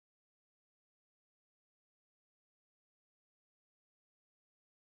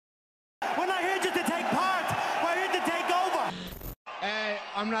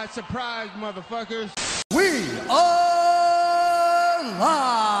I'm not surprised, motherfuckers. We are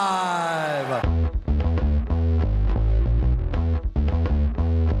live.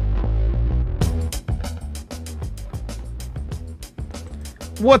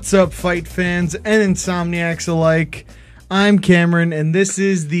 What's up, fight fans and insomniacs alike? I'm Cameron, and this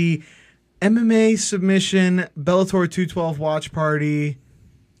is the MMA Submission Bellator 212 watch party.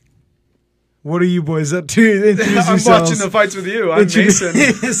 What are you boys up to? Introduce I'm yourselves. watching the fights with you. I'm Mason.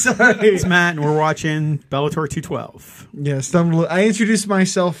 Sorry. It's Matt, and we're watching Bellator 212. Yes, I introduced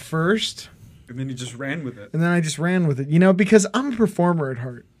myself first, And then you just ran with it. and then I just ran with it. You know, because I'm a performer at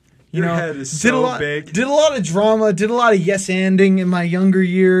heart. Your head is did so a lot, big. Did a lot of drama. Did a lot of yes-anding in my younger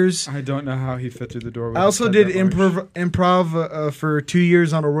years. I don't know how he fit through the door. With I also his did head that large. improv for 2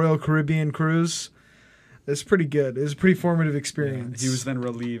 years on a Royal Caribbean cruise. It's pretty good. It was a pretty formative Yeah, experience. he was then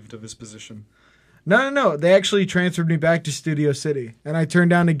relieved of his position. No. They actually transferred me back to Studio City, and I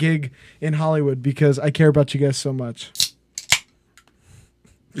turned down a gig in Hollywood because I care about you guys so much.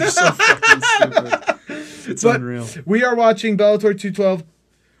 You're so fucking stupid. It's But unreal. we are watching Bellator 212.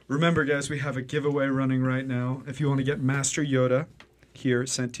 Remember, guys, we have a giveaway running right now. If you want to get Master Yoda here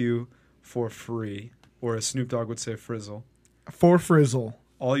sent to you for free, or as Snoop Dogg would say, frizzle, For Frizzle.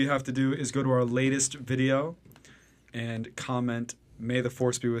 all you have to do is go to our latest video and comment, "May the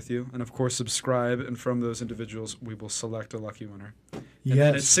Force be with you," and of course subscribe, and from those individuals we will select a lucky winner. And then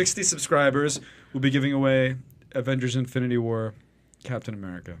at Yes. 60 subscribers, we'll be giving away Avengers Infinity War Captain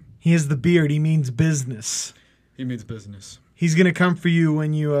America. He has the beard. He means business. He means business. He's going to come for you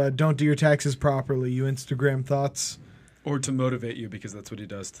when you don't do your taxes properly, you Instagram thoughts. Or to motivate you, because that's what he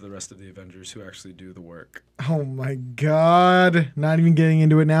does to the rest of the Avengers who actually do the work. Oh my God. Not even getting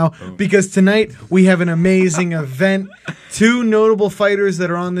into it now. Boom. Because tonight we have an amazing event. Two notable fighters that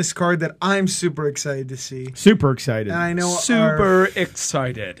are on this card that I'm super excited to see. Super excited. And I know Super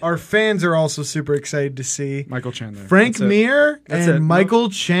excited. our fans are also super excited to see Michael Chandler. Frank That's it. Mir That's and it. Michael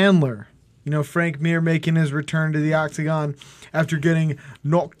Chandler. You know, Frank Mir making his return to the octagon after getting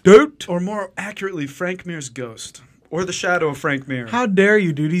knocked out. Or more accurately, Frank Mir's ghost. Or the shadow of Frank Mir. How dare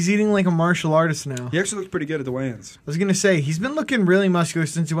you, dude? He's eating like a martial artist now. He actually looked pretty good at the weigh-ins. I was going to say, he's been looking really muscular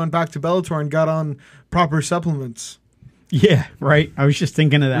since he went back to Bellator and got on proper supplements. Yeah, right. I was just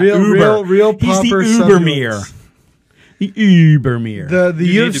thinking of that. Real He's proper the Uber Mir. supplements. The Uber Mir. The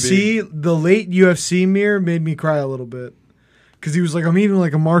You need to UFC, the late UFC Mir made me cry a little bit. Because he was like, I'm eating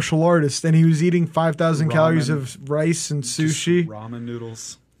like a martial artist. And he was eating 5,000 calories Ramen. of rice and Just sushi. ramen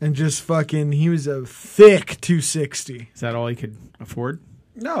noodles. And just fucking, he was a thick 260. Is that all he could afford?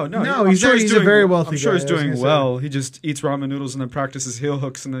 No, No, I'm he's sure a very wealthy I'm sure guy, he's I was doing gonna well. He just eats ramen noodles and then practices heel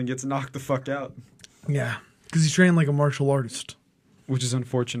hooks and then gets knocked the fuck out. Yeah. Because he's trained like a martial artist. Which is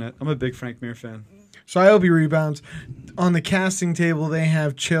unfortunate. I'm a big Frank Mir fan. So I hope he rebounds. On the casting table, they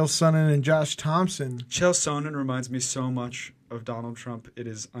have Chael Sonnen and Josh Thompson. Chael Sonnen reminds me so much of Donald Trump. It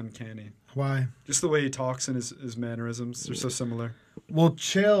is uncanny. Why? Just the way he talks and his mannerisms. They're so similar. Well,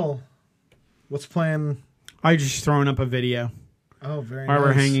 Chael, what's playing? I just throwing up a video Oh, very while nice.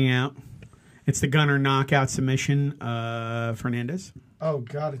 we're hanging out. It's the Gunner knockout submission of Fernandez. Oh,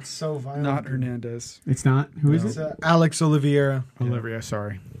 God, it's so violent. Not Hernandez. It's not. Who is It's it? Alex Oliveira. Olivia,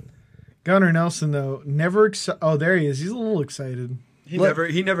 sorry. Gunnar Nelson, though, never oh, there he is. He's a little excited. He Look-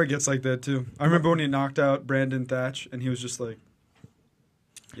 never gets like that too. I remember when he knocked out Brandon Thatch and he was just like,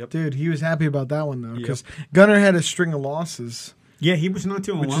 Dude, he was happy about that one, though, Yep. because Gunnar had a string of losses, Yeah, he was not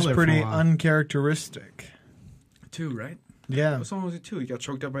doing which well is there pretty for a while. uncharacteristic. 2, right? Yeah. What's wrong with it 2? He got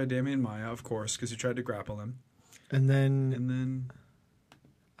choked out by Damian Maia, of course, because he tried to grapple him. And then, And then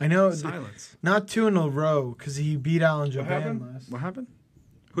I know, silence. not 2 in a row, because he beat Alan What Jaban happened? last. What happened?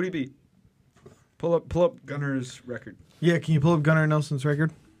 Who did he beat? Pull up Gunner's record. Yeah, can you pull up Gunnar Nelson's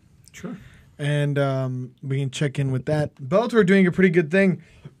record? Sure. And we can check in with that. Bellator are doing a pretty good thing.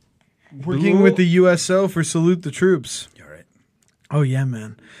 Working Blue- with the USO for Salute the Troops. You all right? Oh, yeah,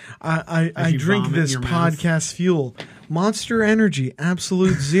 man. I As you drink vomit in this your mouth. podcast fuel. Monster Energy,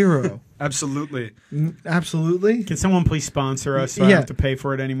 Absolute Zero. Absolutely. Absolutely. Can someone please sponsor us so I Yeah. don't have to pay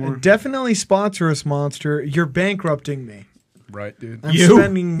for it anymore? Definitely sponsor us, Monster. You're bankrupting me. Right, dude. I'm You?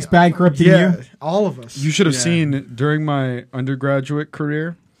 spending. It's bankrupting yeah, you? all of us. You should have Yeah. seen during my undergraduate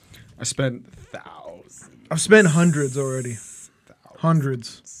career, I spent thousands. I've spent hundreds already.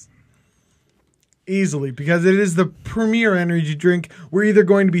 Hundreds. Easily, because it is the premier energy drink. We're either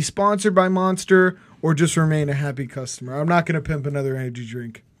going to be sponsored by Monster or just remain a happy customer. I'm not going to pimp another energy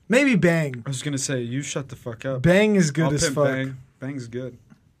drink. Maybe Bang. I was gonna say, you shut the fuck up. Bang is good I'll as pimp fuck. Bang. Bang's good.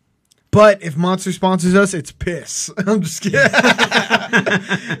 But if Monster sponsors us, it's piss. I'm just kidding.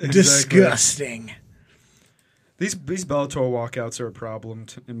 Disgusting. These Bellator walkouts are a problem,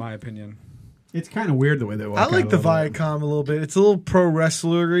 in my opinion. It's kind of weird the way they walk I like out the a little bit. Viacom a little bit. It's a little pro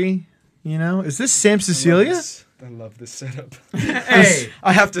wrestlery, you know? Is this Sam Cecilia? I love this setup. Hey,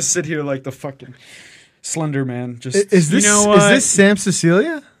 I have to sit here like the fucking Slender Man. Just Is this know is what? this Sam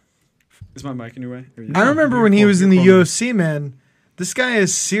Cecilia? is my mic in your way? Or you- I remember you're when he cool, was in the you're cool. UFC, man. This guy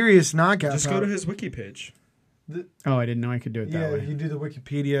is serious knockout. Just go power. to his wiki page. oh, I didn't know I could do it that Yeah, way. you do the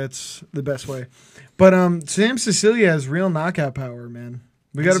Wikipedia. It's the best way. But Sam Cecilia has real knockout power, man.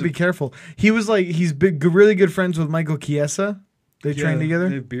 We got to He's a- be careful. He's big, really good friends with Michael Chiesa. They train together.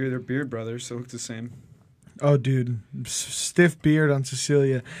 They're beard brothers, so it looks the same. Oh, dude, stiff beard on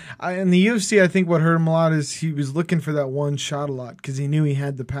Cecilia. In the UFC, I think what hurt him a lot is he was looking for that one shot a lot because he knew he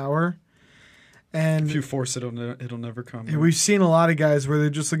had the power. And If you force it, it'll never come. we've seen a lot of guys where they're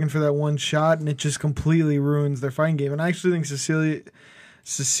just looking for that one shot, and it just completely ruins their fighting game. And I actually think Cecilia,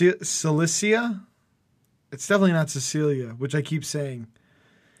 it's definitely not Cecilia, which I keep saying.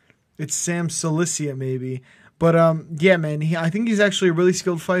 It's Sam Cilicia, maybe. But yeah, man, I think he's actually a really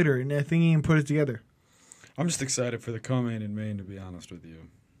skilled fighter, and I think he can put it together. I'm just excited for the co-main in Maine, to be honest with you.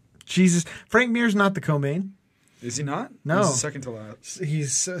 Jesus, Frank Mir's not the co-main. Is he not? No. He's the second to last.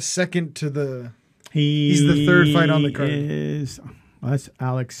 He's second to the. He's the third fight on the card. That's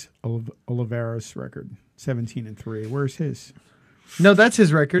Alex Oliveira's record, 17-3. Where's his? No, that's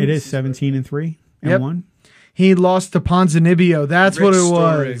his record. It is 17-3 and Yep. 1. He lost to Ponzinibbio. That's what it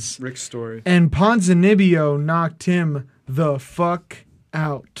was. Rick's story. And Ponzinibbio knocked him the fuck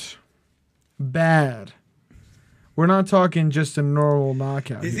out. Bad. We're not talking just a normal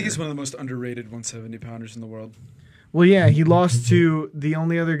knockout. I think here. he's one of the most underrated 170-pounders in the world. Well, yeah, he lost to the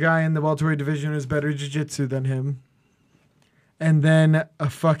only other guy in the welterweight division who's better jiu-jitsu than him. And then a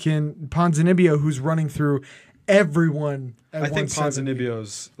fucking Ponzinibbio who's running through everyone at I think 170.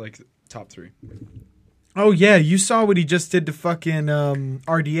 Ponzinibbio's like top 3. Oh, yeah, you saw what he just did to fucking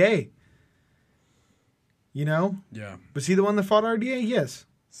RDA. You know? Yeah. Was he the one that fought RDA? Yes.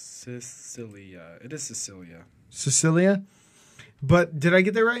 Sicilia. It is Sicilia. Cecilia. But did I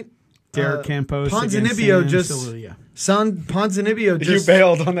get that right? Derek Campos Ponzinibbio against just- Sam Cecilia. Ponzinibbio just You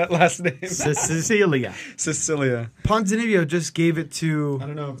bailed on that last name. Cecilia. Sicilia. Ponzinibbio just gave it to I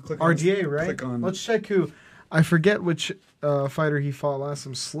don't know. Click RDA, right? Click on. Let's check who. I forget which fighter he fought last.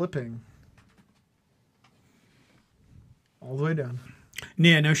 I'm slipping. All the way down.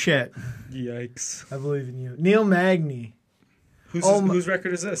 Yeah, no shit. Yikes. I believe in you. Neil Magny. Whose my- whose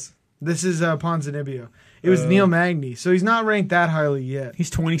record is this? This is Ponzinibbio. It was Neil Magny. So he's not ranked that highly yet.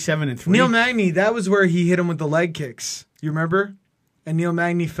 He's 27-3. Neil Magny, that was where he hit him with the leg kicks. You remember? And Neil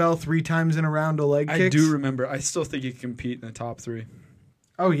Magny fell 3 times in a round of leg kicks. I do remember. I still think he can compete in the top 3.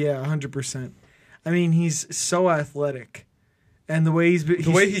 Oh, yeah, 100%. I mean, he's so athletic. And the way The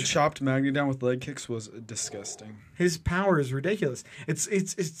way he chopped Magny down with leg kicks was disgusting. his power is ridiculous. It's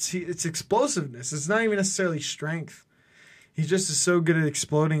explosiveness. It's not even necessarily strength. He just is so good at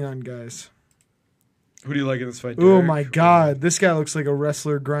exploding on guys. Who do you like in this fight? Oh Derek? my God, this guy looks like a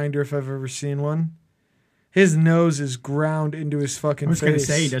wrestler grinder if I've ever seen one. His nose is ground into his fucking I was face. going to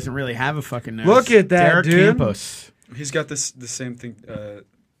say he doesn't really have a fucking nose. Look at that, Derek dude. Campos. He's got the same thing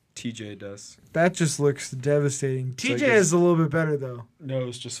TJ does. That just looks devastating. TJ like is his- a little bit better though.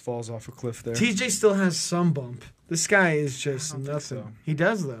 Nose just falls off a cliff there. TJ still has some bump. This guy is just I don't think nothing. so. He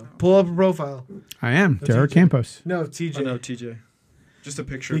does though. Pull up a profile. I am. That's Derek TJ. Campos. No, TJ. Oh no, TJ. Just a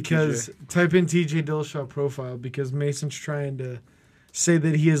picture Because of TJ. type in TJ Dillashaw profile because Mason's trying to say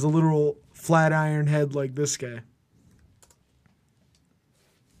that he has a literal flat iron head like this guy.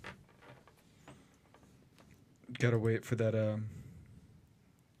 Gotta wait for that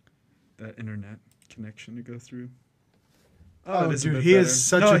that internet connection to go through. Oh, it is a dude, bit he better. is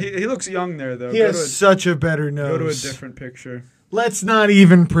such no, a- he looks young there though. He Go has such a better to go to a nose. different picture. Let's not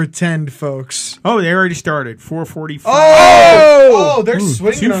even pretend, folks. Oh, they already started. 4:45. Oh, they're Ooh,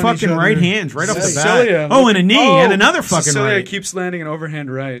 swinging two on each fucking other. right hands right off the bat. Cecilia, Oh, and a knee and another fucking Cecilia right. keeps landing an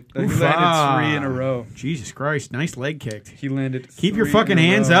overhand right. He Oof, landed 3 in a row. Jesus Christ, nice leg kicked. He landed. Keep your 3 fucking in a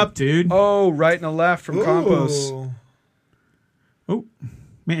hands row. up, dude. Oh, right and a left from Campos. Ooh. Oh,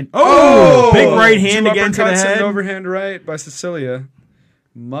 man. Oh, big right hand 2 again to the uppercuts and head. an overhand right by Cecilia.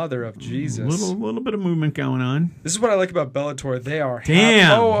 Mother of Jesus. Little bit of movement going on. This is what I like about Bellator. They are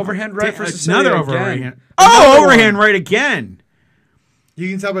Damn. Oh, overhand right for Cecilia Another again. overhand. Another Oh, one. overhand right again. You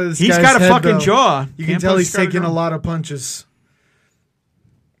can tell by this He's guy's got a head, fucking though. jaw. You can Campos tell he's got taking jaw. a lot of punches.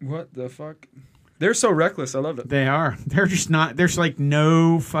 What the fuck? They're so reckless. I love it. They are. They're just not. There's like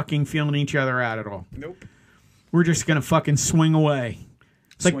no fucking feeling each other out at all. Nope. We're just gonna fucking swing away.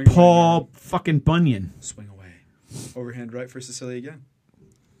 It's like Swing away, Paul fucking Bunyan. Swing away. Overhand right for Cecilia again.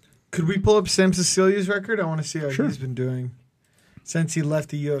 Could we pull up Sam Cecilia's record? I want to see how Sure. he's been doing since he left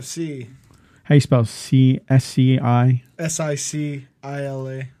the UFC. How you spell CSCI?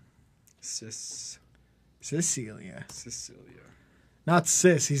 Sicila. Cecilia. Cecilia. Not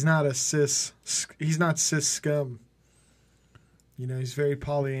cis. He's not a cis. He's not cis scum. You know, he's very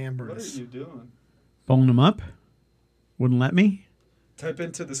polyamorous. What are you doing? Bowling him up? Wouldn't let me. Type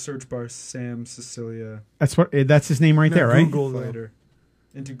into the search bar Sam Cecilia That's his name right No, there, right? Google, though. fighter.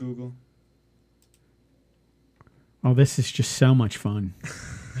 Into Google. Oh, this is just so much fun.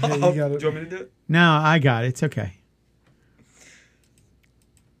 Yeah, you Oh, got do it. you want me to do it? No, I got it. It's okay.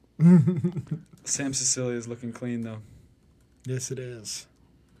 Sam Cecilia is looking clean though. Yes, it is.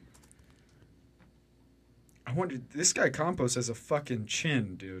 I wonder. This guy Campos has a fucking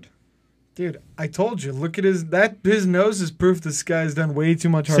chin, dude. Dude, I told you. Look at his nose is proof this guy's done way too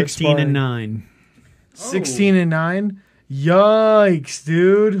much hard 16 and sparring. 9. 16 and 9. Yikes,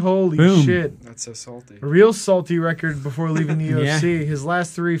 dude! Holy Boom. shit! That's so salty. A real salty record before leaving the Yeah. UFC. His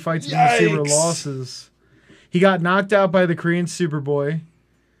last 3 fights in the UFC were Yikes. losses. He got knocked out by the Korean Superboy.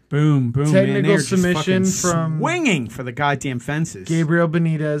 Boom, boom. Technical man. They're just submission fucking from swinging for the goddamn fences. Gabriel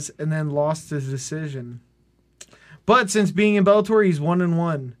Benitez, and then lost his decision. But since being in Bellator, he's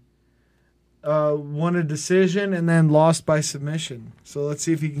 1-1. Won a decision and then lost by submission. So let's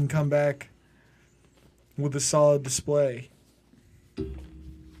see if he can come back with a solid display.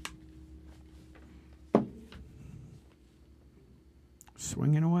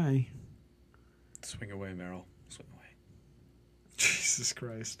 Swinging away. Swing away, Merrill. Swing away. Jesus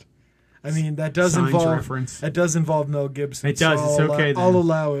Christ! I mean, that does Signs involve reference. Mel Gibson. It does. so It's I'll okay allow- I'll then.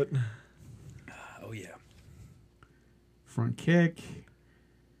 allow it. Oh yeah. Front kick.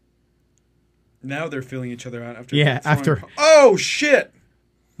 Now they're feeling each other out after. Yeah, throwing after- Oh shit!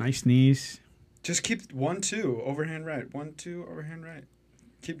 Nice knees. Just keep 1-2 overhand right. 1-2 overhand right.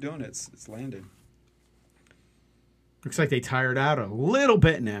 Keep doing it. It's landed. Looks like they tired out a little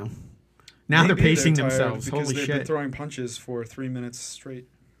bit now. Now they're Maybe pacing tired themselves. because Holy they've been shit. throwing punches for 3 minutes straight.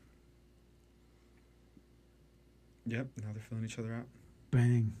 Yep. Now they're feeling each other out.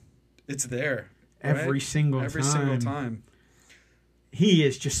 Bang. It's there. Every right? single Every time. single time. He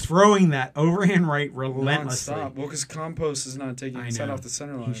is just throwing that overhand right relentlessly. Non-stop. Well, because Campos is not taking I his head know. off the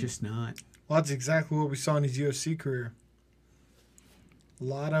center line. He's just not. Well, that's exactly what we saw in his UFC career. A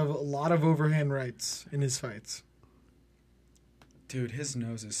lot of overhand rights in his fights. Dude, his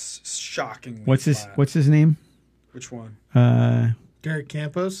nose is shockingly What's flat. his name? Which one? Derek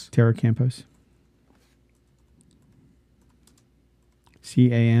Campos. Tara Campos.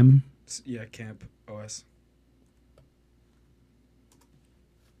 CAM. Yeah, Camp OS.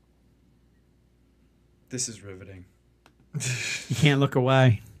 This is riveting. You can't look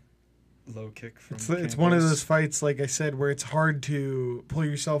away. Low kick from It's one of Campos. those fights, like I said, where it's hard to pull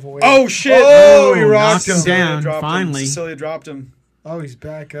yourself away. Oh shit! Oh, he knocked rocked him him down, Dropped finally. him. Cecilia dropped him. Oh, he's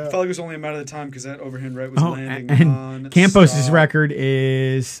back up. Felt like it was only a matter of time because that overhand right was Oh, landing and on. Campos's record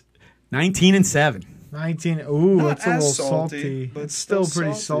is 19 and 7. 19. Ooh, Not it's a as little salty, salty. but It's still still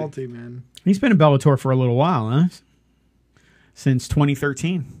pretty salty. salty, man. He's been in Bellator for a little while, huh? Since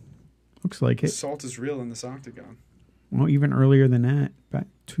 2013. Looks like The it. salt is real in this octagon. Well, even earlier than that, back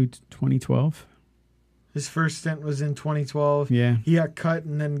to 2012. His first stint was in 2012. Yeah. He got cut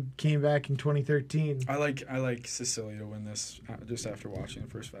and then came back in 2013. I like Cecilia to win this just after watching the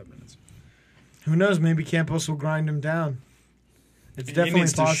first 5 minutes. Who knows? Maybe Campos will grind him down. It's He definitely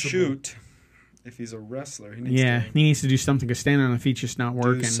needs possible. to shoot. If he's a wrestler, he needs Yeah, to he needs to do something because standing on the feet's just not do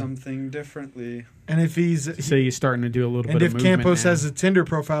working. something differently. And if he's So he's starting to do a little and bit if of movement Campos now. has a Tinder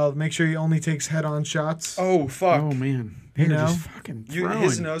profile, make sure he only takes head-on shots. Oh fuck! Oh man, they're You know? just fucking throwing.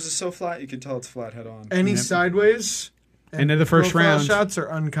 His nose is so flat, you can tell it's flat head on. Any Yep. sideways. End of the first profile round. shots are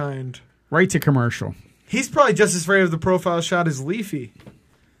unkind. Right to commercial. He's probably just as afraid of the profile shot as Leafy.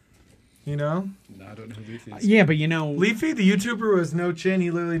 You know? No, I don't know who Leafy is. Yeah, but you know, Leafy, the YouTuber who has no chin, he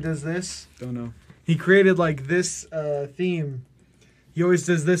literally does this. Don't know. He created like this theme. He always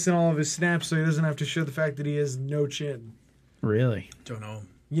does this in all of his snaps so he doesn't have to show the fact that he has no chin. really. Don't know.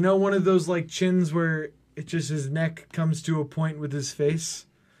 You know, one of those like chins where it just his neck comes to a point with his face?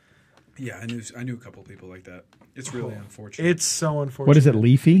 Yeah, I knew a couple people like that. It's really unfortunate. It's so unfortunate. What is it,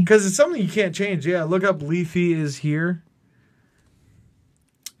 Leafy? Because it's something you can't change. Yeah, look up Leafy is here.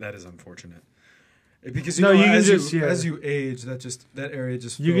 That is unfortunate. Because No, you can as just- yeah. as you age, that area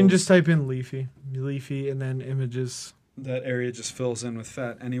just You can fills- just type in Leafy, and then images. that area just fills in with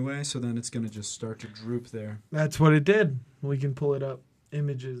fat anyway. So then it's gonna just start to droop there. That's what it did. We can pull it up.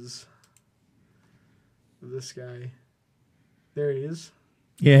 Images of this guy. There he is.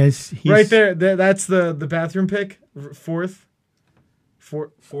 Yes, he's Right there. That's the bathroom pic. Fourth.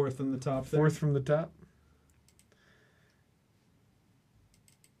 Fourth in the top there. Fourth from the top.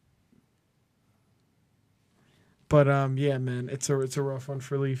 But yeah, man, it's a rough one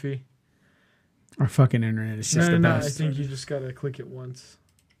for Leafy. Our fucking internet is just the No, best. I think you just gotta click it once.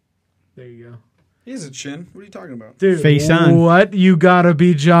 There you go. He has a chin. What are you talking about? Dude, Face on. what? You gotta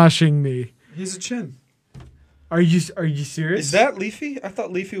be joshing me. He has a chin. Are you serious? Is that Leafy? I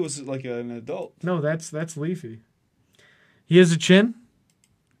thought Leafy was like an adult. No, that's Leafy. He has a chin?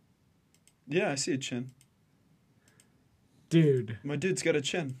 Yeah, I see a chin. Dude. My dude's got a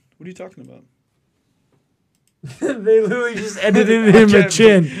chin. What are you talking about? They literally just edited him a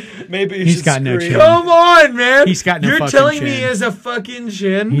chin. Maybe you He's should got no scream. chin. Come on, man. He's got no You're fucking telling me chin. he has a fucking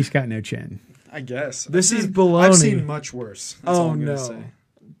chin? He's got no chin. I guess. This is I've baloney. seen much worse. That's all Oh, I'm gonna no. say.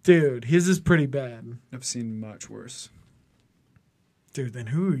 Dude, his is pretty bad. I've seen much worse. Dude, then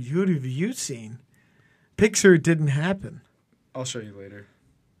who have you seen? Pixar didn't happen. I'll show you later.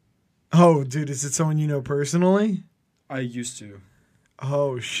 Oh, dude, is it someone you know personally? I used to.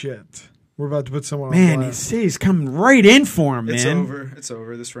 Oh, shit. We're about to put someone on Man, blast. he's coming right in for him, man. It's over. It's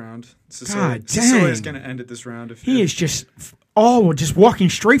over this round. God Cecilia's dang. going to end it this round. He is just just walking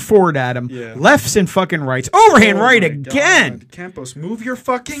straight forward at him. Yeah. Lefts and fucking rights. Overhand Oh right my again. God. Campos, move your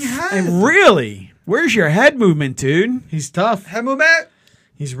fucking head. And really? Where's your head movement, dude? He's tough. Head movement.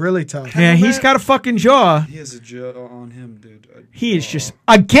 He's really tough. Yeah, he's got a fucking jaw. He has a jaw on him, dude. He is just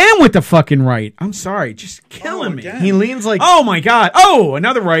again with the fucking right. I'm sorry, just killing me. again. He leans like Oh my god. Oh,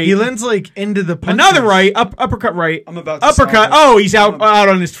 another right. he leans like into the punches. Another right. Uppercut right. I'm about to uppercut. stop it. Oh, he's out I'm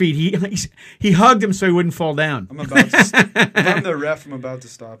on his feet. He hugged him so he wouldn't fall down. I'm about to. If I'm the ref, I'm about to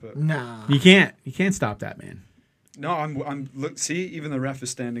stop it. Nah. You can't stop that, man. No, I'm. Look, see, even the ref is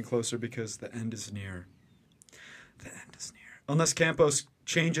standing closer because the end is near. The end is near. Unless Campos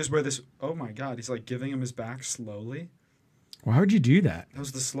changes where this. Oh my God, he's like giving him his back slowly. Why would you do that? That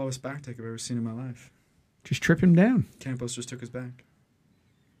was the slowest back take I've ever seen in my life. Just trip him down. Campos just took his back.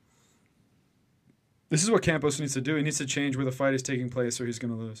 This is what Campos needs to do. He needs to change where the fight is taking place, or he's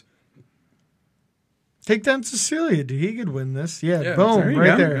going to lose. Take down Cecilia, dude. He could win this. Yeah, Yeah, boom, There you right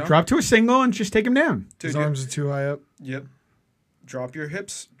go. there. Drop to a single and just take him down. Dude, His arms are too high up. Yep. Drop your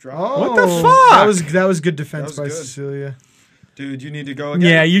hips. Drop. Oh, What the fuck? That was good defense That was by good. Cecilia. Dude, you need to go again.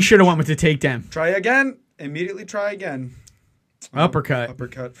 Yeah, you should have went with the takedown. Try again. Immediately try again. Uppercut.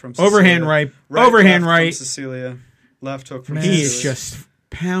 Uppercut from Cecilia. Overhand right. Overhand left right. From Cecilia. Left hook from Man. Cecilia. He is just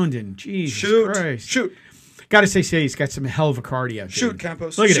pounding. Jesus Shoot. Christ. Shoot. Gotta say, he's got some hell of a cardio. Dude. Shoot,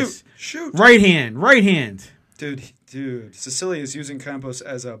 Campos. Look at Shoot. this. Shoot. Right hand. Dude. Cecilia is using Campos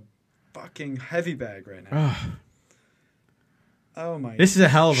as a fucking heavy bag right now. Ugh. Oh my. This is a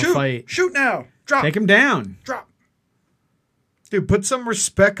hell of Shoot. a fight. Shoot now. Drop. Take him down. Drop. Dude, put some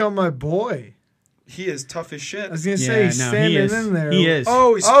respect on my boy. He is tough as shit. I was gonna Yeah, say he's no, standing he is. in there. He is.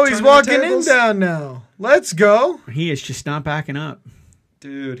 Oh, he's He's turning walking the in tables? down now. Let's go. He is just not backing up.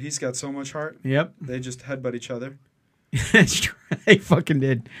 Dude, he's got so much heart. Yep. They just headbutt each other. That's true. They fucking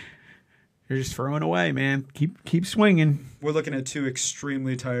did. They're just throwing away, man. Keep swinging. We're looking at two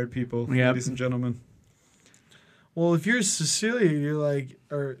extremely tired people, Yep. ladies and gentlemen. Well, if you're Cecilia, you're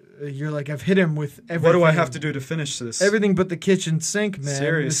like, I've hit him with everything. What do I have to do to finish this? Everything but the kitchen sink, man. This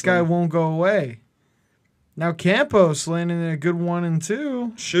Seriously. guy won't go away. Now Campos landing a good 1 and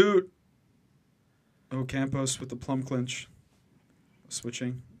 2. Shoot. Oh, Campos with the plum clinch.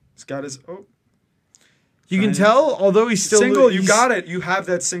 Switching. He's got his. Oh. You can Trying to- tell, although he's still Single, you got it. You have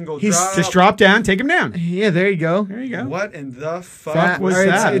that single. he's Drop. Just drop down. Take him down. Yeah, there you go. There you go. What in the fuck Fat- was All right,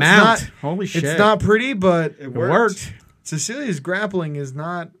 that? it's Mount. not- Holy shit. It's not pretty, but It It worked. worked. Cecilia's grappling is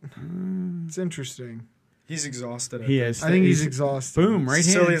not. It's interesting. He's exhausted. He is. I think he's exhausted. Boom, right hand.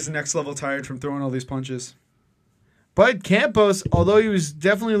 Cecilia's next level tired from throwing all these punches. But Campos, although he was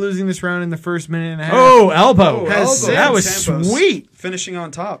definitely losing this round in the first minute and a half, Oh, elbow. Has That elbow. was Campos sweet. Finishing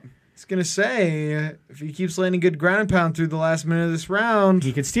on top. I was gonna say if he keeps landing good ground and pound through the last minute of this round,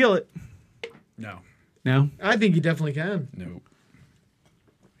 He could steal it. No. No, I think he definitely can. No.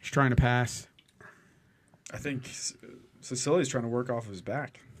 he's trying to pass. I think Cecilia's trying to work off his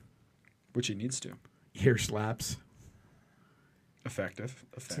back, which he needs to. Ear slaps. Effective.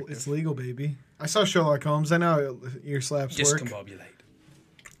 It's legal, baby. I saw Sherlock Holmes. I know how ear slaps work.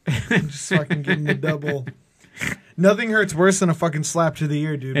 Discombobulate. Just fucking give him the double. Nothing hurts worse than a fucking slap to the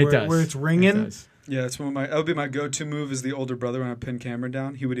ear, dude. It where, does. where it's ringing. It does. Yeah, it's one of my. That would be my go-to move as the older brother when I pin Cameron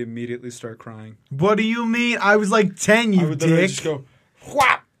down. He would immediately start crying. What do you mean? I was like 10, I you would literally dick. just go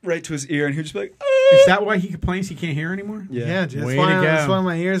whap right to his ear, and he would just be like, Is that why he complains he can't hear anymore? Yeah, dude, Way that's to why, that's go. why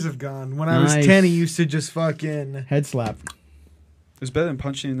my ears have gone. When I was Nice. 10, he used to just fucking. Head slap. It was better than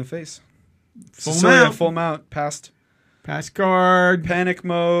punching you in the face. Full Cecilia, mount. full mount, passed. Pass guard. Panic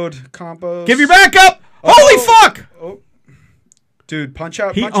mode. Campos. Give your back up. Holy fuck! Oh. Dude, punch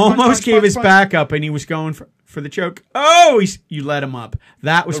out. He punch, almost punch, gave punch, his punch. back up, and he was going for the choke. Oh, you let him up.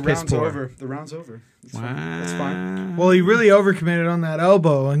 That was The piss round's poor. over. The round's over. It's Wow. fine. That's fine. Well, he really overcommitted on that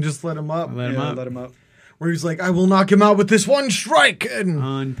elbow and just let him up. Let him Yeah, up. let him up. Where he's like, I will knock him out with this one strike. And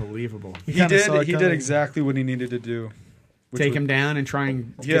Unbelievable. He kinda saw did. it He did coming. exactly what he needed to do. which Take would- him down and try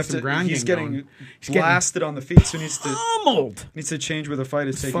and You get have some to. ground He's game getting going. He's getting blasted on the feet, so he pummeled. needs to change where the fight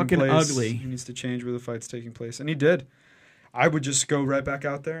is taking fucking place. ugly. He needs to change where the fight's taking place, and he did. I would just go right back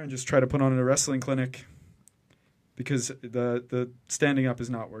out there and just try to put on a wrestling clinic because the standing up is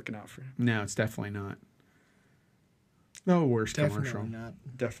not working out for him. No, it's definitely not. No worst definitely commercial. not.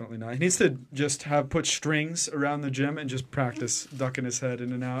 Definitely not. He needs to just put strings around the gym and just practice ducking his head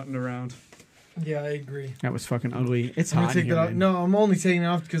in and out and around. Yeah, I agree. That was fucking ugly. It's I'm hot gonna take here, that off. man. No, I'm only taking it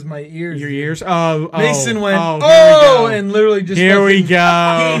off because my ears. Your ears? Oh, Mason went, here we oh, go. and literally just Here we fucking-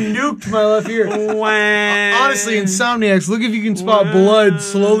 go. He nuked my left ear. Wow. Honestly, Insomniacs, look if you can spot blood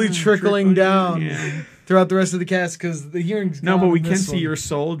slowly trickling down Yeah. throughout the rest of the cast because the hearing's No, gone but we in can this see one. your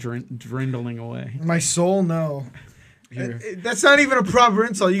soul dwindling away. My soul, no. Here. That's not even a proper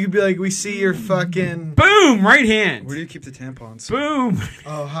insult. You could be like, we see your fucking. Boom! Right hand. Where do you keep the tampons? Boom.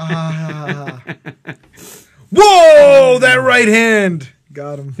 Oh, ha ha ha ha. Whoa, that right hand.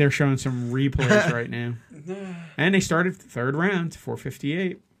 Got him. They're showing some replays right now. And they started third round,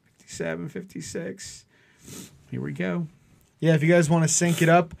 458, 57, 56. Here we go. Yeah, if you guys want to sync it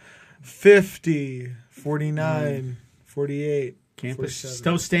up, 50, 49, 48. Campus 47.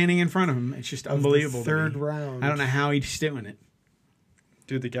 still standing in front of him. It's just Of the unbelievable. to third me. round. I don't know how he's doing it.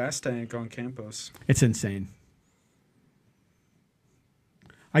 Dude, the gas tank on Campos. It's insane.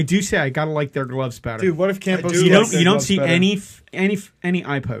 I do say I gotta like their gloves better. Dude, what if Campos? do you like don't their you don't gloves see better. any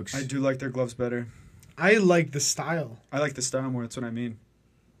eye pokes. I do like their gloves better. I like the style. I like the style more. That's what I mean.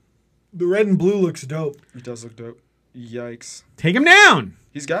 The red and blue looks dope. It does look dope. Yikes. Take him down.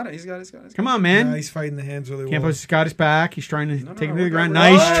 He's got it. He's got it. He's got it. Come on, man. Yeah, he's fighting the hands really well. Campos has got his back. He's trying to No, take him no, to the we're ground. good.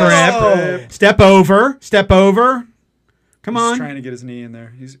 Nice Oh! trip. Step over. Step over. Come He's on. trying to get his knee in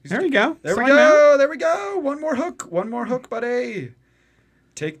there. He's There we go. There we Slide go. out. There we go. One more hook, buddy.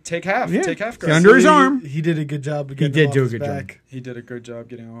 Take half. Yeah. Take half. Get guys. under his He- arm. He did a good job of He getting did him off do a his good job. back. He did a good job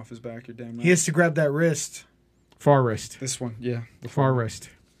getting him off his back. You're damn right. He has to grab that wrist. Far wrist. This one, yeah. Far wrist.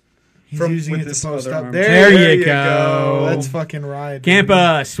 He's From- using with it this to post other up. arm. There you go. Let's fucking ride.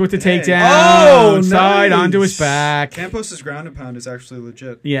 Campos with the Hey. takedown. Oh, Side nice. onto his back. Campos' ground and pound is actually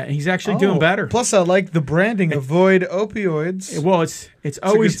legit. Yeah, he's actually doing better. Plus, I like the branding. Avoid opioids. Well, it's good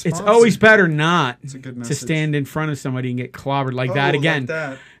always sponsor. better not It's a good to message. stand in front of somebody and get clobbered like Oh, that again Like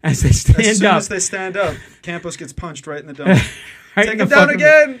that. as they As stand soon up. as they stand up, Campos gets punched right in the dome. Right Take in him the down fucking-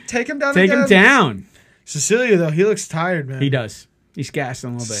 again. Take him down Take again. him down. Cecilia, though, he looks tired, man. He does. He's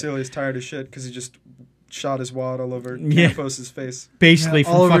gassing a little bit. Cecilia's tired as shit because he just shot his wad all over Yeah. Campos' face. Basically Yeah,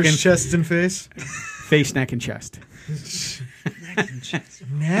 from all over fucking his chest and face. face, neck, and chest.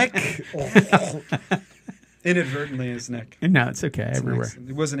 Neck. Inadvertently in his neck. No, it's okay. It's Everywhere. nice.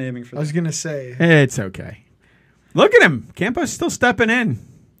 He wasn't aiming for I was that. gonna say. It's okay. Look at him. Campos still stepping in.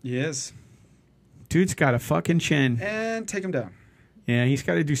 He is. Dude's got a fucking chin. And take him down. Yeah, he's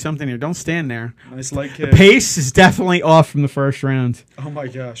got to do something here. Don't stand there. Nice leg The kick. pace is definitely off from the first round. Oh my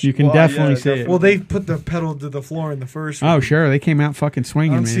gosh. You can Well, definitely yeah, see it. Well, they put the pedal to the floor in the first. Oh, one. sure. They came out fucking I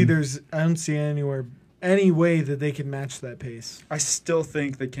swinging, don't man. see. I don't see any way that they can match that pace. I still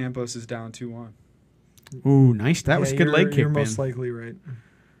think that Campos is down 2-1. Ooh, nice. That Yeah, was a good leg kick, You're man. most likely right.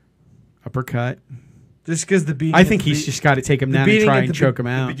 Uppercut. Just because the beating. I think at the he's just got to take him the down and beating try at and the choke him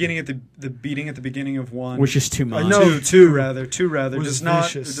out, Beginning at the beating at the beginning of one. which is too much. No, two two. rather Was does not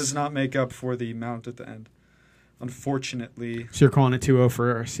vicious. does not make up for the mount at the end. Unfortunately, So you're calling it 2-0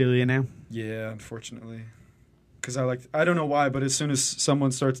 for Celia now? yeah, unfortunately. Because I don't know why, but as soon as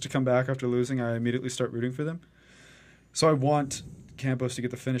someone starts to come back after losing, I immediately start rooting for them. So I want Campos to get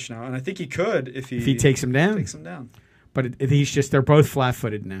the finish now, and I think he could if he takes him down. takes him down. But they're both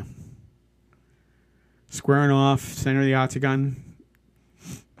flat-footed now. Squaring off, center of the octagon.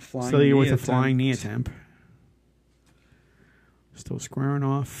 Flying Celia knee with a attempt. flying knee attempt. Still squaring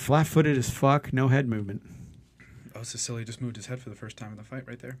off. Flat-footed as fuck. No head movement. Oh, Cecilia just moved his head for the first time in the fight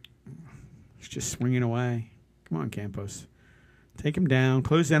right there. He's just swinging away. Come on, Campos. Take him down.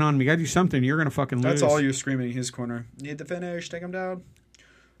 Close in on him. You got to do something. You're going to fucking lose. That's all you're screaming in his corner. Need the finish. Take him down.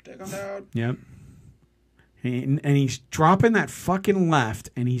 Take him down. Yep. And he's dropping that fucking left,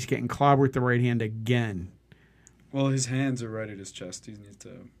 and he's getting clobbered with the right hand again. Well, his hands are right at his chest. He needs to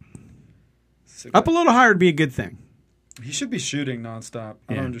sit Up a back. little higher would be a good thing. He should be shooting nonstop.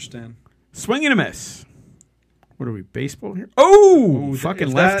 I Yeah. don't understand. Swing and a miss. What are we, baseball here? Oh, Ooh, fucking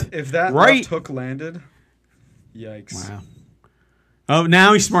if left. If that right. left hook landed, yikes. Wow. Oh,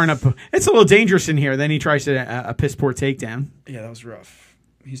 now he's smart enough. It's a little dangerous in here. Then he tries to a piss poor takedown. Yeah, that was rough.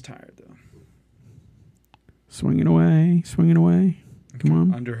 He's tired, though. Swinging away. Swinging away.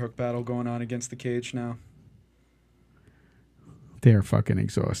 Come on. Underhook battle going on against the cage now. They're fucking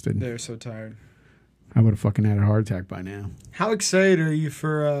exhausted. They're so tired. I would have fucking had a heart attack by now. How excited are you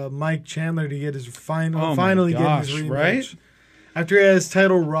for Mike Chandler to get his Oh finally my get gosh, his rematch? right? After he had his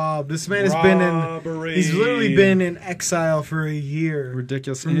title robbed, this man has been in. He's literally been in exile for a year.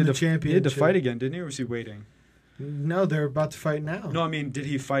 Ridiculous. From He had the to- He had to championship. fight again, didn't he? Or was he waiting? No, they're about to fight now. No, I mean, did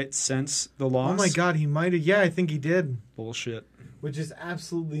he fight since the loss? Oh my god, he might have. Yeah, I think he did. Bullshit. Which is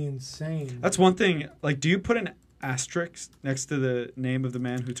absolutely insane. That's one thing. Like, do you put an asterisk next to the name of the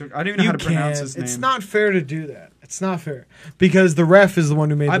man who took? I don't even know You how to pronounce can't. his name. It's not fair to do that. It's not fair because the ref is the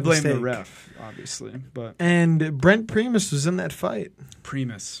one who made I the blame mistake. the ref, obviously, but And Brent Primus was in that fight.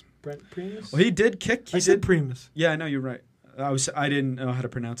 Primus. Brent Primus. Well, he did kick. He I did. said Primus. Yeah, I know you're right. I didn't know how to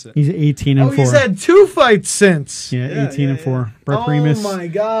pronounce it. He's 18 and Oh, 4. he's had 2 fights since. Yeah, Yeah, 18 and yeah, 4. Brett Oh Primus. my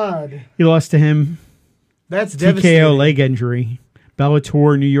god, He lost to him. that's TKO devastating. leg injury.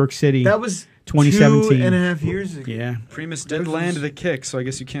 Bellator, New York City. That was 2017. 2.5 years ago. Yeah. Primus did land the kick, so I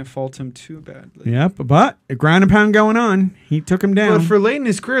guess you can't fault him too badly. Yep. But a ground and pound going on. He took him down. But for late in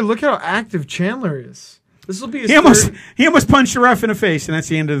his career, look how active Chandler is. This will be his he third. almost punched the ref in the face, and that's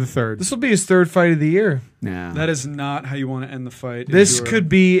the end of the third. This will be his 3rd fight of the year. No. That is not how you want to end the fight. if This you're could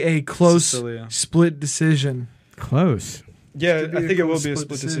be a close Cecilia. split decision. Close. Yeah, could be I a think it will close be a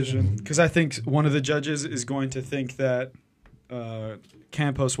split split decision because I think one of the judges is going to think that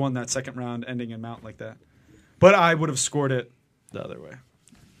Campos won that second round, ending in mount like that. But I would have scored it the other way.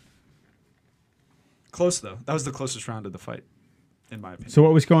 Close though. That was the closest round of the fight, in my opinion. So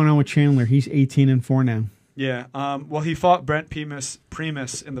what was going on with Chandler? He's 18 and 4 now. Yeah. Well, he fought Brent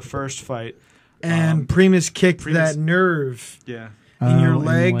Primus in the first fight. And Primus kicked Primus- that nerve Yeah. in your Oh, in the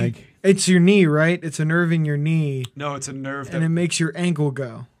leg. leg. It's your knee, right? It's a nerve in your knee, No, it's a nerve and it that makes your ankle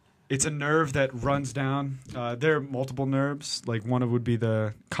go. it's a nerve that runs down. There are multiple nerves. Like one of would be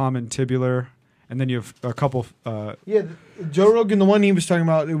the common tibular, and then you have a couple. Yeah, Joe Rogan, the one he was talking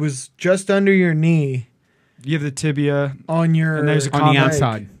about, it was just under your knee You have the tibia, on your And there's a On the leg.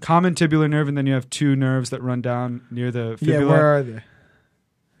 outside. common tibular nerve, and then you have 2 nerves that run down near the Yeah, fibula. where are they?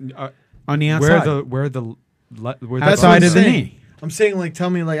 On the outside. Where the That's outside what of the I'm saying. knee. I'm saying, like, tell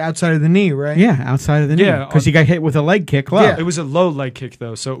me, like, outside of the knee, right? Yeah, outside of the knee. Yeah, Because he got hit with a leg kick low. Yeah. It was a low leg kick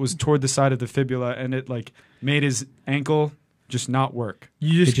though, so it was toward the side of the fibula, and it like made his ankle just not work.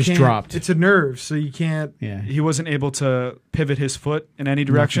 You just It just can't- dropped. It's a nerve, so you can't. Yeah. He wasn't able to pivot his foot in any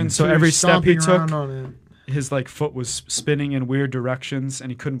direction, Nothing. so you're every step he stomping took, around on it. his like foot was spinning in weird directions,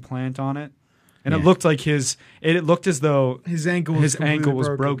 and he couldn't plant on it. And Yeah. it looked like it looked as though His ankle was his completely ankle was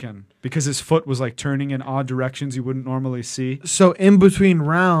broken because his foot was like turning in odd directions you wouldn't normally see. So in between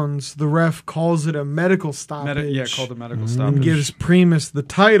rounds, the ref calls it a medical stoppage. Called a medical and stoppage. gives Primus the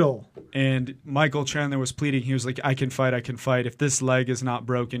title. And Michael Chandler was pleading. He was like, I can fight. If this leg is not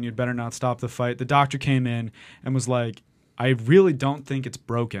broken, you'd better not stop the fight. The doctor came in and was like, I really don't think it's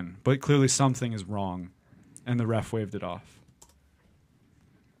broken, but clearly something is wrong. And the ref waved it off.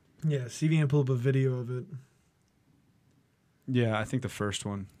 Yeah, see if you can pull up a video of it. Yeah, I think the first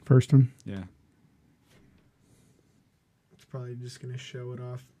one. First one. Yeah. It's probably just going to show it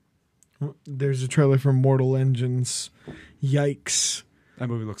off. There's a trailer for Mortal Engines. Yikes. That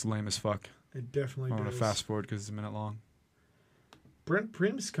movie looks lame as fuck. It definitely I want does. to fast forward because it's a minute long. Brent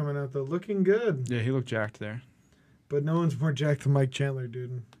Primus coming out, though, looking good. Yeah, he looked jacked there. But no one's more jacked than Mike Chandler,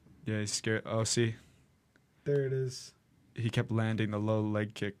 dude. Yeah, he's scared. Oh, see, There it is. he kept landing the low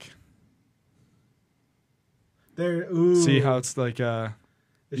leg kick. There. Ooh. See how it's like, It's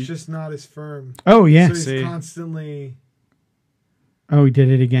just not as firm. Oh, yeah. So he's See? constantly... Oh, he did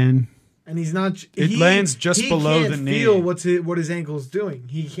it again. And he's not... It lands just below the knee. He can't feel what his ankle's doing.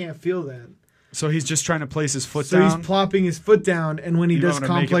 He can't feel that. so he's just trying to place his foot So down. he's plopping his foot down, and when he You does want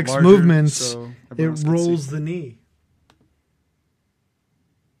to make it complex larger movements, so it everyone else can rolls see. the knee.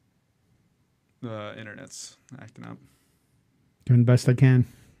 The internet's acting up. Doing the best I can.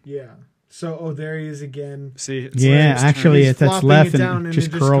 Yeah. So, there he is again. See, it's Yeah, like it's actually, He's that's flopping left it down, and just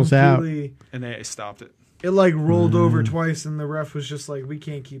it curls out. completely- and they stopped it. It like rolled over Mm. twice, and the ref was just like, "We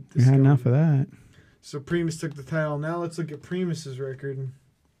can't keep We this." had going. enough of that. So Primus took the title. Now let's look at Primus's record.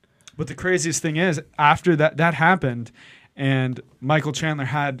 But the craziest thing is, after that happened, and Michael Chandler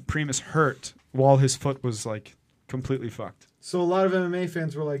had Primus hurt while his foot was like completely fucked. So a lot of MMA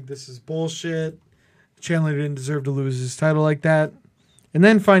fans were like, "This is bullshit. Chandler didn't deserve to lose his title like that." And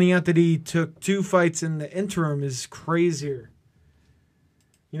then finding out that he took 2 fights in the interim is crazier.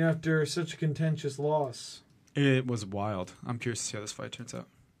 You know, after such a contentious loss. It was wild. I'm curious to see how this fight turns out.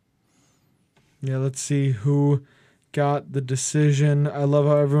 Yeah, let's see who got the decision. I love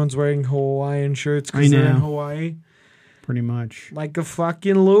how everyone's wearing Hawaiian shirts I because they're in know. Hawaii. Pretty much. Like a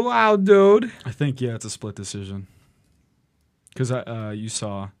fucking luau, dude. I think, yeah, it's a split decision. Because you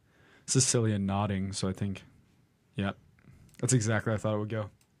saw Sicilian nodding, so I think, yeah, that's exactly how I thought it would go.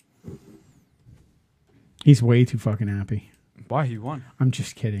 He's way too fucking happy. Why? He won. I'm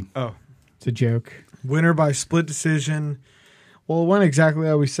just kidding. Oh. It's a joke. Winner by split decision. Well, it went exactly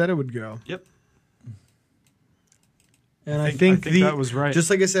how we said it would go. Yep. And I think that was right. Just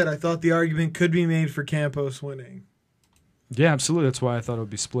like I said, I thought the argument could be made for Campos winning. Yeah, absolutely. That's why I thought it would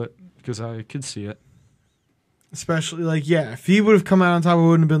be split, because I could see it. Especially, like, yeah, if he would have come out on top, I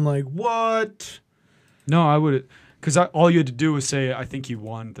wouldn't have been like, what? No, I would, because all you had to do was say, I think he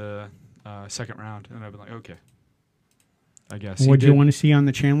won the second round, and I'd be like, okay. I guess. What do you want to see on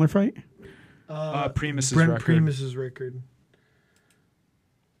the Chandler fight? Primus's Brent record. Primus's record.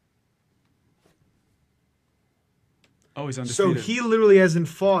 Oh, he's So undefeated. he literally hasn't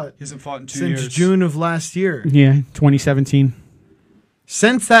fought He hasn't fought in 2 since years. June of last year. Yeah, 2017.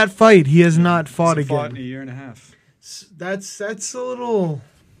 Since that fight, he has not fought Hasn't fought in again. a year and a half. That's a little.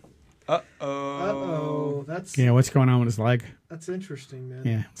 Uh-oh. That's Yeah, what's going on with his leg? that's interesting, man.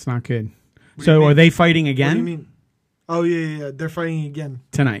 Yeah, it's not good. What do So you are mean? they fighting What do you again mean? Oh yeah, they're fighting again.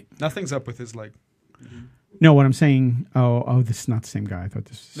 tonight? Nothing's up with his leg. No, what I'm saying. Oh, this is not the same guy. I thought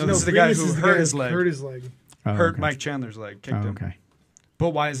this. No, this is the guy Primus who is the hurt guy his who leg. Hurt his leg. Oh, Hurt okay. Mike Chandler's leg. Kicked Oh, him. okay. But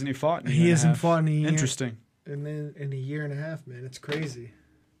why hasn't he fought in a year He and a hasn't half? fought in a year. Interesting. And then in a year and a half, man, it's crazy.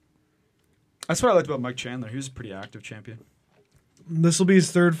 That's what I liked about Mike Chandler. He was a pretty active champion. This will be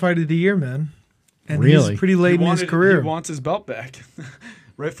his 3rd fight of the year, man. And Really? he's pretty late in his career. He wants his belt back.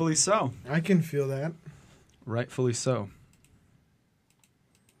 Rightfully so. I can feel that. Rightfully so.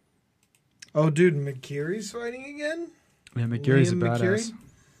 Oh, dude, McKirry's fighting again? Yeah, McGarry's a Liam McKerry? badass.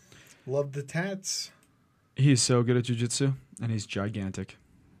 Love the tats. He's so good at jiu-jitsu, and he's gigantic.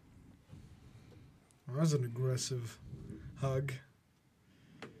 That was an aggressive hug.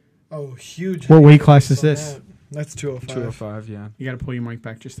 Oh, huge. What hug weight class on is this? that. That's 205. 205, yeah. You got to pull your mic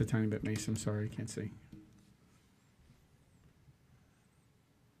back just a tiny bit, Mace. I'm sorry, I can't see.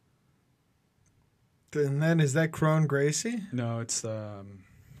 And then is that Crone Gracie? No, it's the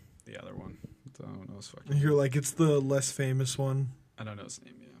other one. I don't know his fucking. You're like, it's the less famous one. I don't know his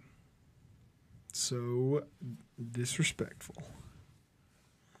name, yeah. So disrespectful.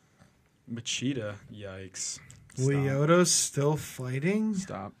 Machida, yikes. Stop. Lyoto's still fighting?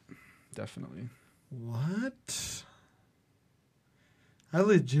 Stop. Definitely. What? I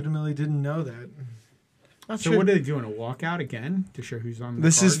legitimately didn't know that. So what are they doing? A walkout again to show who's on the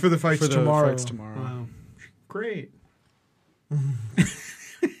This card? is for the fights For the tomorrow. fights tomorrow. Wow. Great.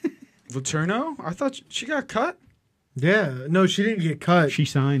 Laterno? I thought she got cut. Yeah. No, she didn't get cut. She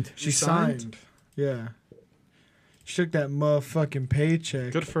signed. She signed. Yeah. She took that motherfucking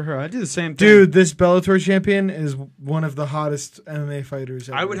paycheck. Good for her. I did the same thing. Dude, this Bellator champion is one of the hottest MMA fighters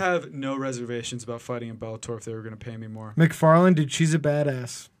ever. I would have no reservations about fighting in Bellator if they were going to pay me more. McFarland, dude, she's a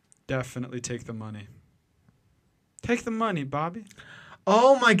badass. Definitely take the money. Take the money, Bobby.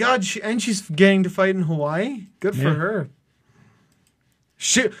 Oh my God! She's getting to fight in Hawaii. Good for Yeah. her.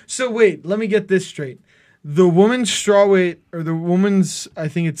 So wait, let me get this straight. The women's strawweight or the women's, I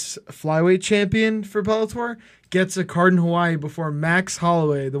think it's flyweight champion for Bellator, gets a card in Hawaii before Max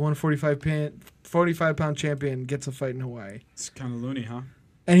Holloway, the 145-pound champion, gets a fight in Hawaii. It's kind of loony, huh?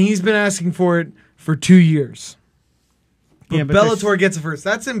 And he's been asking for it for 2 years. But, Yeah, but Bellator gets it first.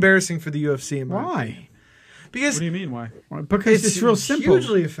 That's embarrassing for the UFC. In my opinion. Why? Because What do you mean? Why? Because it's real simple.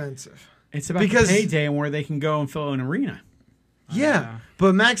 hugely offensive. It's about because- the payday and where they can go and fill an arena. Yeah,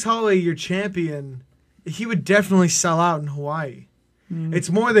 but Max Holloway, your champion, he would definitely sell out in Hawaii. It's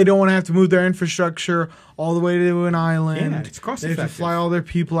more they don't want to have to move their infrastructure all the way to an island. Yeah, it's cost They have to effective. fly all their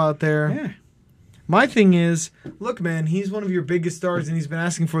people out there. Yeah. My thing is, look, man, he's one of your biggest stars, and he's been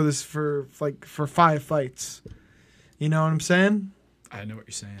asking for this for 5 fights. You know what I'm saying? I know what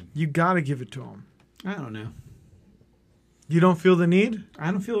you're saying. You got to give it to him. I don't know. You don't feel the need?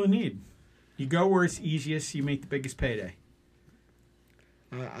 I don't feel the need. You go where it's easiest. You make the biggest payday.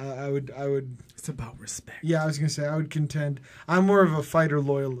 I would. It's about respect. Yeah, I was gonna say I would contend. I'm more of a fighter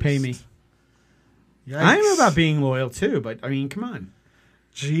loyalist. Pay me. Yikes. I'm about being loyal too, but I mean, come on.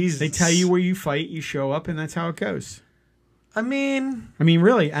 Jesus. They tell you where you fight, you show up, and that's how it goes. I mean,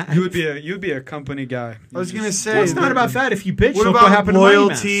 Really, You would be a company guy. I was gonna well, say it's not about that. If you bitch, What look about what happened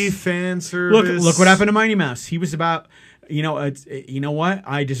loyalty, to Mighty fan service? Mouse. Look what happened to Mighty Mouse. He was about You know what?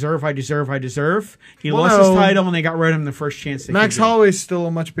 I deserve. He Well, lost his no. title, and they got rid of him the first chance they Max could get. Holloway's still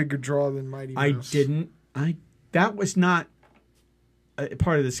a much bigger draw than Mighty Mouse. That was not a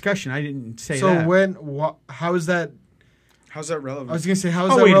part of the discussion. I didn't say So that. how is that? How's that relevant? I was gonna say how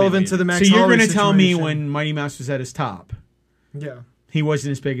is Oh, that wait a relevant minute. to the Max So you're Holloway going to tell me situation? when Mighty Mouse was at his top, Yeah, he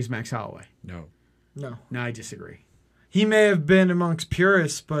wasn't as big as Max Holloway? No. no. No, I disagree. He may have been amongst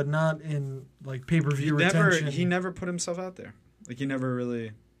purists, but not in like pay-per-view retention. he never put himself out there. Like he never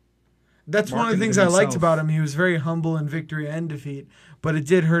really. That's one of the marketed things I liked himself. about him. He was very humble in victory and defeat, but it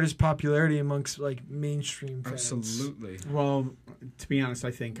did hurt his popularity amongst like mainstream fans. Absolutely. Well, to be honest,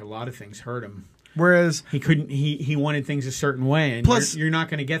 I think a lot of things hurt him. Whereas He couldn't. He wanted things a certain way, and Plus- you're not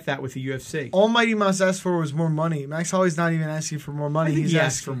going to get that with the UFC. all Mighty Mouse asked for was more money. Max Holloway's not even asking for more I money. think He's he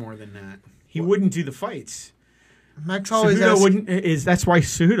asked for asking more than that. He wouldn't do the fights. Max Holloway's Cejudo asking. wouldn't. That's why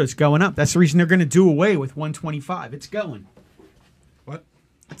Cejudo's going up. That's the reason they're going to do away with 125. It's going.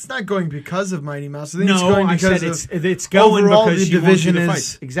 It's not going because of Mighty Mouse. I think No, it's going I because said of it's going overall, because the you won't division do the is-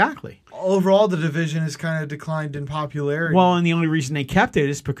 fights. Exactly. overall the division has kind of declined in popularity. Well, and the only reason they kept it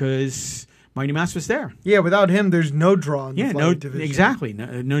is because Mighty Mouse was there. yeah, without him, there's no draw in the Yeah, no, flyweight division. exactly.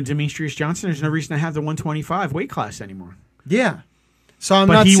 No Demetrius Johnson. There's no reason to have the 125 weight class anymore. Yeah. So I'm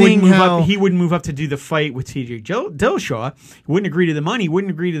But not he seeing wouldn't move how up. He wouldn't move up to do the fight with T.J. Dillashaw. He wouldn't agree to the money.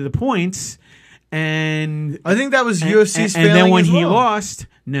 Wouldn't agree to the points. And I think that was UFC's and failing then when as he well. lost,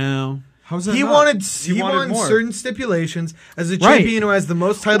 no. How's that He not? wanted He wanted more. certain stipulations as a Right. champion who has the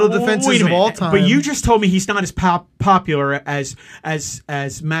most title Wait defenses a of minute. all time. But you just told me he's not as popular as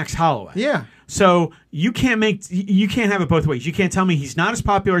Max Holloway. yeah. So you can't have it both ways. You can't tell me he's not as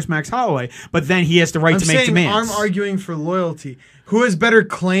popular as Max Holloway, but then he has the right I'm to make saying demands. I'm arguing for loyalty. Who has better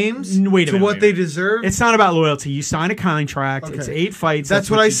claims Wait a to minute, what wait a they minute. deserve? It's not about loyalty. You sign a contract. Okay. It's 8 fights.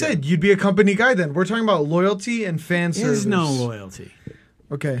 That's what I you said. do. You'd be a company guy then. We're talking about loyalty and fan service. There's no loyalty.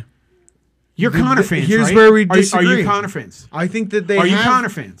 Okay. You're Connor fans, here's right? where we Are disagree. you Connor fans? I think that they Are you have, Connor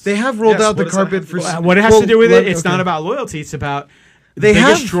fans? They have rolled Yes, out the what does that carpet have for to do with What it has to do with it, it's okay. not about loyalty. It's about the They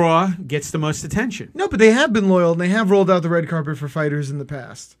biggest have- draw gets the most attention. No, but they have been loyal and they have rolled out the red carpet for fighters in the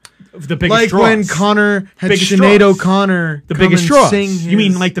past. The biggest Like draws. when Connor had Biggest Sinead draws. O'Connor The come biggest and draws. sing You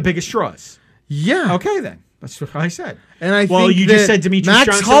mean his- like the biggest draws? Yeah. Okay, then. That's what I said. And I Well, think you just that said Demetrius Max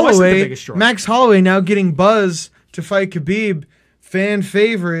Johnson Holloway, wasn't the biggest draw. Max Holloway now getting buzz to fight Khabib, fan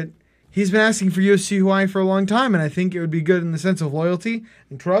favorite. He's been asking for UFC Hawaii for a long time, and I think it would be good in the sense of loyalty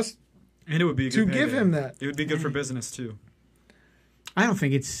and trust. And it would be a To good give payday. him that. It would be good for business too. I don't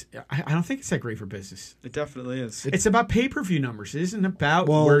think it's that great for business. It definitely is. It's about pay-per-view numbers. It isn't about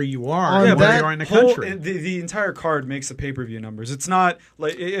Well, where you are on and where that you are in the whole- country. the entire card makes the pay-per-view numbers. It's not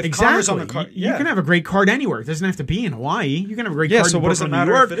like if Exactly. Connor's on the card. You can have a great card anywhere. It doesn't have to be in Hawaii. You can have a great Yeah, card so in what does it Brooklyn,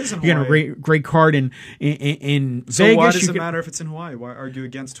 matter New York. if it is in You can have a Hawaii? great card in So Vegas. why does You it can- matter if it's in Hawaii? Why argue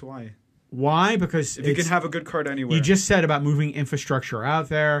against Hawaii? Why? Because If you can it's- have a good card anywhere. you just said about moving infrastructure out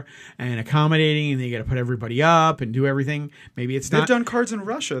there and accommodating, and then you got to put everybody up and do everything. Maybe it's They've not done cards in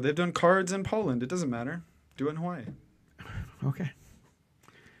Russia. They've done cards in Poland. It doesn't matter. Do it in Hawaii. okay.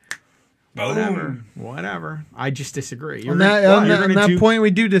 Whatever. I just disagree. You're On gonna- that, why? on You're that, on gonna that do- point,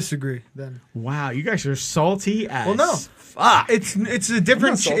 we do disagree. Then Wow, you guys are salty as Well, no. fuck. it's a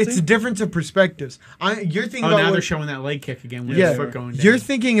different salty. it's a difference of perspectives. You're thinking Oh, about now what, they're showing that leg kick again with yeah. his foot going down. You're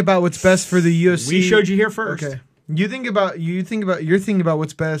thinking about what's best for the UFC. We showed you here first. Okay. You're thinking about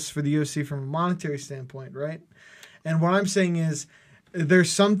what's best for the UFC from a monetary standpoint, right? And what I'm saying is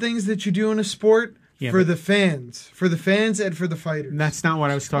there's some things that you do in a sport Yeah, for but- the fans and for the fighters. That's not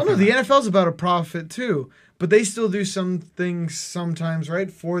what I was Oh, talking no, about. the NFL's about a profit too, but they still do some things sometimes, right?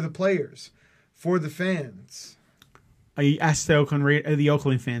 For the players, for the fans. I asked the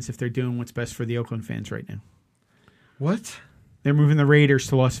Oakland fans if they're doing what's best for the Oakland fans right now. What? They're moving the Raiders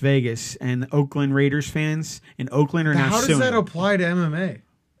to Las Vegas, and the Oakland Raiders fans in Oakland are Now, not how does suing. that apply to MMA?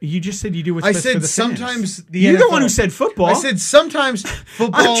 You just said you do what's I best for said the sometimes fans. the You're the NFL one who said football. I said sometimes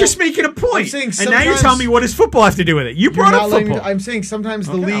football. I'm just making a point. I'm saying and now you're sometimes- telling me what does football have to do with it? You You're brought not up letting me- football. I'm saying sometimes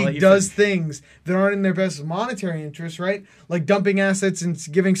the Okay, I'll let league you does finish. things that aren't in their best monetary interest, right? Like dumping assets and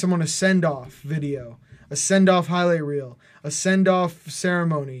giving someone a send-off video, a send-off highlight reel, a send-off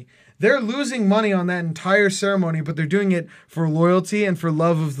ceremony. They're losing money on that entire ceremony, but they're doing it for loyalty and for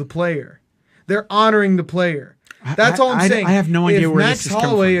love of the player. They're honoring the player. That's all I'm saying. I have no idea if where Max this is coming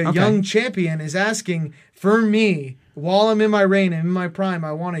Holloway, from. a Okay. young champion, is asking for me while I'm in my reign and in my prime,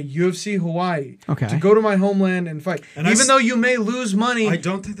 I want a UFC Hawaii Okay. to go to my homeland and fight. And I Even s- though you may lose money, I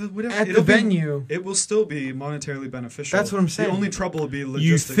don't think that would at the it'll be- venue. It will still be monetarily beneficial. That's what I'm saying. The only trouble will be You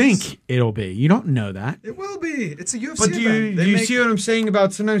logistics. think it'll be? You don't know that. It will be. It's a UFC but do you, event. do you see what I'm saying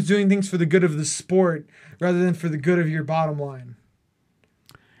about sometimes doing things for the good of the sport rather than for the good of your bottom line?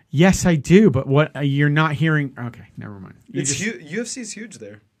 Yes, I do. But what you're not hearing? Okay, never mind. UFC is huge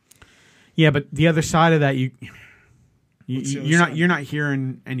there. Yeah, but the other side of that, What's the other you're not side? you're not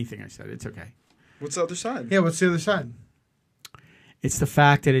hearing anything I said. It's okay. What's the other side? Yeah, what's the other side? It's the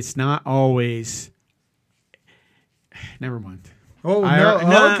fact that it's not always. Never mind. Oh, I- no.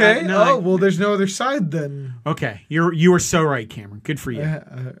 no, Okay. no, well, there's no other side then. Okay, you were so right, Cameron. Good for you.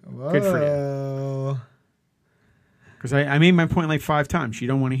 Good for you. you. Because I made my point like 5 times. You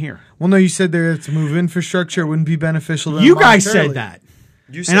don't want to hear. Well, no, you said there to move infrastructure wouldn't be beneficial to them You guys monetarily. said that.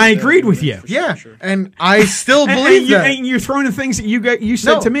 You And I that agreed with in you. Yeah, infrastructure. and I still And believe that. And you're throwing the things that you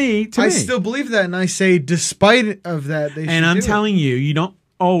said No, to me. I still believe that, and I say, despite of that, they should And I'm do it. telling you, you don't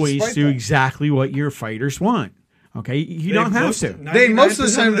always Despite do that. exactly what your fighters want. Okay, you don't have to. They- most of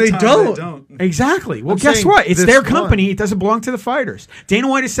the time, they don't. Exactly. Well, I'm guess saying what? It's this their one. company. It doesn't belong to the fighters. Dana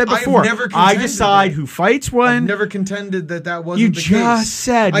White has said I've before, never I contended decide that. who fights I've when. never contended that wasn't You the just case.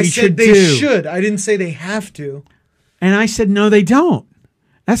 said I we said should they do. should. I didn't say they have to. And I said, no, they don't.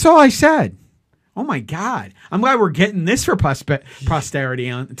 That's all I said. Oh, my God. I'm glad we're getting this for posterity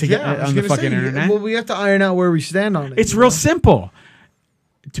I on was the gonna fucking say, internet. Well, we have to iron out where we stand on it. It's you real know? simple.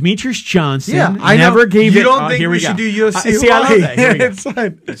 Demetrius Johnson Yeah, I never know. gave You it. don't think here we go. should do UFC? See, I love that. Here we go. It's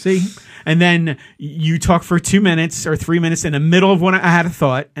fine. See? And then you talk for 2 minutes or 3 minutes in the middle of when I had a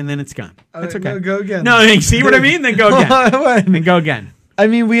thought, and then it's gone. That's okay. No, go again. No, you see what I mean? Then go again. What? Then go again. I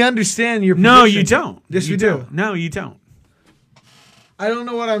mean, we understand your No, position. you don't. Yes, You we do. don't. No, you don't. I don't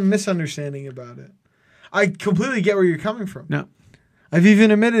know what I'm misunderstanding about it. I completely get where you're coming from. No. I've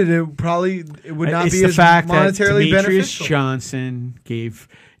even admitted it would not It's be the as fact that monetarily Demetrius beneficial. Johnson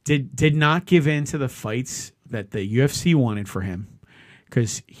did not give in to the fights that the UFC wanted for him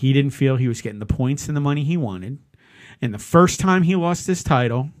because he didn't feel he was getting the points and the money he wanted. And the first time he lost his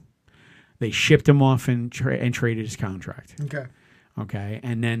title, they shipped him off and traded his contract. Okay. Okay,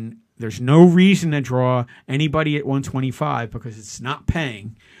 and then there's no reason to draw anybody at 125 because it's not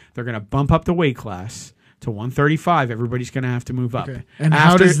paying. They're going to bump up the weight class to 135. Everybody's going to have to move up. Okay. And After-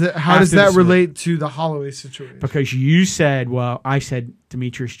 how does after that this- relate to the Holloway situation? Because you said, well, I said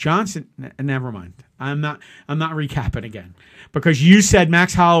Demetrius Johnson. Never mind. I'm not recapping again. Because you said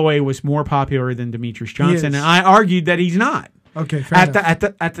Max Holloway was more popular than Demetrius Johnson, is. and I argued that he's not Okay, fair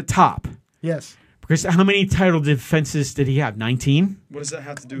enough. at the top. Yes. Because how many title defenses did he have? 19. What does that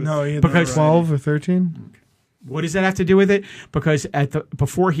have to do with? No, he had Because- 12 or 13. What does that have to do with it? Because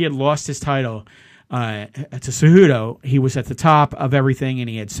before he had lost his title to Cejudo, he was at the top of everything, and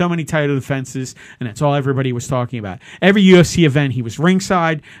he had so many title defenses, and that's all everybody was talking about. Every UFC event, he was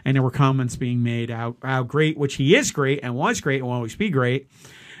ringside, and there were comments being made how great, which he is great and was great and will always be great,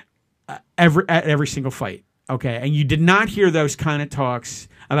 at every single fight. Okay, and you did not hear those kind of talks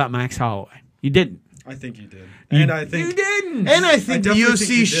about Max Holloway. You didn't. I think you did, and I think you didn't. And I think the definitely think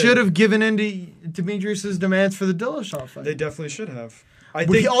UFC he should did. have given in to Demetrius' demands for the Dillashaw fight. they definitely should have. I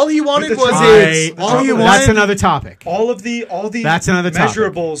But think all he wanted but the was trouble- all he the trouble- wanted- That's another topic. all of the That's another topic.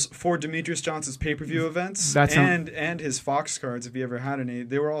 measurables for Demetrius Johnson's pay-per-view events That's and his Fox cards, if he ever had any,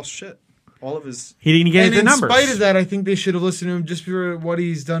 they were all shit. All of his He didn't get And the in numbers. spite of that, I think they should have listened to him just for what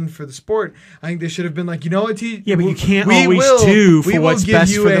he's done for the sport. I think they should have been like, you know what, Yeah, but you can't always do for what's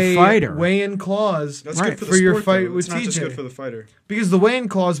best for the fighter. Weigh-in clause that's Right. good for the for your sport, fight though. with It's not just TJ. good for the fighter. because the weigh-in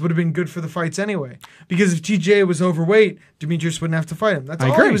clause would have been good for the fights anyway. Because if TJ was overweight, Demetrius wouldn't have to fight him. That's I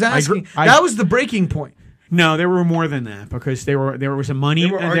all agree. he was I agree. asking. That was the breaking point. No, there were more than that because there was a money.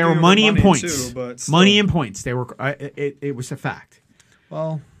 They were There were arguing money over and money, points. too, but still. Money and points. They were. It was a fact.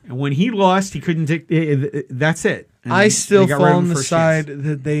 Well, And when he lost, he couldn't. That's it. And I still they got rid of fall him on the first side chance.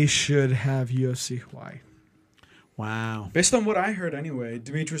 that they should have UFC Hawaii. Wow. Based on what I heard, anyway,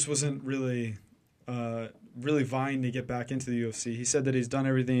 Demetrius wasn't really vying to get back into the UFC. He said that he's done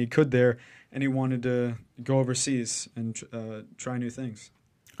everything he could there, and he wanted to go overseas and try new things.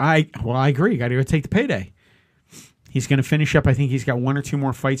 I agree. Got to go take the payday. He's going to finish up. I think he's got 1 or 2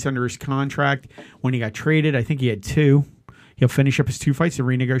 more fights under his contract. When he got traded, I think he had 2. He'll finish up his 2 fights and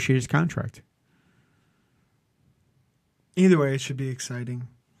renegotiate his contract. Either way, it should be exciting.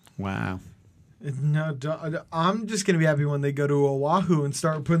 Wow. No, I'm just gonna be happy when they go to Oahu and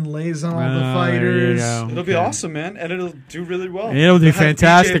start putting lays on all the There you fighters. go. It'll be Okay. awesome, man, and it'll do really well. It'll do They'll have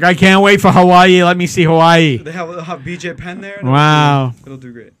fantastic. BJ I can't wait for Hawaii. Let me see Hawaii. They'll have BJ Penn there. Wow. It'll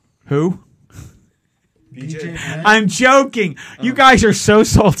do great. Who? BJ Penn? I'm joking. You guys are so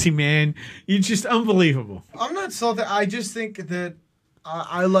salty, man. You're just unbelievable. I'm not salty. I just think that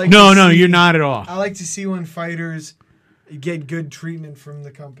I like. No, to see, you're not at all. I like to see when fighters get good treatment from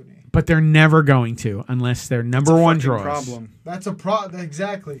the company. But they're never going to unless they're number one Fucking draws. problem. That's a problem.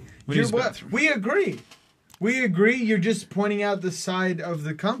 Exactly. We use You're bathroom. we agree. We agree. You're just pointing out the side of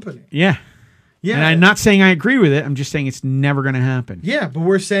the company. Yeah. Yeah. And I'm not saying I agree with it. I'm just saying it's never going to happen. Yeah, but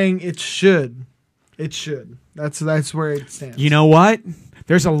we're saying it should. It should. That's where it stands. You know what?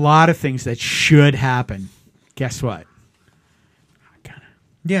 There's a lot of things that should happen. Guess what?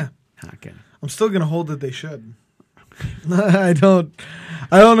 Yeah. Not gonna. I'm still gonna hold that they should. I don't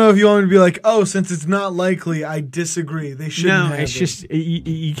know if you want me to be like, oh, since it's not likely, I disagree. They shouldn't. No, have it's it. just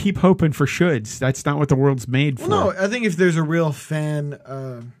you keep hoping for shoulds. That's not what the world's made for. Well, no, I think if there's a real fan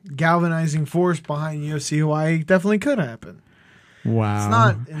galvanizing force behind UFC Hawaii, it definitely could happen. Wow. It's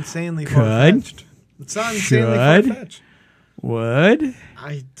not insanely Could. far-fetched. It's not insanely Should. far-fetched. Would?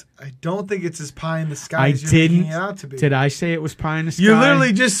 I don't think it's as pie in the sky I as you're making didn't. it out to be. Did I say it was pie in the sky? You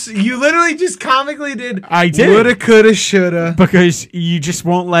literally just comically did. I did. Woulda, coulda, shoulda. Because you just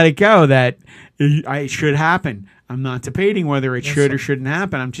won't let it go that it should happen. I'm not debating whether it should or shouldn't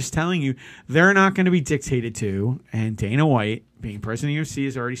happen. I'm just telling you they're not going to be dictated to. And Dana White, being president of UFC,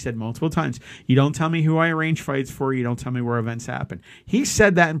 has already said multiple times, you don't tell me who I arrange fights for. You don't tell me where events happen. He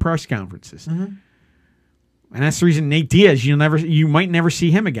said that in press conferences. Mm-hmm. And that's the reason Nate Diaz, you might never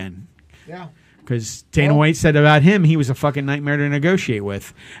see him again. Yeah. Because Dana White said about him, he was a fucking nightmare to negotiate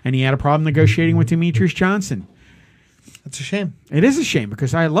with. And he had a problem negotiating with Demetrius Johnson. That's a shame. It is a shame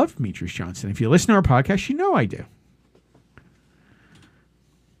because I love Demetrius Johnson. If you listen to our podcast, you know I do.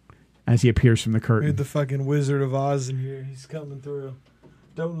 As he appears from the We had curtain. the fucking Wizard of Oz in here. He's coming through.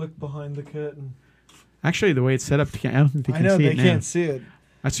 Don't look behind the curtain. Actually, the way it's set up, I don't think they I can know see they it now. can't see it.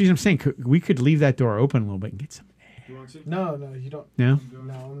 That's what I'm saying. We could leave that door open a little bit and get some. No, you don't. No?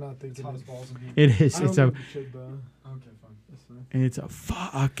 No, I'm not thinking. It is. I don't It's a. think you should, though. Okay, fine. That's fine. It's a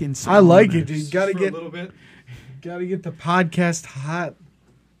fucking. I like sauna. it, dude. Gotta get the podcast hot.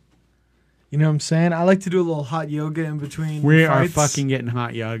 You know what I'm saying? I like to do a little hot yoga in between. We are fights. fucking getting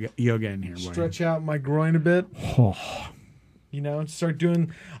hot yoga in here, boy. Stretch out my groin a bit. Oh. You know, start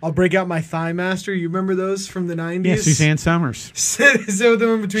doing. I'll break out my Thigh Master. You remember those from the 90s? Yeah, Suzanne Summers. Sit them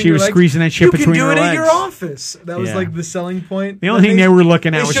in between She your was legs. squeezing that shit you between can do her it at legs. your office. That was Yeah. like the selling point. The only thing they were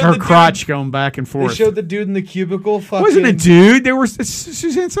looking at was showed her the dude- crotch going back and They forth. showed the dude in the cubicle. Fucking, Wasn't a dude. There was it's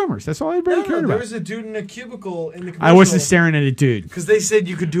Suzanne Summers. That's all everybody No, cared there about. was a dude in a cubicle in the commercial. I wasn't staring at a dude. Because they said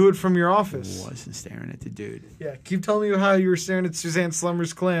you could do it from your office. Wasn't staring at the dude. Yeah, keep telling me how you were staring at Suzanne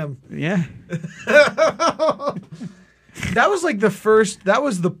Slummer's clam. Yeah. That was like the first. That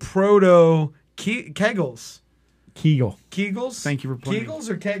was the proto Kegels. Kegel. Kegels. Thank you for playing. Kegels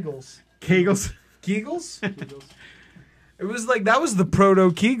or Kegels? Kegels. Kegels. It was like that was the proto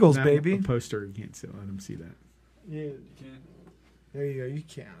Kegels, That baby. poster. You can't let him see that. Yeah. There you go. You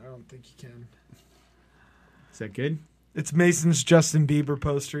can't. I don't think you can. Is that good? It's Mason's Justin Bieber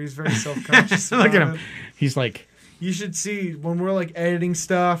poster. He's very self-conscious. Look at about him. it. He's like, You should see when we're like editing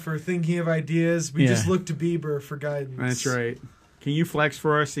stuff or thinking of ideas, we Yeah. just look to Bieber for guidance. that's right. Can you flex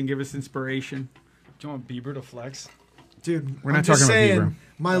for us and give us inspiration? Do you want Bieber to flex? Dude, We're I'm not just talking about saying, Bieber.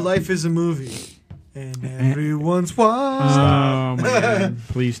 my life is a movie. And everyone's watching. Oh, my God.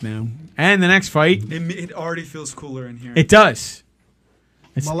 Please, no. And the next fight. It already feels cooler in here. It does.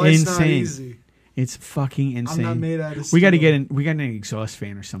 It's My life's not insane. easy. It's fucking insane. I'm not made out of We got to steel. we got an exhaust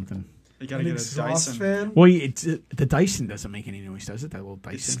fan or something. You gotta An get a exhaust Dyson. fan? Well, the Dyson doesn't make any noise, does it? That little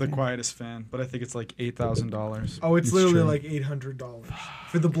Dyson. It's the thing? quietest fan, but I think it's like $8,000. Oh, it's It's literally true. like $800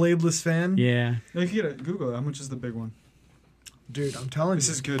 for the bladeless fan. Yeah. No, you can get it. Google it. How much is the big one? Dude, I'm telling This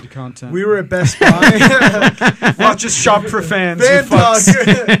you. is good content. We were at Best Buy. Watch us shop for fans. Fan you talk.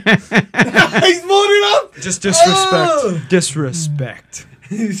 fucks. He's loaded up. Just disrespect. Oh! Disrespect.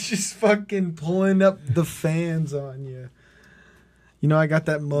 He's just fucking pulling up the fans on you. You know, I got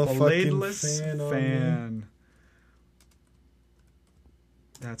that motherfucking Bladeless fan on me. fan.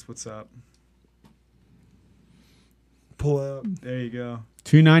 That's what's up. Pull out. There you go.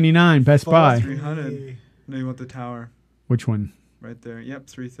 $299 Best Buy. 300. No, you want the tower Which one? right there. Yep,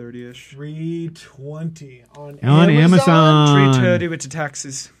 330-ish. 320 on Amazon. 330 with the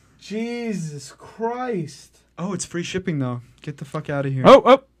taxes. Jesus Christ. Oh, it's free shipping though. Get the fuck out of here.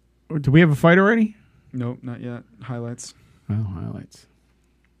 Oh. Do we have a fight already? Nope, not yet. Highlights. Oh, highlights.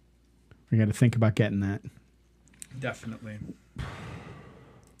 We got to think about getting that. Definitely.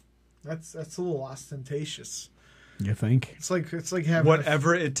 That's a little ostentatious. You think? It's like having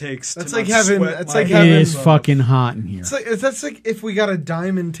Whatever it takes. That's to like not having- sweat that's my like It having- is ass fucking hot in here. That's like if we got a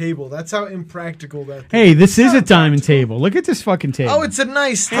diamond table. That's how impractical that. Hey, this is a diamond table. Look at this fucking table. Oh, it's a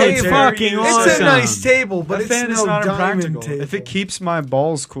nice Hey, table. it's fucking It's awesome. a nice table, but That it's fan is no not diamond impractical. table. If it keeps my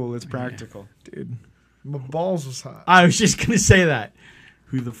balls cool, it's practical. Dude, my balls was hot. I was just gonna say that.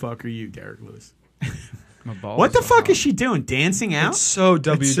 Who the fuck are you, Derek Lewis? My balls. What the are fuck hot. is she doing? Dancing out? It's so It's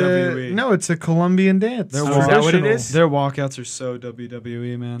WWE. no, it's a Colombian dance. Their Oh, is that what it Traditional. is? Their walkouts are so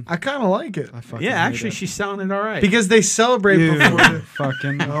WWE, man. I kind of like it I fucking Yeah, hate actually, it. she's selling it all right. because they celebrate You before. The,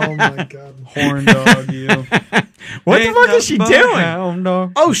 fucking oh my god. horn dog, you. what the fuck is she doing? Hound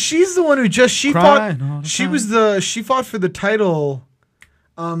dog. Oh, she's the one who just she Crying fought. all the She time. was she fought for the title,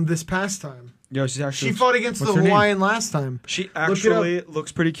 this past time. Yo, she's actually. She fought against What's the her name? Hawaiian last time. She it up. actually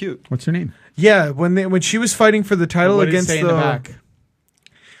looks pretty cute. What's her name? Yeah, when she was fighting for the title What did it against say in the back?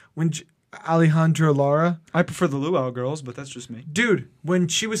 Alejandra Lara. I prefer the luau girls, but that's just me. Dude, when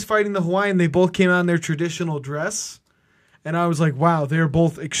she was fighting the Hawaiian, they both came out in their traditional dress. And I was like, wow, they're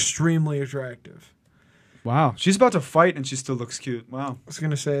both extremely attractive. Wow, she's about to fight and she still looks cute. Wow. I was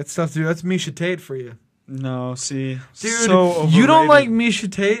going to say, it's tough, dude. That's Misha Tate for you. No, see, Dude, so you don't overrated. like Misha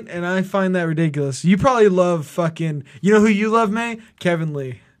Tate, and I find that ridiculous. You probably love fucking... You know who you love, May? Kevin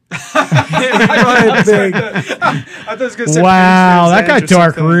Lee. Probably big. I thought it was gonna say Wow, Prince that got Van Zandt or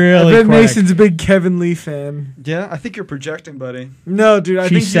dark something. I really bet quick. Mason's a big Kevin Lee fan. Yeah, I think you're projecting, buddy. No, dude, I She's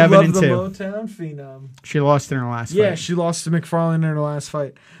think you 7 love and the 2. Motown phenom. She lost in her last Yeah, fight. she lost to McFarlane in her last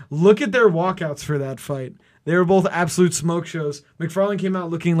fight. Look at their walkouts for that fight. They were both absolute smoke shows. McFarlane came out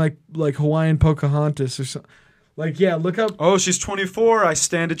looking like Hawaiian Pocahontas or something. Like, yeah, look up. Oh, she's 24. I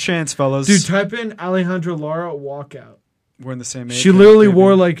stand a chance, fellas. Dude, type in Alejandra Lara walkout. we're in the same age. She literally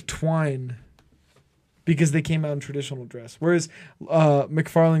wore like twine because they came out in traditional dress. Whereas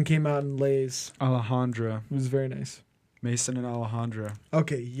McFarlane came out in lace. Alejandra, It was very nice. Mason, and Alejandra.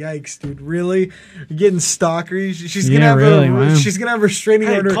 Okay, yikes, dude. Really? You're getting stalkery? She's Yeah, gonna have really, man. she's gonna have a restraining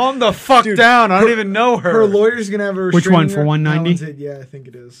Hey, order. calm the fuck Dude, down. I don't even know her. Her lawyer's gonna have a Which restraining one, for order. 190? That one's it. Yeah, I think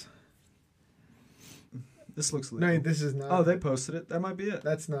it is. This looks legal. No, this is not. Oh, they posted it. That might be it.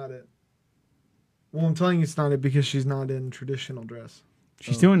 That's not it. Well, I'm telling you it's not it because she's not in traditional dress.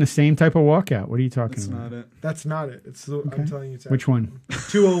 She's doing the same type of walkout. What are you talking That's about? not it. That's not it. It's the, Okay. I'm telling you it's Which one?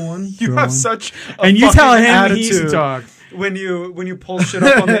 201. You Go have on. such a And you fucking tell him attitude he's a dog. when you pull shit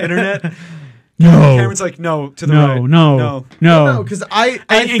up on the internet. No. Cameron's like, no, to the No, right. no, No, no. because I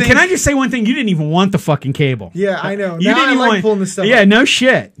And think, can I just say one thing? You didn't even want the fucking cable. Yeah, I know. You Now didn't I even like want, pulling this stuff. Yeah, up. no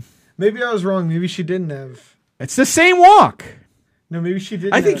shit. Maybe I was wrong. Maybe she didn't have. It's the same walk. No, maybe she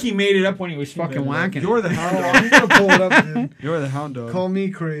didn't. I think have. he made it up when he was fucking whacking. You're it. the Oh, hound I'm dog. gonna pull it up, dude. You're the hound dog. Call me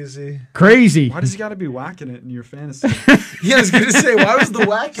crazy. Crazy. Why does he got to be whacking it in your fantasy? Yeah, I was gonna say, why was the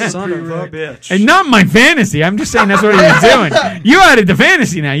whack? Son of a bitch. And not my fantasy. I'm just saying that's what he was doing. You added the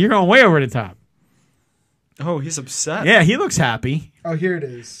fantasy now. You're going way over the top. Oh, he's upset. Yeah, he looks happy. Oh, here it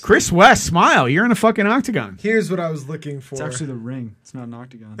is. Chris West, smile. You're in a fucking octagon. Here's what I was looking for. It's actually the ring. It's not an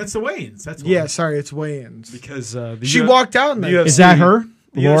octagon. That's the weigh-ins. That's yeah, sorry, it's weigh-ins. Because the She walked out in that. UFC Is that her?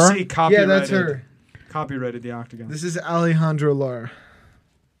 The Laura? UFC copyrighted, Yeah, that's her. Copyrighted the octagon. This is Alejandra Lara.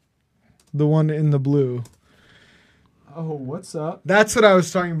 The one in the blue. Oh, what's up? That's what I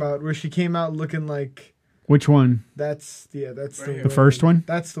was talking about, where she came out looking like Which one? that's here. the The first one?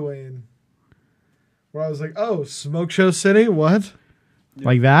 That's the weigh-in. Where I was like, oh, Smoke Show City? What?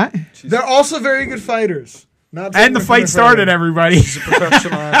 Like that? They're also very good fighters. Not And the fight started, everybody. She's a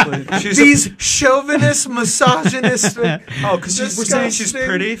professional athlete. She's These chauvinist, misogynistic. oh, because we're saying she's disgusting.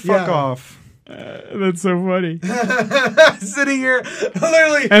 pretty? Fuck Yeah. off. That's so funny. Sitting here,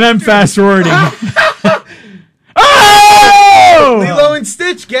 literally. And I'm fast forwarding. Oh! Lilo and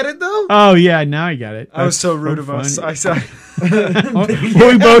Stitch, get it though? Oh yeah, now I got it. I was That's so rude of fun. us. I said Well,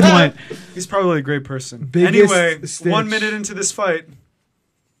 we both went. he's probably a great person. Biggest Anyway, Stitch. 1 minute into this fight,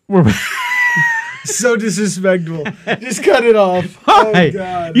 We're So disrespectful. Just cut it off. Oh Hey,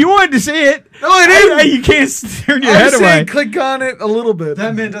 god. you wanted to see it. No, I didn't. Hey, you can't turn your I head was away. saying click on it a little bit.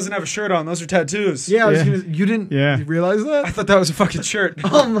 that man doesn't have a shirt on. Those are tattoos. Yeah, I was Yeah. gonna. You didn't. Yeah. You realize I that? thought that was a fucking shirt.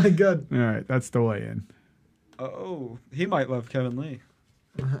 Oh my god. All right, that's the way in. Oh, he might love Kevin Lee.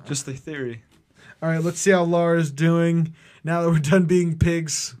 Just the theory. All right, let's see how Laura's doing now that we're done being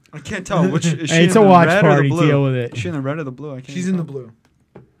pigs. I can't tell which is she Hey, it's in a the watch red or the party. blue? Deal with it. Is she in the red or the blue? I can't. She's even in the tell.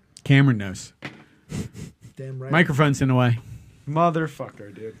 blue. Cameron knows. Damn right. Microphone's in the way.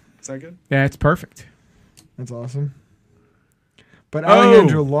 Motherfucker, dude. Is that good? Yeah, it's perfect. That's awesome. But Oh.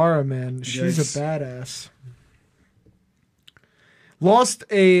 Alejandra Lara, man, she's Yikes. a badass. Lost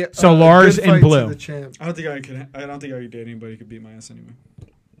a So a Lars good in fight to blue. the champ. I don't think I could date anybody who could beat my ass anyway.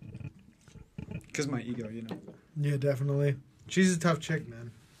 Because my ego, you know. Yeah, definitely. She's a tough chick,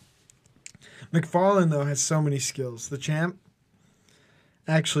 man. McFarlane though has so many skills. The champ,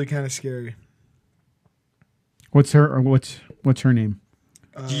 actually, kind of scary. What's her name?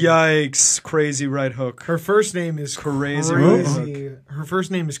 Yikes! Crazy right hook. Her first name is Crazy Crazy. Her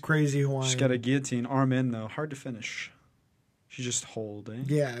first name is Crazy Hawaiian. She's got a guillotine arm in though. Hard to finish. She's just holding.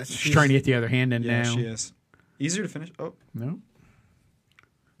 Yeah, She's trying to get the other hand in Yeah, now. she is. Easier to finish. Oh, No.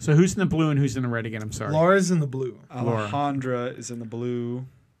 So who's in the blue and who's in the red again? I'm sorry. Laura's in the blue. Alejandra is in the blue.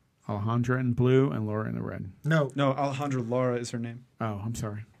 Alejandra in blue and Laura in the red. No, No, Alejandra Lara is her name. Oh, I'm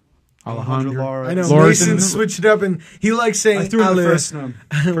sorry. Alejandra Lara. I know. Laura's in Mason the- switched it up, and he likes saying I threw in the Ale. first name.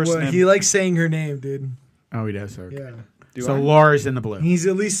 First Well, name. he likes saying her name, dude. Oh, he does. Okay. Yeah, Do So I? Laura's in the blue. he's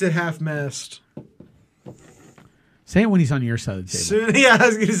at least at half mast. Say it when he's on your side of the table. Soon, yeah, I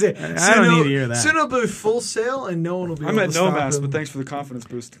was gonna say. I don't need to hear that. Soon it'll be full sail, and no one will be. I'm able at to no stop mass, him. but thanks for the confidence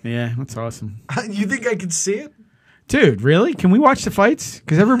boost. Yeah, that's awesome. You think I could see it? Dude, really? Can we watch the fights?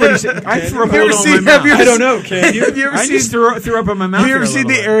 Because everybody's. I threw up Have you a ever little seen- in my have you mouth. ever I don't know, can you? Have you ever I seen? just threw up in my mouth. Have you ever there a seen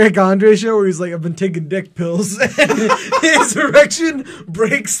the little bit. Eric Andre show where he's like, I've been taking dick pills, and his erection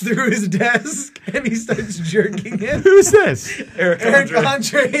breaks through his desk, and he starts jerking it? Who's this? Eric Eric Andre.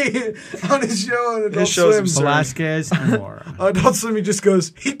 Andre on his show on Adult show's Swim. absurd. Velasquez and Laura. Adult Swim, he just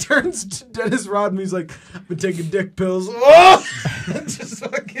goes, he turns to Dennis Rodman, he's like, I've been taking dick pills. Oh! Just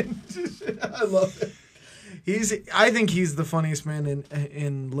fucking, I love it. I think he's the funniest man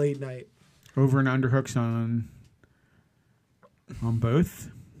in late night. Over and underhooks on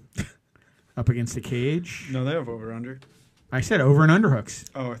both. Up against the cage. No, they have over under. I said over and underhooks.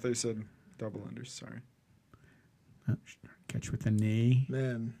 Oh, I thought you said double unders. Sorry. Oh, catch with the knee.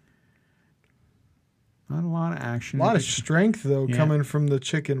 Man, Not a lot of action. a lot of strength though Yeah. coming from the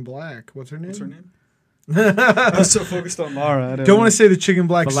chicken black. What's her name? What's her name? I was so focused on Lara. I Don't want to say the chicken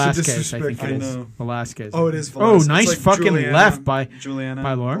black. It's Velasquez, I think disrespectful. it I is. know. Velasquez. Oh, it is. Oh, Velasquez. nice It's like fucking Juliana- left by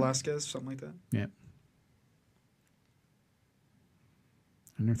Juliana Laura. Velasquez, something like that. Yeah.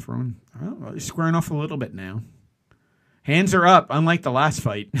 And they're throwing. Oh, they're squaring off a little bit now. Hands are up, unlike the last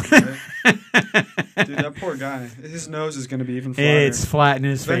fight. Dude, that poor guy. His nose is going to be even flatter. It's flat in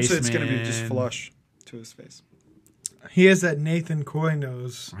his Eventually, face. it's going to be just man. flush to his face. He has that Nathan Coy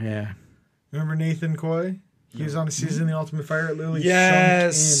nose. Yeah. Remember Nathan Coy? He was on a season of The Ultimate Fighter. It literally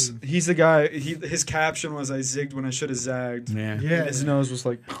Yes, sunk he's the guy. His caption was, "I zigged when I should have zagged." Yeah. in. Yeah, And his nose was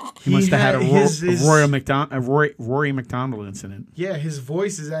like, He must have had a his- Rory McDonald incident. Yeah, his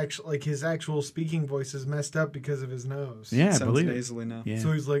voice is actually like his actual speaking voice is messed up because of his nose. Yeah, I sounds believe it. nasally now. Yeah.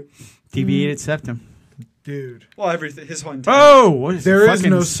 So he's like, Deviated septum. dude, Well, everything. His whole entire. Oh, what is There it? is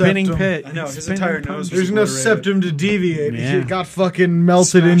Fucking no spinning septum. pit. I know, his Spinning entire punch. nose was there's no obliterated. septum to deviate. Yeah. He got fucking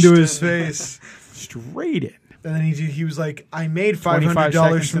melted Smashed into his in. face. Straight in. And then he was like, I made 25 $500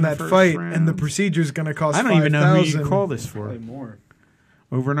 seconds from in the that first fight, round. and the procedure's gonna cost. I don't even know who you $5,000. call this for. Probably more.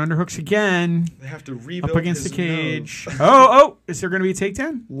 Over and underhooks again. They have to rebuild Up against the his cage. nose. Oh, is there going to be a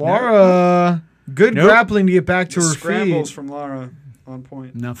takedown? Laura, good Nope. grappling to get back to The her scrambles feet. from Lara on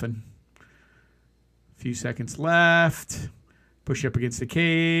point. Nothing. Few seconds left. Push up against the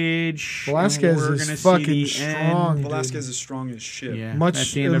cage. Velasquez We're is gonna see fucking the strong. end. Velasquez is strong as shit. Yeah, Much.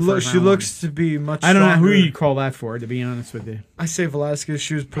 that's the end of She round looks to be much. one. I don't know who stronger. you call that for, to be honest with you. I say Velasquez.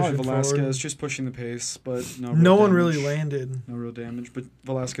 She was Probably pushing Velasquez, forward. just pushing the pace, but no. No real one damage. really landed. No real damage, but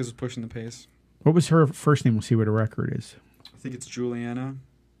Velasquez was pushing the pace. What was her first name? We'll see what her record is. I think it's Juliana.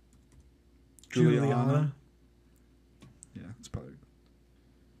 Juliana. Yeah, it's probably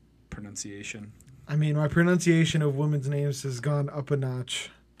pronunciation. I mean, my pronunciation of women's names has gone up a notch.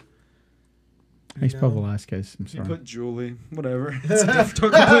 How you spell know? Velasquez? I'm You sorry. put Julie, whatever. It's a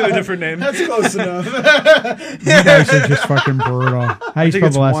completely different name. That's close enough. You guys are just fucking brutal. How I you think spell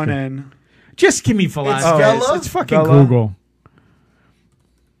it's Velasquez? one N. Just give me Velasquez. Bella? It's fucking Bella? Google.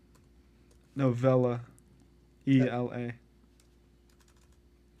 No, Vela. E-L-A.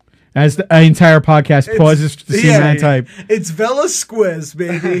 As the entire podcast It's- pauses to see yeah. man type. It's Velasquez,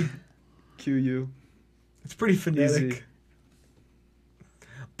 baby. Q-U. It's pretty phonetic. Easy.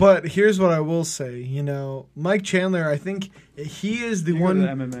 But here's what I will say. You know, Mike Chandler, I think he is the You go to one. the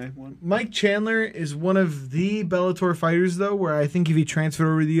MMA one. Mike Chandler is one of the Bellator fighters, though, where I think if he transferred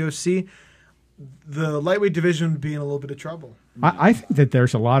over to the UFC, the lightweight division would be in a little bit of trouble. I think that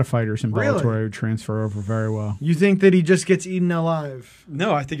there's a lot of fighters in Really? Bellator who would transfer over very well. You think that he just gets eaten alive?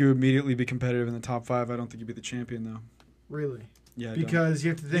 No, I think he would immediately be competitive in the top 5. I don't think he'd be the champion, though. Really? Yeah, I don't. Because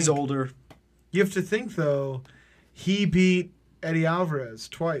you have to think. He's older. You have to think, though, he beat Eddie Alvarez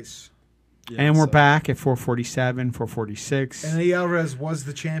twice. Yeah, And we're so- back at 447, 446. And Eddie Alvarez was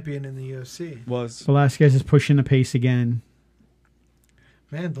the champion in the UFC. Was. Velasquez is pushing the pace again.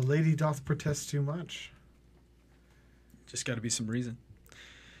 Man, the lady doth protest too much. Just got to be some reason.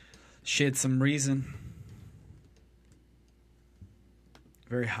 Shit, some reason.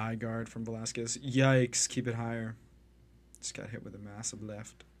 Very high guard from Velasquez. Yikes, keep it higher. Just got hit with a massive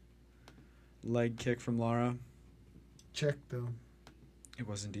left. Leg kick from Lara. Check, though. It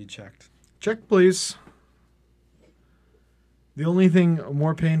was indeed checked. Check, please. The only thing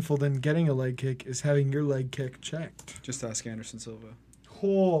more painful than getting a leg kick is having your leg kick checked. Just ask Anderson Silva.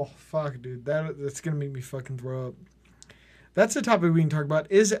 Oh, fuck, dude. That's going to make me fucking throw up. That's a topic we can talk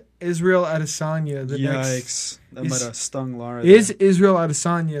about. Is Israel Adesanya the next... Yikes. That is- might have stung Lara. Is there. Israel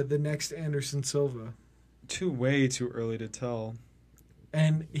Adesanya the next Anderson Silva? Way too early to tell.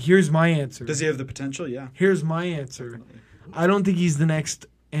 And here's my answer. Does he have the potential? Yeah. Here's my answer. Definitely. I don't think he's the next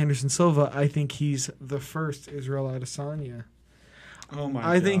Anderson Silva. I think he's the first Israel Adesanya. Oh my god.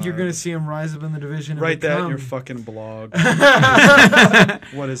 I think you're going to see him rise up in the division. And Write that in become- your fucking blog.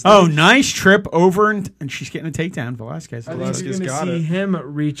 What is Oh, that? nice trip over, and she's getting a takedown. Velasquez. I think you're Velasquez going to got see it. him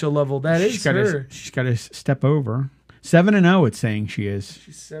reach a level. That is her. She's got to step over. 7-0, it's saying she is.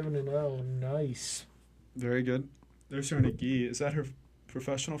 She's 7-0. Nice. Very good. There's her Nagi. Is that her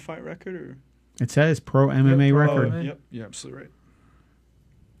professional fight record or It says pro MMA pro. record. Oh, yep, you're absolutely right.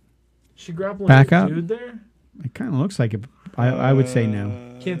 She grappling Back a up. dude there? It kind of looks like it. I would say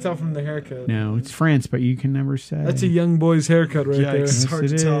no. Can't tell from the haircut. No, it's France, but you can never say. That's a young boy's haircut right Yikes, it's Yes, hard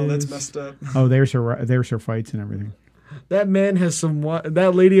to it tell. That's is. messed up. Oh, there's her fights and everything. there. That man has some.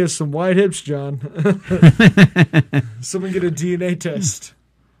 That lady has some wide hips, John. Someone get a DNA test.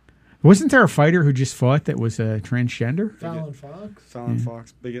 Wasn't there a fighter who just fought that was a transgender? Fallon Fox. Fallon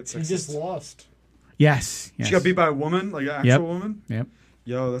Fox, bigot He sexist. just lost. Yes. She got beat by a woman, like an actual Yep. woman. Yep.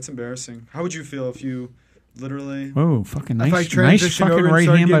 Yo, that's embarrassing. How would you feel if you literally? Oh, fucking If I nice transition fucking over and right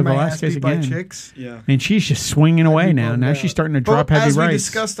start hand by getting my ass Velasquez beat by again. chicks, Yeah. And she's just swinging away be now. bummed Now out. she's starting to drop But heavy as we rights.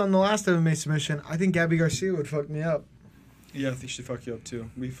 discussed on the last MMA submission, I think Gabby Garcia would fuck me up. Yeah, I think she'd fuck you up too.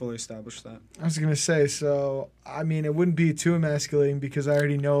 We fully established that. I was gonna say, so I mean, it wouldn't be too emasculating because I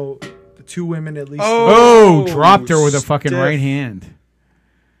already know the two women at least. Oh, dropped her with a fucking stiff. right hand.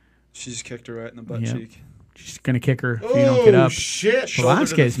 She just kicked her right in the butt Yep. cheek. She's gonna kick her if you don't get up. Shit! Shoulder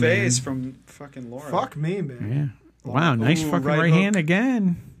Velasquez, to the face man. from fucking Laura. Fuck me, man. Yeah. Wow, nice Ooh, fucking right right hook. hand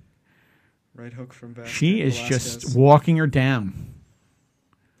again. Right hook from Vasquez. She is Velasquez. just walking her down.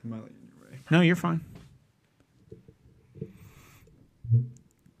 Am I letting you right? No, you're fine.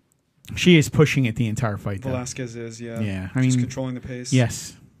 She is pushing it the entire fight, though. Velasquez is, yeah. Yeah, I Just mean, controlling the pace.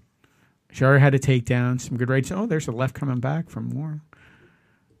 yes. She already had a takedown, some good rights. Oh, there's a left coming back from Laura.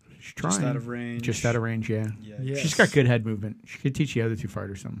 She's trying. Just out of range. Just out of range, yeah. Yeah. Yes. She's got good head movement. She could teach the other two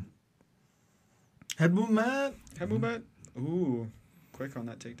fighters something. Head movement. Can I move that? Ooh. Quick on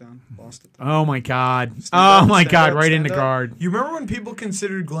that takedown. Lost it. Oh, my God. Stand Oh, up, my stand God. up, Right in the stand up. guard. You remember when people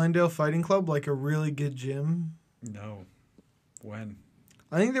considered Glendale Fighting Club like a really good gym? No. When?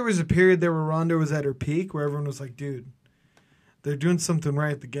 I think there was a period there where Ronda was at her peak where everyone was like, dude, they're doing something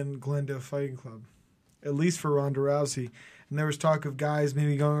right at the Glendale Fighting Club. At least for Ronda Rousey. And there was talk of guys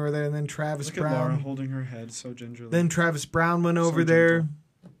maybe going over there, and then Travis Look at Laura Brown. holding her head so gingerly. Then Travis Brown went So over there.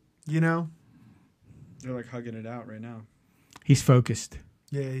 You know? They're like hugging it out right now. He's focused.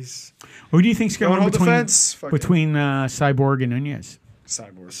 Yeah, he's Who do you think's Don't going hold the between fence. Fucking Cyborg and Nunez?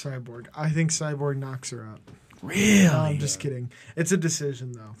 Cyborg. Cyborg. I think Cyborg knocks her out. Really? No, I'm just kidding. It's a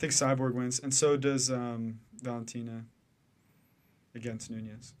decision, though. I think Cyborg wins, and so does Valentina against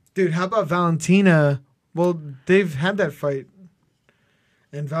Nunez. Dude, how about Valentina? Well, they've had that fight.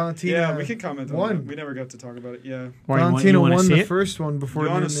 And Valentina Yeah, we can comment on won. that. We never got to talk about it. Yeah. Why, Valentina you wanna won see the it? first one before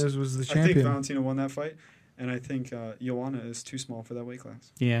Giannis- Nunez was the I think champion. Valentina won that fight, and I think Joanna is too small for that weight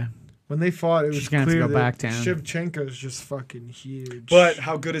class. Yeah. When they fought, it was She's gonna have to clear go that back down. Shevchenko's just fucking huge. But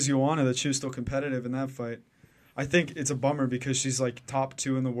how good is Joanna that she was still competitive in that fight? I think it's a bummer because she's like top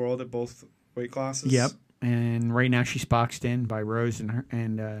 2 in the world at both weight classes. Yep. And right now she's boxed in by Rose and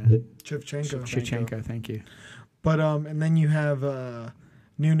Shevchenko. Shevchenko. Thank you. But and then you have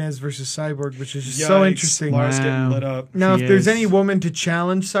Nunez versus Cyborg, which is just so Yikes, interesting. Lara's Wow. getting lit up. Now, She if there's is. any woman to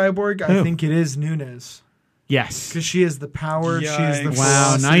challenge Cyborg, I Who? think it is Nunez. Yes. Because she has the power, she has the Yikes. Wow.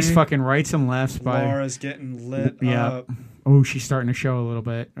 velocity. Nice fucking rights and lefts by. Laura's getting lit Yeah. up. Oh, she's starting to show a little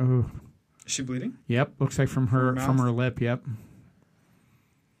bit. Oh. Is she bleeding? Yep. Looks like from her From her mouth? lip. Yep.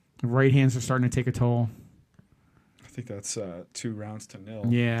 The right hands are starting to take a toll. I think that's 2-0.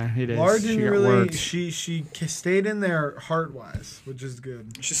 Yeah, it is. Lara She didn't got really. worked. She stayed in there heart wise, which is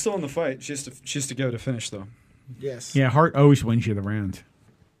good. She's still in the fight. She has to go to finish though. Yes. Yeah, Hart always wins you the round.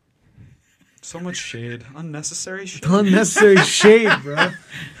 So much shade, unnecessary shade. Unnecessary shade, bro.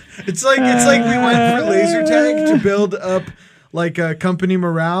 It's like we went for laser tag to build up like a company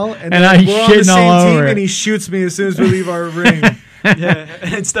morale, and And then I'm we're on the shitting all same team, over it. and he shoots me as soon as we leave our ring.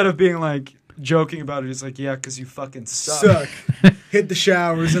 Yeah, instead of being like joking about it, he's like, "Yeah, because you fucking suck." Hit the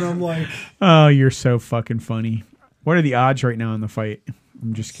showers, and I'm like, Oh, you're so fucking funny. What are the odds right now in the fight?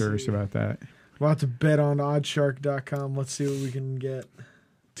 I'm just curious about that. we'll have to bet on oddshark.com. Let's see what we can get.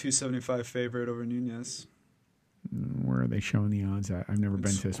 275 favorite over Nunez. Where are they showing the odds at? I've never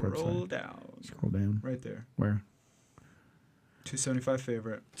been to this Scroll website. down. Scroll down. Right there. Where? 275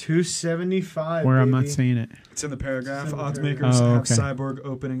 favorite. 275. Where? I'm not baby. seeing it. It's in the paragraph. It's in the Odds paragraph. makers Oh, have okay. Cyborg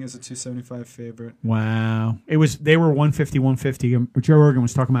opening as a 275 favorite. Wow. They were 150, 150. Joe Rogan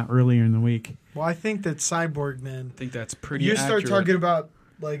was talking about earlier in the week. Well, I think that Cyborg, man. I think that's pretty You start accurate. talking about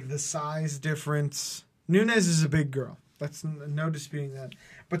like the size difference. Nunez is a big girl. That's no disputing that.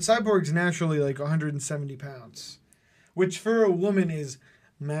 But Cyborg's naturally like 170 pounds, which for a woman is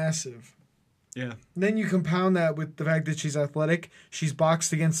massive. Yeah. Then you compound that with the fact that she's athletic. She's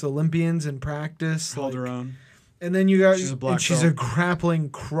boxed against Olympians in practice. Hold like- her own. And then you got She's a black and she's belt. a grappling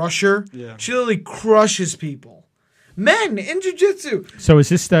crusher. Yeah. She literally crushes people. Men in jiu-jitsu. So is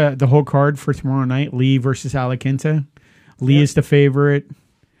this the whole card for tomorrow night? Lee versus Alaquinta. Lee Yep. is the favorite.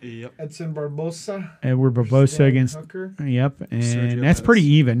 Yep. Edson Barbosa. Edward Barbosa Dan against. Hooker. Yep, and Sergio that's Pettis. pretty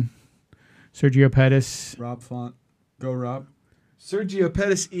even. Sergio Pettis, Rob Font. Go, Rob. Sergio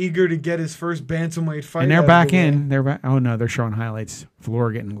Pettis eager to get his first bantamweight fight. and they're out of back the way. in. They're back. Oh no, they're showing highlights.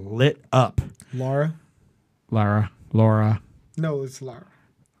 Laura getting lit up. Laura. Laura. No, it's Lara.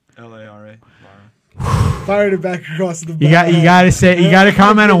 Lara. Fired it back across the You got to say. You got to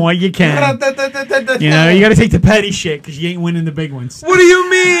comment on what you can. You know, you got to take the petty shit because you ain't winning the big ones. What do you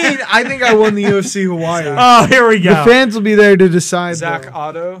mean? I think I won the UFC Hawaii. Oh, here we The go. fans will be there to decide. Zach though.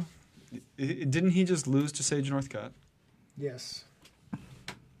 Otto. Didn't he just lose to Sage Northcutt? Yes.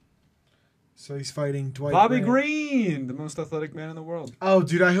 So he's fighting Dwight. Bobby Grant. Green, the most athletic man in the world. Oh,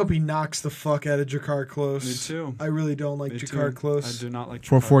 dude, I hope he knocks the fuck out of Jakar Close. Me too. I really don't like Me Jakar too. Close. I do not like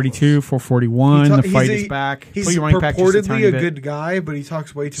 442, 441. He The he's fight a- is back. He's Put your rank back just a purportedly tiny a bit. good guy, but he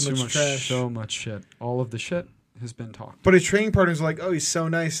talks way too much trash. So much shit. All of the shit has been talked. But his training partner's like, "Oh, he's so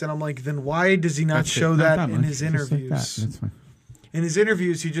nice," and I'm like, "Then why does he not That's show it. that Not in much. his Just like that. interviews?" That's fine. In his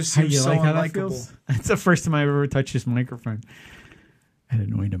interviews, he just How seems you so like how that unlikable. feels? That's the first time I ever touched his microphone. It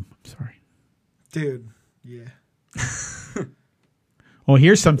annoyed him. I'm sorry. Dude, yeah. Well,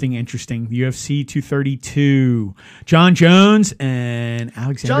 here's something interesting. UFC 232. John Jones and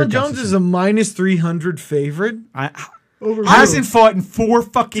Alexander John Jones Gustafsson. is a minus 300 favorite. Hasn't fought in 4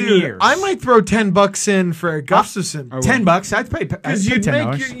 fucking Dude, years. I might throw $10 in for Gustafsson. $10. I'd pay Because you'd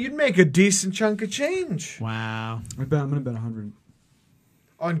 $10. you'd make a decent chunk of change Wow. I'm gonna bet 100.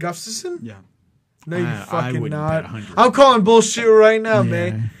 on Gustafsson. Yeah. No, you I fucking wouldn't not. bet 100. I'm calling bullshit right now, Yeah.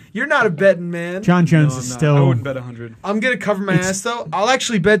 man. You're not a betting man. John Jones No, is I'm not. still. I wouldn't bet 100. I'm gonna cover my ass though. I'll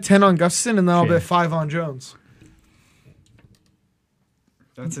actually bet 10 on Gustafsson, and then I'll Yeah. bet 5 on Jones.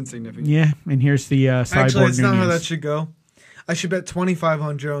 That's insignificant. Yeah, and here's the cyborg Actually, that's not how Nunez. that should go. I should bet 25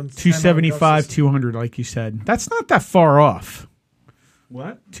 on Jones. 10 on 275, Gustafsson. 200, like you said. That's not that far off.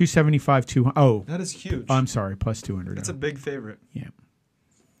 What? 275, 200. Oh, That is huge. I'm sorry, plus 200. That's a big favorite. Yeah.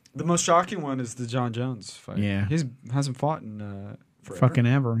 The most shocking one is the John Jones fight. Yeah. He hasn't fought in forever. Fucking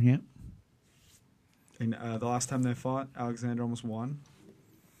ever, yeah. And the last time they fought, Alexander almost won.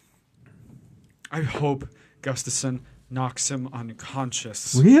 I hope Gustafsson knocks him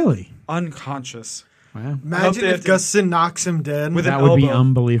unconscious. Really? Unconscious. Wow. I hope Imagine they if have to- Gustafsson knocks him dead. With That an would be elbow.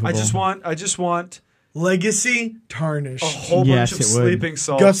 unbelievable. I just want Legacy tarnished. a whole Yes, bunch of it would. sleeping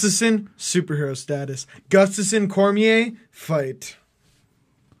salts. Gustafsson superhero status. Gustafsson Cormier fight.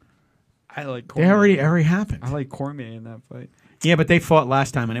 I like They Cormier. already happened. I like Cormier in that fight. Yeah, but they fought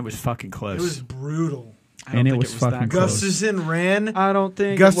last time and it was fucking It close. was brutal. I don't And it think was fucking that close. Gustafsson ran. I don't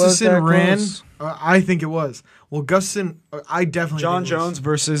think it was Gustafsson that ran. close. I think it was. Well, Gustafsson. I definitely. John think it was. Jones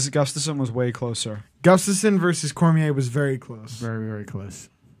versus Gustafsson was way closer. Gustafsson versus Cormier was very close. Very, very close.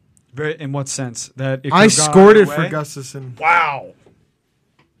 Very, in what sense? That it I could've gone scored it either for way? Gustafsson. Wow.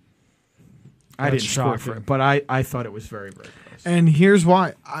 I That's didn't score for shocking. it, but I thought it was very, very close. And here's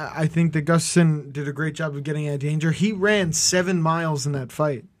why. I think that Gustafsson did a great job of getting out of danger. He ran 7 miles in that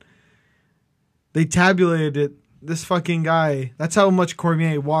fight. They tabulated it. This fucking guy. That's how much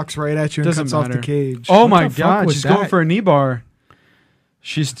Cormier walks right at you and Doesn't cuts off the matter. cage. Oh What my the fuck God! was She's that? going for a knee bar.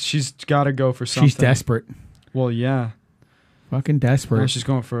 She's got to go for something. She's desperate. Well, yeah. Fucking desperate. Now she's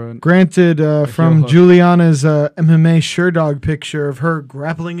going for a Granted, from heel hook. Juliana's MMA Sherdog picture of her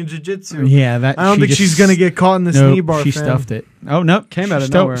grappling in jiu-jitsu. Yeah, that. I don't think she's going to get caught in this Nope, knee bar. she fam. stuffed it. Oh no, Came out of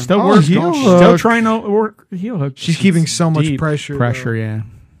still, nowhere. Still Oh, works. heel Still hook. trying to work heel hook. She's keeping so much deep pressure. pressure. Yeah,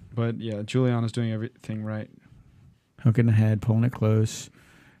 But yeah, Juliana's doing everything right. hook in the head, pulling it close.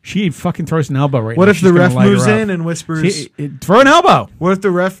 She fucking throws an elbow right What now. if She's the gonna ref light her moves up. in and whispers? Throw an elbow What if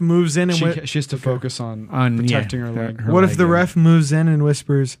the ref moves in and She has to focus on on protecting yeah, her leg. what if leg, the yeah. ref moves in and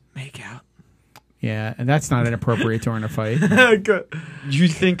whispers, "Make out"? Yeah, and that's not inappropriate during a fight. You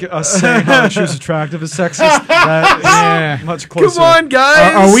think us saying how she was attractive is sexist? That is Yeah. much closer. Come on,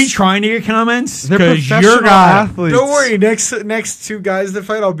 guys. Are we trying to get comments? They're Because professional you're got 'em. athletes. Don't worry. Next two guys that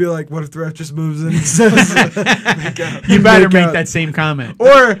fight, I'll be like, "What if the ref just moves in and says?" You better Make make out. that same comment.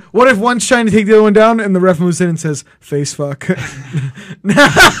 Or what if one's trying to take the other one down and the ref moves in and says, "Face fuck"?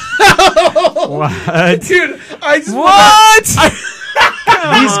 What? Dude, I just What?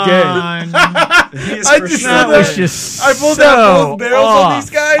 He's gay. gay. He's I for just sure That said was that. just I pulled so out both barrels on off. these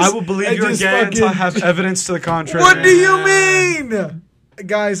guys. I will believe and you're just gay until I fucking- have evidence to the contrary. What do you mean?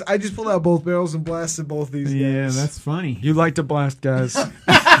 Guys, I just pulled out both barrels and blasted both these Yeah, guys. that's funny. You like to blast guys.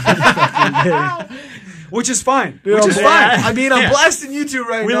 Which is fine. Dude, Which I'm is bla- fine. I mean, I'm Yeah. blasting you two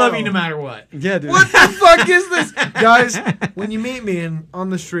right We now. love you no matter what. Yeah, dude. What the fuck is this? Guys, when you meet me on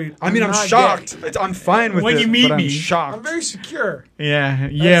the street, I mean, I'm not shocked. gay. I'm fine with When it, you meet but me, I'm shocked. I'm very secure. Yeah,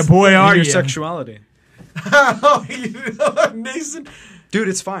 yeah, boy, are in your you? sexuality. Oh, you know, Nathan, Dude,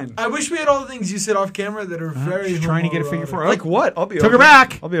 it's fine. I wish we had all the things you said off camera that are very She's trying to get a figure homoerotic. four. Like what? I'll be Took her open.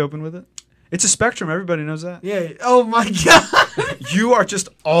 back. I'll be open with it. It's a spectrum. Everybody knows that. Yeah. Oh my god. You are just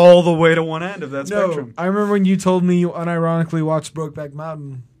all the way to one end of that No, spectrum. I remember when you told me you unironically watched Brokeback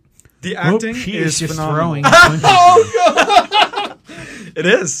Mountain. The Whoop, acting she is just phenomenal. throwing punches. Oh god. It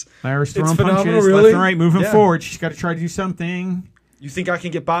is. Lyra's throwing phenomenal, punches really? left and right, moving Yeah. forward. She's got to try to do something. You think I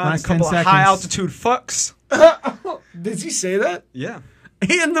can get by on a Last couple 10 of high seconds. altitude fucks? Did he say that Yeah.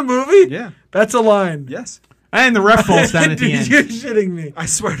 in the movie? Yeah. That's a line. Yes. And the ref falls down at the Dude, end. you're shitting me. I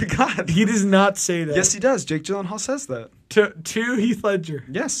swear to God. He does not say that. Yes, he does. Jake Gyllenhaal says that. To Heath Ledger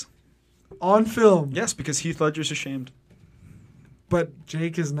Yes. on film. Yes, because Heath Ledger's ashamed. But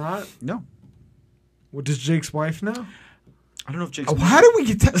Jake is not. No. What does Jake's wife know? I don't know if Jake's... Oh, how did we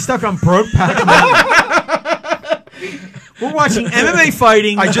get stuck on Brokeback Mountain? We're watching MMA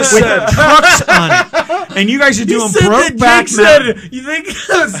fighting I just with said- trucks on it. And you guys are doing Jake Brokeback said Mountain. it. You think?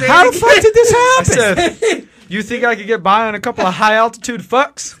 How the fuck did this I happen? said, you think I could get by on a couple of high altitude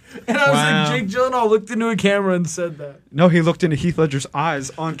fucks? And I was Wow. like, Jake Gyllenhaal looked into a camera and said that. No, he looked into Heath Ledger's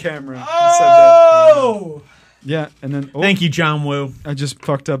eyes on camera and said Oh! that. Yeah, and then... Oh, Thank you, John Woo. I just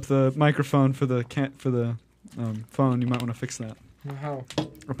fucked up the microphone for the phone. You might want to fix that. Wow.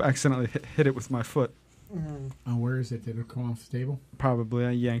 I accidentally hit it with my foot. Oh, where is it? Did it come off the table? Probably.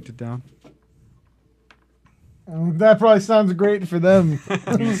 I yanked it down. That probably sounds great for them.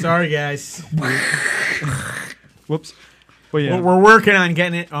 Sorry, guys. Whoops. Well, yeah. We're working on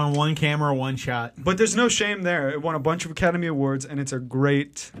getting it on one camera, one shot. But there's no shame there. It won a bunch of Academy Awards, and it's a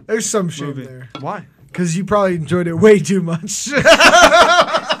great There's some shame movie. there. Why? Because you probably enjoyed it way too much.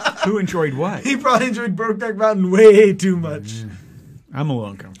 Who enjoyed what? He probably enjoyed Brokeback Mountain way too much. I'm a little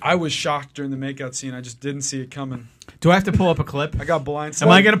uncomfortable. I was shocked during the makeout scene. I just didn't see it coming. Do I have to pull up a clip? I got blindsided. Am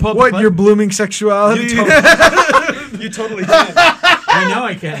I going to pull up a What, clip? your blooming sexuality? You totally can. I know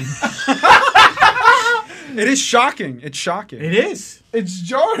I can. It is shocking. It's shocking. It is. It's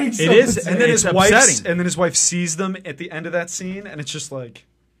jarring. It is, something. And then It's his wife upsetting. and then his wife sees them at the end of that scene, and it's just like,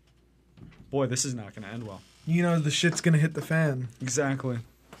 boy, this is not going to end well. You know the shit's gonna hit the fan. Exactly.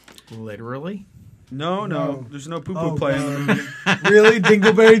 Literally? No, No. there's no poo poo Oh, play in the movie. Really?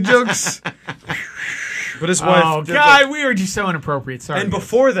 Dingleberry jokes? But his wife. Oh, did God, we were just so inappropriate. Sorry. And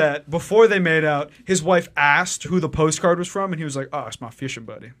guys. before they made out, his wife asked who the postcard was from, and he was like, "Oh, it's my fishing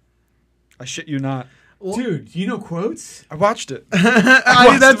buddy." I shit you not. Dude, do you know quotes? I watched it.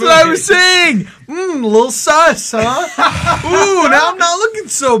 That's what I was saying. Little sus, huh? Ooh, now I'm not looking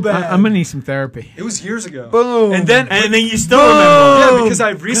so bad. I'm going to need some therapy. It was years ago. Boom. And then And then you still Boom. remember. yeah, because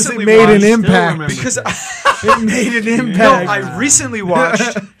I 'Cause recently it made watched, an Still impact. remember because that. It made an no, impact. I recently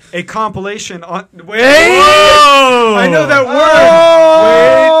watched a compilation on. Wait, Whoa! I know that word.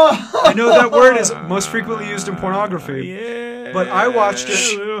 Wait, I know that word is most frequently used in pornography. Yeah. But I watched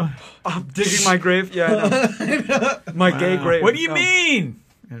it. I'm digging my grave. Yeah, I know. My gay grave. What do you No. mean?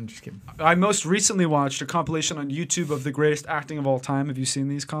 I'm just kidding. I most recently watched a compilation on YouTube of the greatest acting of all time. Have you seen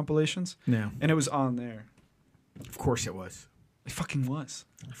these compilations? No. And it was on there. Of course it was. It fucking was.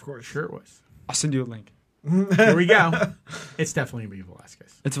 Of course. Sure it was. I'll send you a link. Here we go. It's definitely going to be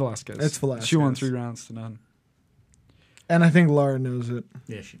Velasquez. It's Velasquez. It's Velasquez. She won 3 rounds to none. And I think Lara knows it.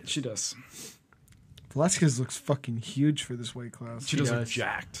 Yeah, she does. She does. Velasquez looks fucking huge for this weight class. She does look does.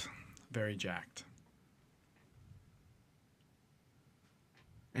 jacked. Very jacked.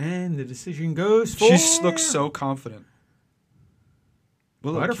 And the decision goes for... She looks so confident.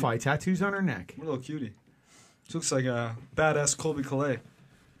 What a little Butterfly tattoos on her neck. What a little cutie. She looks like a badass Colby Calais.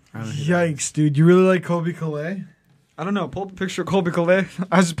 Yikes, dude. You really like Colby Calais? I don't know. Pull up a picture of Colby Calais.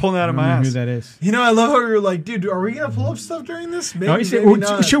 I was just pulling it out of my Who ass. that is? You know, I love how you were like, dude, are we going to pull up stuff during this? Maybe, No, you say, maybe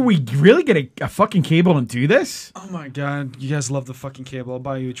not. should we really get a fucking cable and do this? Oh my god. You guys love the fucking cable. I'll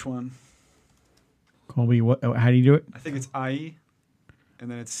buy you each one. Colby, what? How do you do it? I think it's IE. And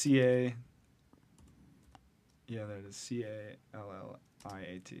then it's CA. Yeah, there it is.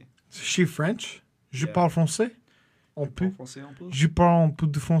 CALLIAT. Is she French? Je Yeah. parle français? Un peu. Français un peu? Je parle un peu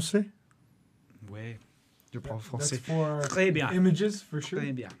de français. Oui. Je parle That's français. for Très bien. images, for sure.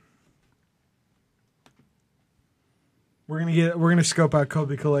 Très bien. We're gonna scope out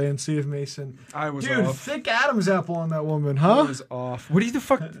Colby Calais and see if Mason. I was Dude, off. thick Adam's apple on that woman, I huh? was off. What do you the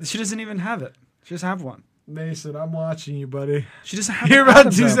fuck? She doesn't even have it. She doesn't have one. Mason, I'm watching you, buddy. She doesn't have You're an about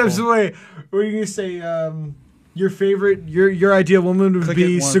Adam's 2 steps apple. away. What are you gonna say? Your favorite, your ideal woman would Click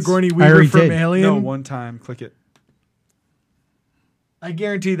be it once. Sigourney I Weaver already from did. Alien. No, one time. Click it. I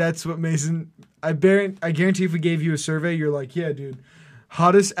guarantee that's what Mason. I guarantee if we gave you a survey, you're like, yeah, dude,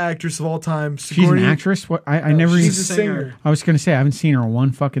 hottest actress of all time. She's Sigourney, an actress? What? I never She's even... a singer. I was going to say, I haven't seen her in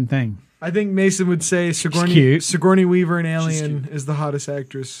one fucking thing. I think Mason would say cute. Sigourney Weaver in She's Alien cute. is the hottest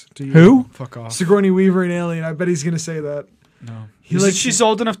actress to you. Who? Fuck off. Sigourney Weaver in Alien. I bet he's gonna say that. No. He likes- She's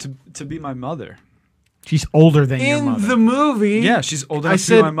old enough to be my mother. She's older than your In mother. the movie. Yeah, she's old I enough to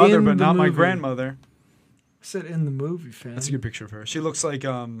said be my mother, in but the not my movie. grandmother. I said in the movie, fam. That's a good picture of her. She looks like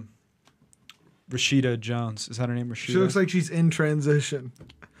Rashida Jones. Is that her name, Rashida? She looks like she's in transition.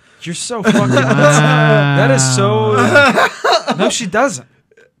 You're so fucking. That is so. No, she doesn't.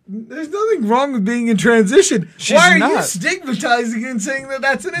 There's nothing wrong with being in transition. She's Why are you not. stigmatizing and saying that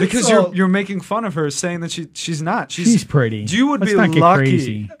that's an Because insult? you're making fun of her, saying that she's not. She's pretty. You would Let's be not get lucky.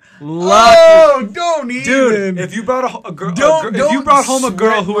 crazy. Lucky. Oh, don't even. Dude, if you brought a girl, Don't if you brought home a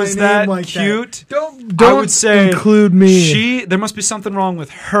girl sweat who my was name that like cute, Don't I would say include me. there must be something wrong with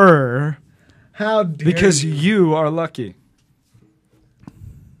her How dare because you. you are lucky.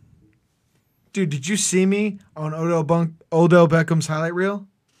 Dude, did you see me on Odell Beckham's highlight reel?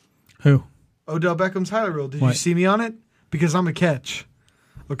 Who? Odell Beckham's highlight reel. Did you What? see me on it? Because I'm a catch.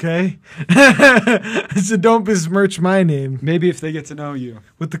 Okay? So don't besmirch my name Maybe if they get to know you.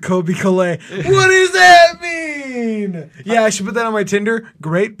 with the Kobe Calais. What does that mean? Yeah, I should put that on my Tinder.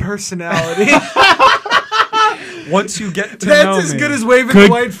 Great personality. Once you get to That's know as me, good as waving the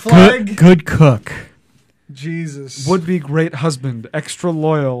white flag. Good cook. Jesus. would be great husband, extra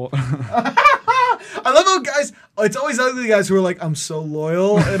loyal. I love how guys, it's always ugly guys who are like, I'm so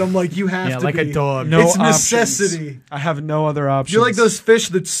loyal. And I'm like, you have Yeah, to like be. a dog. No It's options. necessity. I have no other options. You're like those fish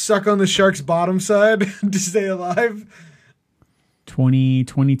that suck on the shark's bottom side to stay alive.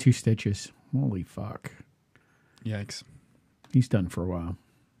 22 stitches. Holy fuck. Yikes. He's done for a while.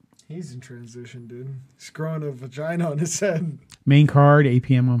 He's in transition, dude. He's growing a vagina on his head. Main card, 8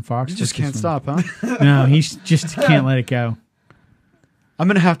 p.m. on Fox. You just Put can't this one. stop, huh? No, he's just can't let it go. I'm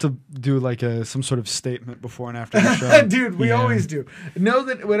gonna have to do like some sort of statement before and after the show. Dude, we Yeah. always do. Know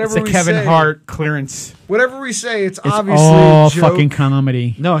that whatever It's a we Kevin say, Hart clearance. whatever we say, it's It's obviously all a joke. fucking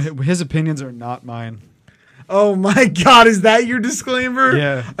comedy. No, his opinions are not mine. Oh my God, is that your disclaimer?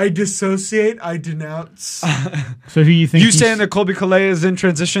 Yeah. I dissociate. I denounce. So who do you think? You he's- saying that Colby Calais is in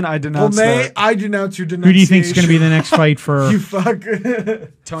transition? I Well, denounce May, that. I denounce your Who denunciation. do you think is going to be the next fight for? You fuck.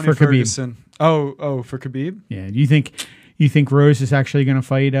 Tony for Khabib. Ferguson. Oh, for Khabib. Yeah. Do you think Rose is actually going to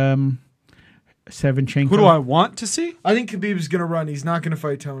fight Shevchenko? Who do I want to see? I think Khabib's going to run. He's not going to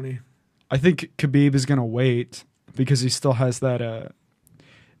fight Tony. I think Khabib is gonna wait because he still has that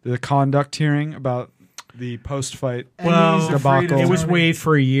the conduct hearing about the post-fight. And Well, he's afraid of It was Tony. waived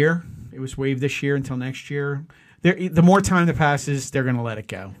for a year. It was waived this year until next year. The more time that passes, they're going to let it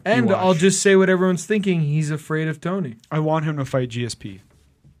go. And You watch. I'll just say what everyone's thinking. He's afraid of Tony. I want him to fight GSP.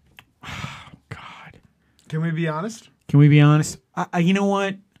 God. Can we be honest? Can we be honest? You know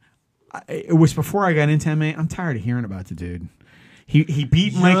what? It was before I got into MMA. I'm tired of hearing about the dude. He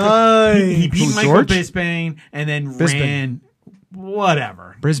beat Michael. He beat Who, Michael George? Bisping and then Bisping. ran.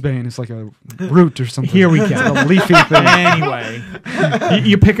 Whatever. Brisbane is like a root or something. Here we go. It's like a leafy thing. Anyway,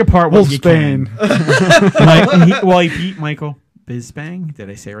 you pick apart what you Wolfsbane. can. He beat Michael Bisping. Did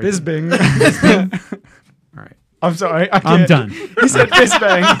I say it right? Bisbing. All right. I'm sorry. I'm done. He said fist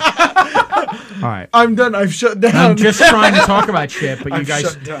bang. All right. I'm done. I've shut down. I'm just trying to talk about shit, but you guys,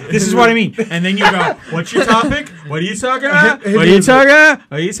 shut down. this is what I mean. And then you go, what's your topic? What are you talking about? What are you talking about?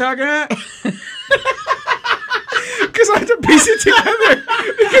 What are you talking about? Because I had to piece it together.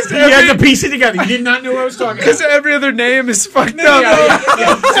 Because You had to piece it together. You did not know what I was talking about. because every other name is fucked up. Yeah.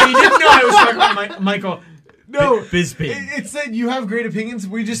 So you didn't know I was talking about Michael No, Bisping. it's that you have great opinions.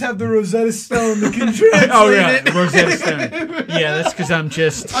 We just have the Rosetta Stone that can translate Oh, yeah. it. Rosetta Stone. Yeah, that's because I'm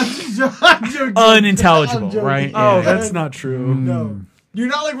just I'm joking. unintelligible, I'm joking. right? Oh, Yeah. that's not true. No. You're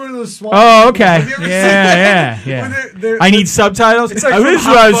not like one of those swamp. Oh, okay. Have you ever Yeah, seen yeah, Where yeah. they're- I need subtitles. It's like Oh, from this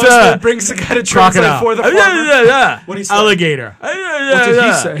Hot was, Bus that brings the guy to translate crocodile. for the farmer. What'd he say? Alligator. What did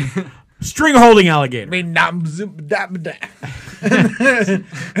he say? String holding alligator. And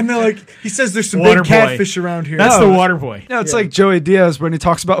they're like, he says there's some Water big boy. catfish around here. That's No. the water boy. No, it's like Joey Diaz when he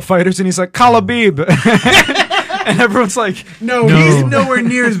talks about fighters and he's like, Kalabib. And everyone's like, No, No. he's nowhere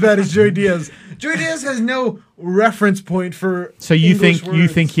near as bad as Joey Diaz. Joey Diaz has no reference point for. So you English think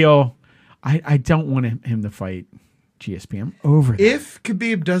words. he'll? I don't want him to fight GSP. I'm over that. If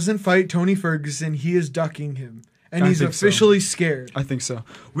Khabib doesn't fight Tony Ferguson, he is ducking him, and I he's think so. officially scared. I think so.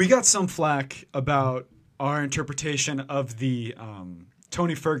 We got some flack about our interpretation of the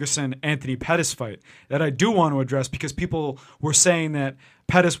Tony Ferguson Anthony Pettis fight that I do want to address because people were saying that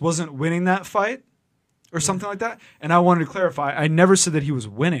Pettis wasn't winning that fight or something like that. And I wanted to clarify. I never said that he was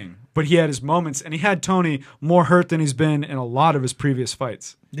winning, but he had his moments and he had Tony more hurt than he's been in a lot of his previous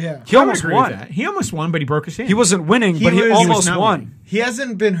fights. Yeah, He I would almost agree with won. that. He almost won, but he broke his hand. He wasn't winning, but he was almost not won. winning. he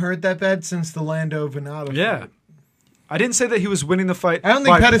hasn't been hurt that bad since the Lando Venado. Yeah. fight. I didn't say that he was winning the fight. I don't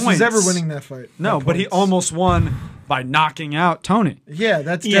think by Pettis points. is ever winning that fight. No, by but he points. almost won by knocking out Tony. Yeah,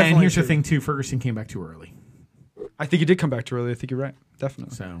 that's Yeah, definitely and here's true. the thing too. Ferguson came back too early. I think he did come back too early. I think you're right.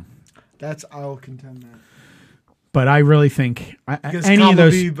 Definitely. So, I'll contend that. but I really think Because any of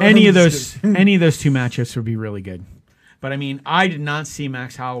those Khabib- any of I'm those just kidding. any of those two matchups would be really good. But I mean, I did not see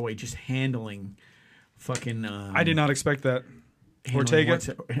Max Holloway just handling fucking. I did not expect that. handling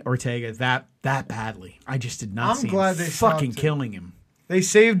Ortega? Ortega that badly. I just did not I'm see glad him they fucking stopped it. killing him. They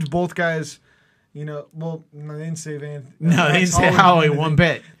saved both guys. You know, well, no, they didn't save Anthony. No, they didn't say Holloway one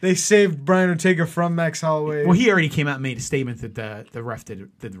bit. They saved Brian Ortega from Max Holloway. Well, he already came out and made a statement that the ref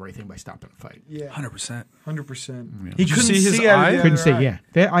did the right thing by stopping the fight. yeah, 100%. 100%. He Did you couldn't see his see out of eye? the Couldn't other say, eye.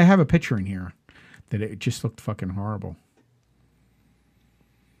 yeah. I have a picture in here that it just looked fucking horrible.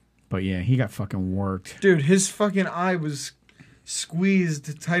 But yeah, he got fucking worked. Dude, his fucking eye was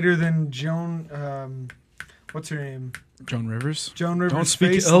squeezed tighter than Joan. What's her name? Joan Rivers. Joan Rivers. Don't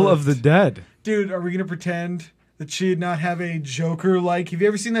speak facelift. ill of the dead. Dude, are we gonna pretend that she did not have a Joker like? Have you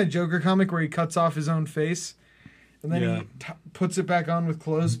ever seen that Joker comic where he cuts off his own face and then Yeah. he puts it back on with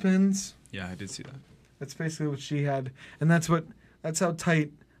clothespins? Yeah, I did see that. That's basically what she had, and that's how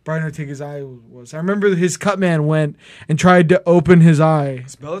tight Brian Ortega's eye was. I remember his cut man went and tried to open his eye.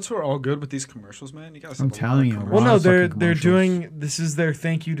 Is Bellator all good with these commercials, man? You guys I'm telling you. Well, Wow, no, it's they're fucking they're commercials. doing this is their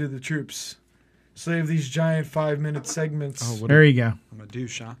thank you to the troops. So they have these giant 5-minute segments. Oh, what There you go. I'm a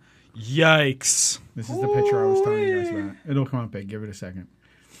douche, huh? Yikes. This is the picture I was telling you guys about. It'll come up big. Give it a second.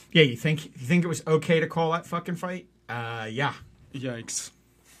 Yeah, you think it was okay to call that fucking fight? Yeah. Yikes.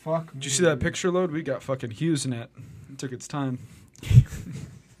 Fuck. Did you see that picture load? We got fucking Hughes in it. It took its time.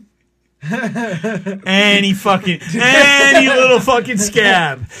 Any little fucking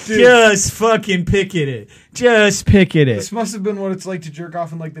scab. Just fucking picking it. Just picking it. This must have been what it's like to jerk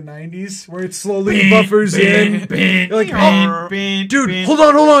off in like the 90s, where it slowly buffers in. You're like, oh, dude, hold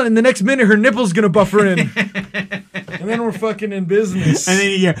on. In the next minute, her nipple's gonna buffer in, and then we're fucking in business. And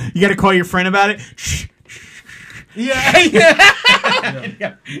then you got to call your friend about it.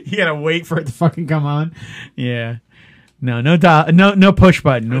 yeah. You got to wait for it to fucking come on. Yeah. No push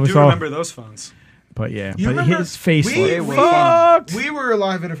button. It I was do all. remember those phones. But yeah, You but remember- his face we looked were fucked. We were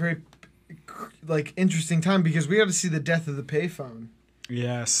alive at a very interesting time because we got to see the death of the payphone,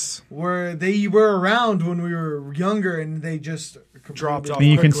 Yes. where they were around when we were younger and they just Dropped off. And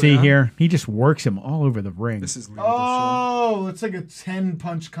you can quickly, see huh? here, he just works him all over the ring. This is legal Oh, it's like a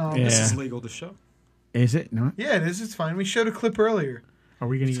 10-punch combo. Yeah. to show. This is legal to show. Is it not? Yeah, it is. It's fine. We showed a clip earlier. Are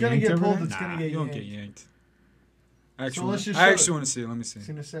we It's gonna yanked get over pulled. there? It's gonna get you don't yanked. get yanked. So let's just I show actually it. want to see it. Let me see. I was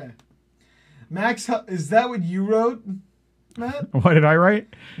gonna say, Max, is that what you wrote, Matt? What did I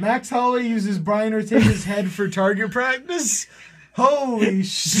write? Max Holloway uses Brian Ortega's head for target practice. Holy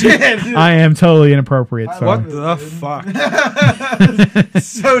shit! I am totally inappropriate. I- So. What the fuck?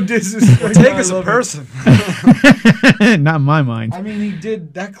 So disrespectful. Ortega's I a love it. person. Not in my mind. I mean, he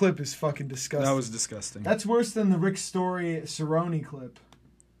did. That clip is fucking disgusting. That was disgusting. That's worse than the Rick Story Cerrone clip.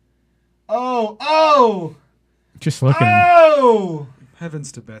 Oh! Just look at him. Oh!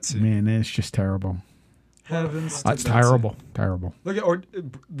 Heavens to Betsy. Man, it's just terrible. Heavens to It's Betsy. terrible. Terrible. Look at, or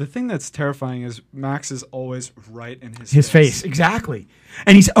the thing that's terrifying is Max is always right in His face, exactly.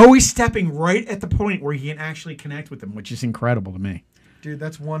 And he's always stepping right at the point where he can actually connect with them, which is incredible to me. Dude,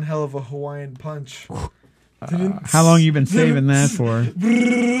 that's one hell of a Hawaiian punch. How long you been saving that for?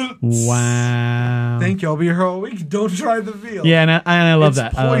 Wow. Thank you. I'll be here all week. Don't try the veal. Yeah, and I love It's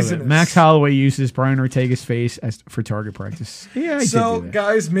that. I love it. poisonous. Max Holloway uses Brian Ortega's face for target practice. Yeah, I So, did do that.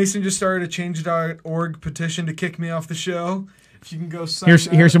 guys, Mason just started a change.org petition to kick me off the show. If you can go sign Here's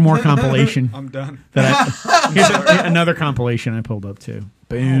that. a more compilation. I'm done. Here's another compilation I pulled up too.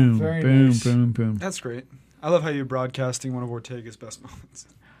 Boom, very boom, nice. boom, boom. That's great. I love how you're broadcasting one of Ortega's best moments.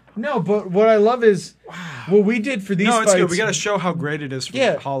 No, but what I love is what we did for these No, fights. it's good. We got to show how great it is for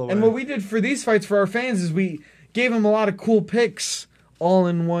Yeah, Holloway. and what we did for these fights for our fans is we gave them a lot of cool picks all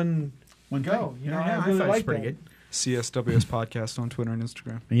in one go. You know, I really like pretty that. good. CSWS podcast on Twitter and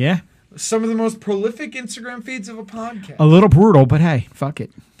Instagram. Yeah, Some of the most prolific Instagram feeds of a podcast. a little brutal, but hey, fuck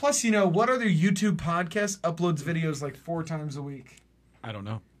it. Plus, you know, what other YouTube podcast uploads videos like 4 times a week? I don't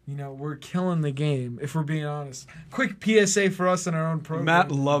know. You know, we're killing the game, if we're being honest. Quick PSA for us in our own program.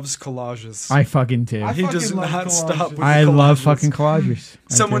 Matt loves collages. I fucking do. I he fucking does love not collages. stop. With I the love collages. fucking collages.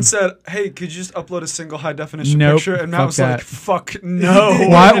 I Someone do. said, "Hey, could you just upload a single high definition Nope, picture?" And Matt fuck was like, that. "Fuck no!"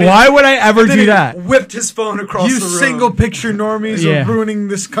 Why would I ever Then do he that? Whipped his phone across You the room. single picture normies Yeah. are ruining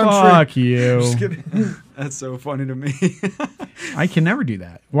this country. Fuck you. Just kidding. That's so funny to me. I can never do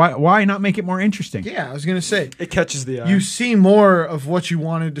that. Why not make it more interesting? Yeah, I was going to say. It catches the eye. You see more of what you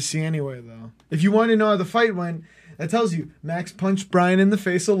wanted to see anyway, though. If you want to know how the fight went, that tells you Max punched Brian in the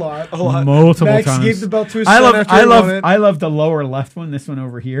face a lot. a lot. Multiple Max times. gave the belt to his I son love after I he love won it. I love the lower left one, this one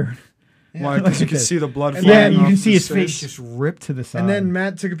over here. Why? Because you Look can at see the blood And flying then Yeah, you off can see his his face just ripped to the side. And then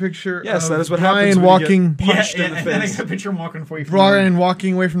Matt took a picture Yes, of that is what Brian happens when walking, you get punched in the and then I face. got a picture of him walking away from Brian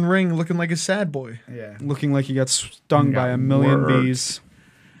walking away from the ring looking like a sad boy. Yeah. Looking like he got stung Got by a million worked. bees.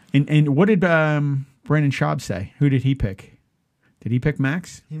 And what did Brandon Schaub say? Who did he pick? Did he pick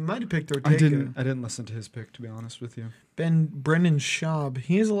Max? He might have picked Ortega. I didn't listen to his pick, to be honest with you. Brendan Schaub.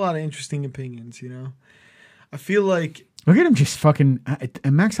 He has a lot of interesting opinions, you know. I feel like Look at him just fucking.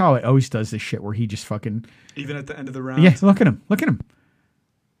 And Max Holloway always does this shit where he just fucking. Even at the end of the round. Yeah, look at him. Look at him.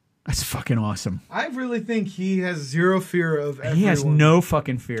 That's fucking awesome. I really think he has zero fear of everyone. He has no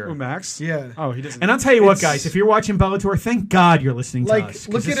fucking fear. Oh, Max? Yeah. Oh, he doesn't. And I'll tell you what, It's- guys, if you're watching Bellator, thank God you're listening to Like, us.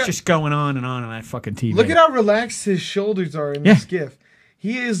 look Because at it's it- just going on that fucking TV. Look at how relaxed his shoulders are in Yeah. this gif.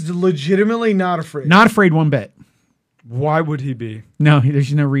 He is legitimately not afraid. Not afraid one bit. Why would he be? No,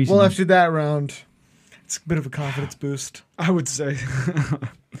 there's no reason. Well, after that round, it's a bit of a confidence boost. I would say.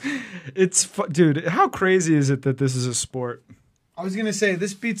 Dude, how crazy is it that this is a sport? I was gonna say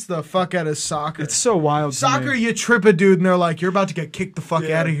this beats the fuck out of soccer. It's so wild. to Soccer, me. you trip a dude and they're like, "You're about to get kicked the fuck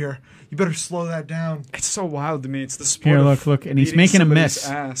Yeah. out of here. You better slow that down." It's so wild to me. It's the sport. Here, of look, and he's beating making a somebody's miss.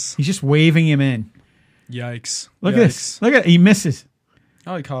 Ass. He's just waving him in. Yikes! Look at this. Look at he misses.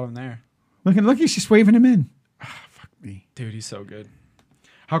 Oh, he caught him there. Look, he's just waving him in. Fuck me. Dude, he's so good.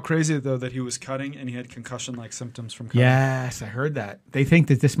 How crazy though that he was cutting and he had concussion-like symptoms from cutting. Yes, I heard that. They think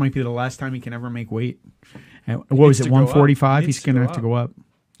that this might be the last time he can ever make weight. And what needs was it, to go up. 145? He He's needs to going to go have to up. go up.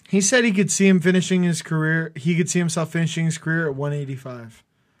 He said he could see him finishing his career. He could see himself finishing his career at 185.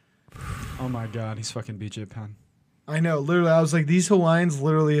 Oh my God, he's fucking BJ Penn. I know. Literally, I was like, these Hawaiians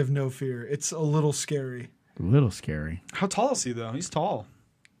literally have no fear. It's a little scary. A little scary. How tall is he though? He's tall.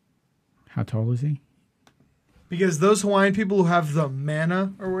 How tall is he? Because those Hawaiian people who have the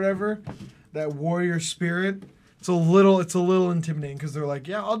mana or whatever, that warrior spirit, it's a little intimidating because they're like,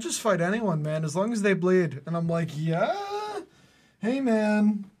 yeah, I'll just fight anyone, man, as long as they bleed. And I'm like, yeah, hey,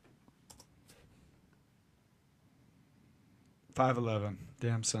 man. 5'11".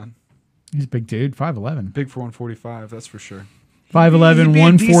 Damn son. He's a big dude. 5'11". Big for 145. That's for sure. 5'11", He'd be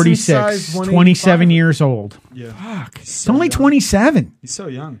a decent size 146. 185. 27 years old. Yeah. Fuck. He's so only young. 27. He's so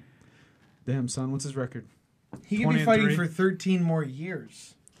young. Damn son. What's his record? He could 20 be and fighting 3. for 13 more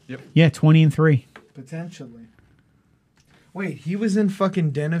years, Yeah, 20-3. potentially. Wait, he was in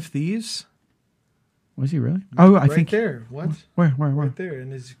fucking Den of Thieves? Was he really? Oh, I right think. there. What? Where? Right there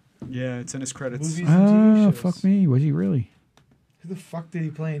in his Yeah, it's in his credits. movies and TV Oh, shows. fuck me. Was he really? Who the fuck did he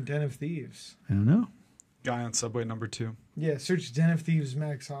play in Den of Thieves? I don't know. Guy on Subway number 2. Yeah, search Den of Thieves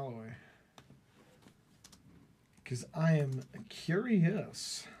Max Holloway. Because I am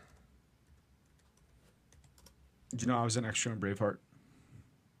curious. You know, I was an extra in Braveheart.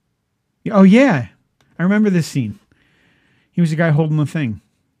 Oh, yeah. I remember this scene. He was the guy holding the thing.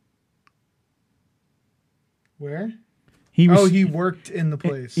 Where? He was. he worked in the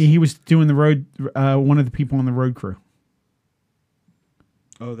place. He was doing the road. One of the people on the road crew.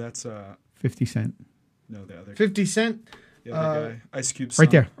 Oh, that's 50 Cent. no, the other 50 Cent. the other guy, Ice Cube's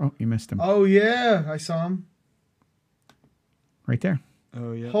Right son. there. Oh, you missed him. Oh yeah, I saw him. Right there.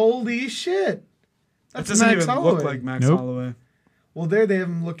 Oh yeah. Holy shit! That That's doesn't Max even Holloway. look like Max Nope. Holloway. Well, there they have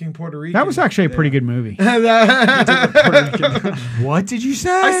him looking Puerto Rican. That was actually a pretty good movie. I What did you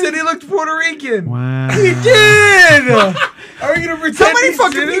say? said he looked Puerto Rican. Wow. He did. Are you gonna pretend? How many he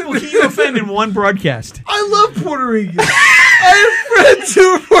fucking didn't? people can you offend in one broadcast? I love Puerto Ricans. I have friends who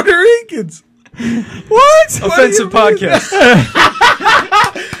are Puerto Ricans. What? Offensive What do you mean? podcast.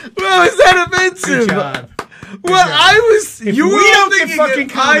 Well, is that offensive? Well, I was. If you we were don't get thinking fucking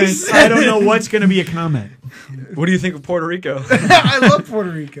it, comments, said I don't know it. what's going to be a comment. What do you think of Puerto Rico? I love Puerto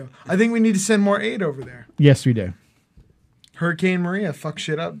Rico. I think we need to send more aid over there. Yes, we do. Hurricane Maria fuck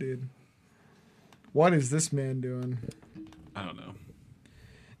shit up, dude. What is this man doing? I don't know.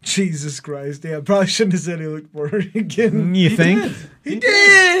 Jesus Christ. Yeah, I probably shouldn't have said he looked Puerto Rican. You think? He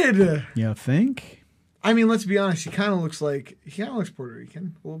did. You think? I mean, let's be honest. He kind of looks Puerto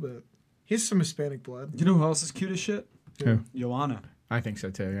Rican a little bit. He has some Hispanic blood. You know who else is cute as shit? Who? Joanna. I think so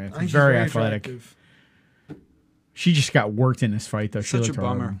too. Yeah. I think she's Very athletic. attractive. She just got worked in this fight, though. She Such a looked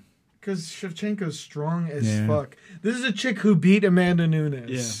bummer. horrible. Because Shevchenko's strong as Yeah. fuck. This is a chick who beat Amanda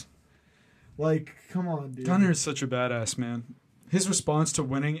Nunes. Yeah. Like, come on, dude. Gunnar is such a badass, man. His response to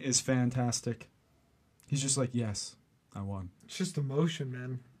winning is fantastic. He's just like, yes, I won. It's just emotion,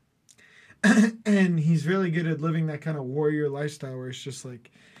 man. And he's really good at living that kind of warrior lifestyle where it's just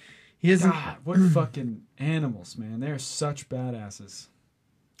like, he isn't. God, what fucking animals, man. They're such badasses.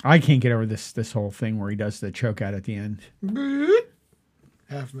 I can't get over this whole thing where he does the choke out at the end.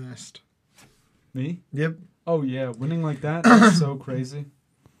 Half-mast. Me? Yep. Oh, yeah. Winning like that is so crazy.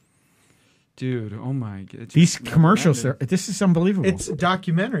 Dude, oh my God. These commercials, this is unbelievable. It's a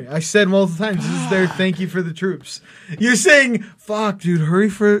documentary. I said multiple times, this is their thank you for the troops. You're saying, fuck, dude, hurry.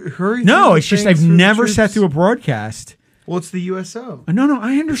 No, through it's the just thanks I've for the never troops. sat through a broadcast. Well, it's the USO. No,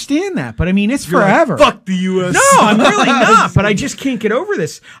 I understand that, but I mean, it's You're like, forever. fuck the USO. No, I'm really not, but I just can't get over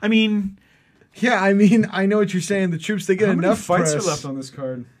this. I mean, Yeah, I mean, I know what you're saying. The troops, they get How many enough fights press. are left on this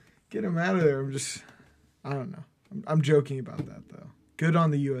card? Get them out of there. I don't know. I'm joking about that, though. Good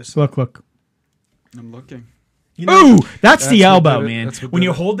on the USO. look. I'm looking. You know, Ooh, that's the what elbow, did it. man. That's what When did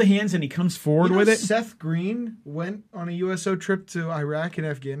you it. hold the hands and he comes forward you know with it. Seth Green went on a USO trip to Iraq and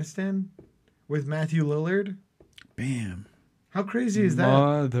Afghanistan with Matthew Lillard. Bam. How crazy is that?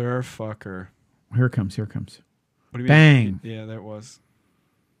 Motherfucker. Here it comes. What do you Bang. mean? Yeah, there was.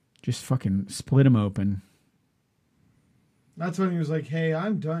 Just fucking split him open. That's when he was like, hey,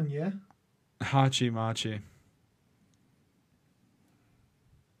 I'm done, yeah? Hachi Machi.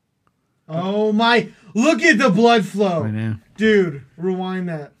 Oh my, look at the blood flow. I know. Dude, rewind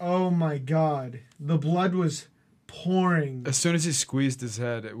that. Oh my God. The blood was pouring. As soon as he squeezed his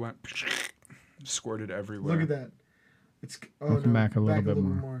head, it went squirted everywhere. Look at that. It's Welcome back a little bit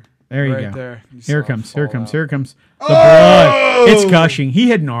more. more. There you Right go. there. You Here saw it comes. fall Here it comes. out. Here it comes. The Oh! blood. It's gushing. He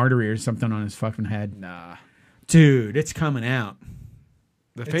had an artery or something on his fucking head. Nah. Dude, it's coming out.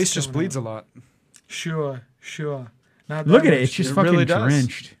 The It's face just coming bleeds out. a lot. Sure. Not Look that at it. much. It's just It fucking really does.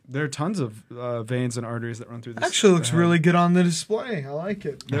 drenched. There are tons of veins and arteries that run through this. Actually looks the head. really good on the display. I like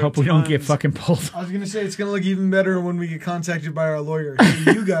it. I hope we don't get tons. fucking pulled. I was going to say it's going to look even better when we get contacted by our lawyer.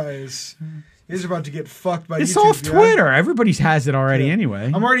 Hey, you guys are about to get fucked by It's YouTube. off yeah? Twitter. Everybody's has it already Yeah.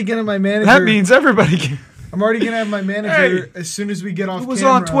 anyway. I'm already getting my manager. That means everybody can. I'm already going to have my manager as soon as we get off It was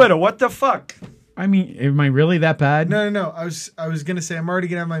camera. on Twitter. What the fuck? I mean, am I really that bad? No. I was gonna say I'm already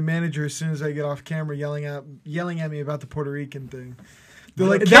gonna have my manager as soon as I get off camera yelling at me about the Puerto Rican thing. They're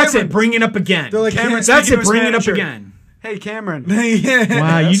like, That's Cameron. it. Bring it up again. They're like, Cameron, That's speaking it. to his Bring it up manager. again. Hey, Cameron. yeah.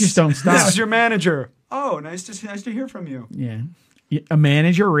 Wow, you just don't stop. This is your manager. Oh, nice to hear from you. Yeah. A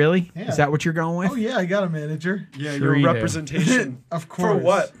manager, really? Yeah. Is that what you're going with? Oh yeah, I got a manager. Yeah, Sure your you do. representation. Of course. For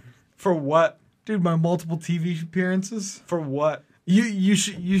what? For what? Dude? My multiple TV appearances. For what? You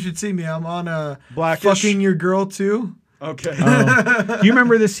should see me. I'm on Blackish. Fucking Your Girl Too. Okay. Do you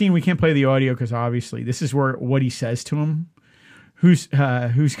remember this scene? We can't play the audio because obviously this is where what he says to him. Who's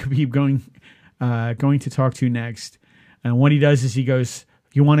Khabib going to talk to next? And what he does is he goes,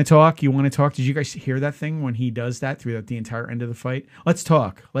 "You want to talk? You want to talk?" Did you guys hear that thing when he does that throughout the entire end of the fight? Let's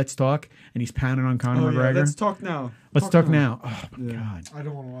talk. And he's pounding on Conor Oh, yeah, McGregor. let's talk now. Let's talk now. Oh my Yeah. god. I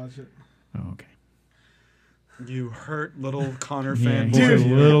don't want to watch it. Oh, okay. You hurt little Connor Yeah, fanboy. he's a Dude,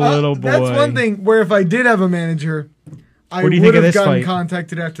 little boy. That's one thing where if I did have a manager, I What do you would think of have this gotten fight?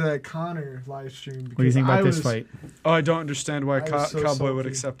 contacted after that Connor live stream. What do you think about this fight? fight? Oh, I don't understand why I was so Cowboy would salty.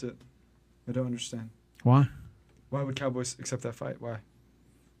 accept it. I don't understand. Why? Why would Cowboys accept that fight? Why?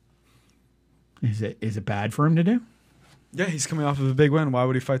 Is it bad for him to do? Yeah, he's coming off of a big win. Why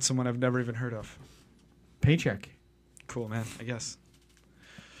would he fight someone I've never even heard of? Paycheck. Cool, man. I guess.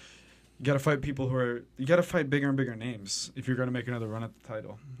 You got to fight people who are... You got to fight bigger and bigger names if you're going to make another run at the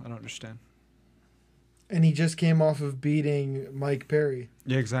title. I don't understand. And he just came off of beating Mike Perry.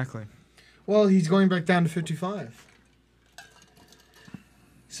 Yeah, exactly. Well, he's going back down to 55.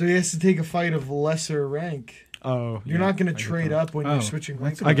 So he has to take a fight of lesser rank. Oh, You're not going to trade up when you're switching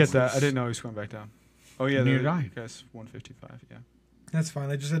rank. I get that. I didn't know he was going back down. Oh, yeah. Neither The did I. guy's 155, yeah. That's fine.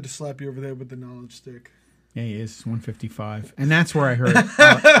 I just had to slap you over there with the knowledge stick. Yeah, he is 155, and that's where I heard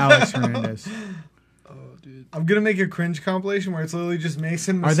Alex Hernandez. Oh, dude. I'm going to make a cringe compilation where it's literally just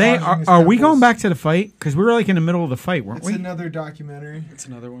Mason Are they? massaging his Are we temples. going back to the fight? Because we were like in the middle of the fight, weren't It's we? another documentary. It's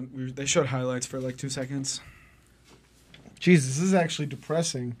another one. They showed highlights for like 2 seconds. Jesus, this is actually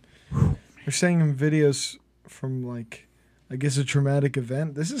depressing. They're saying in videos from, like, I guess a traumatic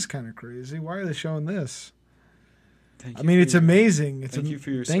event. This is kind of crazy. Why are they showing this? Thank I you mean, for it's your- amazing. Thank you for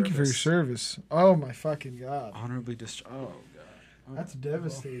your Thank you for your service. service. Oh, my fucking God. Honorably discharged. Oh, God. Oh, That's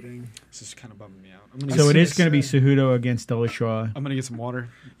devastating. This is kind of bumming me out. I'm gonna So get it was is gonna going to be say. Cejudo against Dillashaw. I'm going to get some water.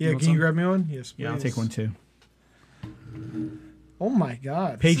 Yeah, want can you some? grab me one? Yes, please. Yeah, I'll take one too. Oh, my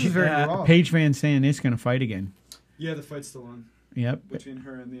God. Paige, This is very raw. Paige Van Sant is going to fight again. Yeah, the fight's still on Yep. between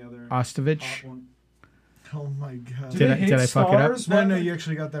her and the other Ostovich. hot one. Oh, my God. Did I fuck it up? No, you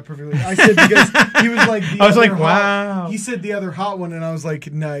actually got that perfectly. I said because he was like the I was other like, hot- wow. He said the other hot one, and I was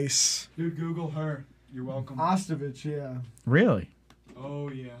like, nice. Dude, Google her. You're welcome. Ostovich, yeah. Really? Oh,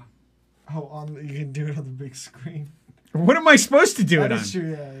 yeah. Oh, you can do it on the big screen. What am I supposed to do That it on? is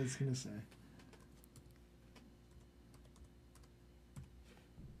true, yeah, I was going to say.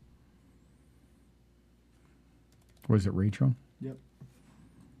 Was it Rachel? Yep.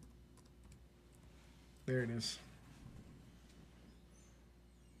 There it is.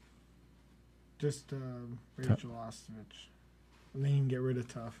 Just Rachel Ostovich. And then you can get rid of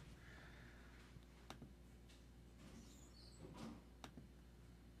Tough.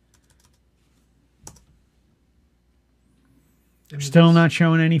 Still not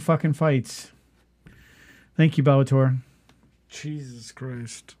showing any fucking fights. Thank you, Bellator. Jesus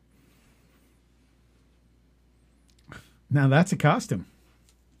Christ. Now that's a costume.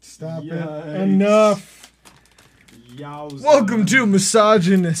 Stop Yikes. it. Enough. Yowza. Welcome to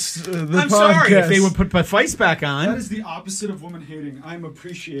Misogynist, the I'm podcast. sorry if they would put the fights back That on. is the opposite of woman hating. I'm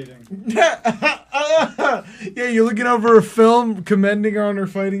appreciating. Yeah, you're looking over a film commending her on her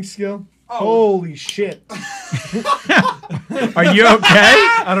fighting skill. Holy shit. Are you okay?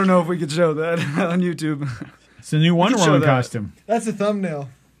 I don't know if we could show that on YouTube. It's a new Wonder can show Woman that. costume. That's a thumbnail.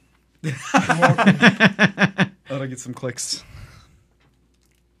 That'll get some clicks.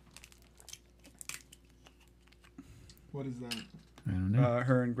 What is that? I don't know.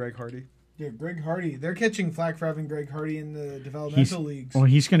 Her and Greg Hardy. Yeah, Greg Hardy. They're catching flack for having Greg Hardy in the He's developmental leagues. well,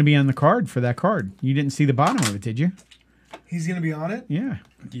 he's going to be on the card for that card. You didn't see the bottom of it, did you? He's going to be on it? Yeah.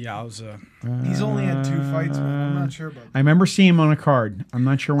 Yowza. He's only had 2 fights, man. I'm not sure about I that. remember seeing him on a card. I'm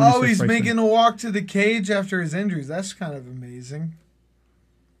not sure when. his Oh, first he's fight's making been. a walk to the cage after his injuries. That's kind of amazing.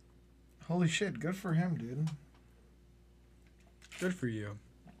 Holy shit, good for him, dude. Good for you.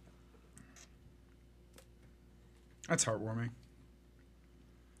 That's heartwarming.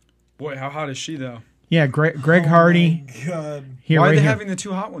 Boy, how hot is she, though? Yeah, Greg Oh Hardy. my God. Here, Why are right they here. having the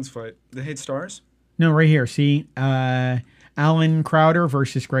 2 hot ones fight? They hate stars? No, right here. See, Alan Crowder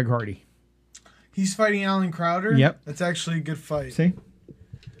versus Greg Hardy. He's fighting Alan Crowder? Yep. That's actually a good fight. See,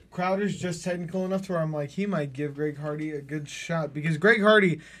 Crowder's just technical enough to where I'm like, he might give Greg Hardy a good shot. Because Greg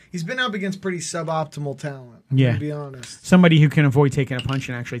Hardy, he's been up against pretty suboptimal talent. Yeah. To be honest. somebody who can avoid taking a punch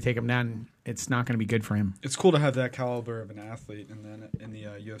and actually take him down. It's not going to be good for him. It's cool to have that caliber of an athlete in the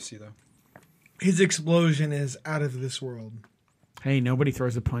UFC, though. His explosion is out of this world. Hey, nobody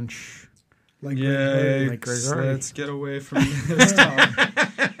throws a punch. Like Greg Hardy. Yay, like Greg Hardy. let's get away from this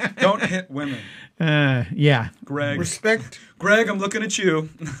topic. Don't hit women. Yeah. Greg, Respect, I'm looking at you.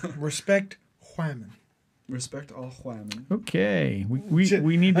 respect, Whammon. Respect all women. Okay.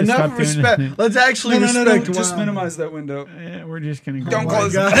 We need to Enough stop doing respect. that. Let's actually respect Just Whammon. minimize that window. Yeah, we're just going to go. Don't Oh my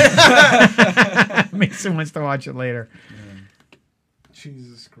close God. Mason wants to watch it later.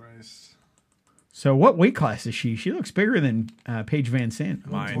 Jesus Christ. So what weight class is she? She looks bigger than Paige Van Sant.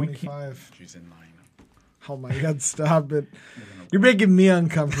 Mine. We can't- 25. She's in line. Oh my God, stop it. You're making me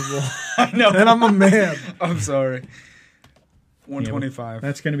uncomfortable. I know. And I'm a man. I'm sorry. 125.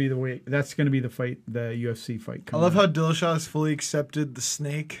 That's going to be the weight. That's going to be the fight, the UFC fight. I coming love up. how Dillashaw has fully accepted the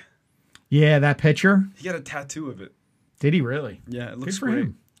snake. Yeah, that picture. He got a tattoo of it. Did he really? Yeah, it Good looks for great.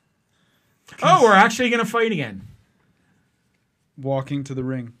 him. Oh, we're actually going to fight again. walking to the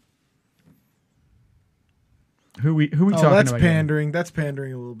ring. Who we talking that's about? here? pandering. That's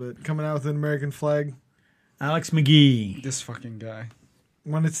pandering a little bit. Coming out with an American flag Alex McGee. This fucking guy.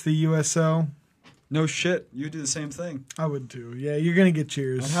 when it's the USO. No shit. You do the same thing. I would too. Yeah, you're gonna get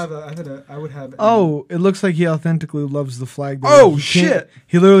cheers. I would have. Oh, it looks like he authentically loves the flag. Oh, He shit.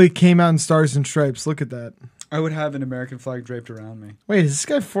 He literally came out in stars and stripes. Look at that. I would have an American flag draped around me. Wait, is this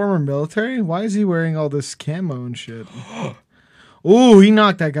guy former military? Why is he wearing all this camo and shit? Ooh, he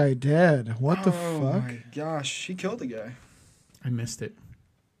knocked that guy dead. What the Oh fuck? my gosh, he killed a guy. I missed it.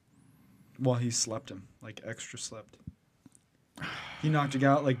 Well, he slept him, like extra slept. He knocked a guy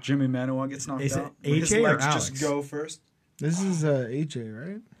out like Jimmy Manuwa gets knocked Is it out. When his AJ or legs Alex? just go first. This is AJ,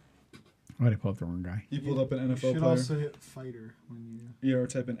 right? Why did I pull up the wrong guy? You pulled up an You NFL should player. also hit fighter when you. Yeah, or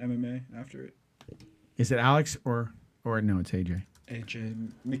type in MMA after it. Is it Alex or no? It's AJ. AJ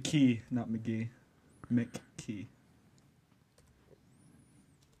McKee, not McGee. McKee.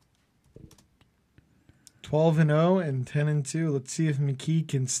 12-0 and 10-2. Let's see if McKee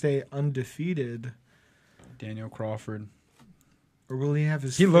can stay undefeated, Daniel Crawford. or will he have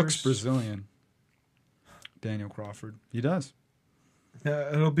his? He looks first- Brazilian. Daniel Crawford. He does.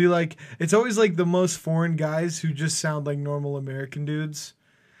 It'll be like it's always like the most foreign guys who just sound like normal American dudes.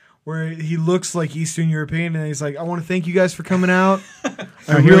 Where he looks like Eastern European, and he's like, "I want to thank you guys for coming out.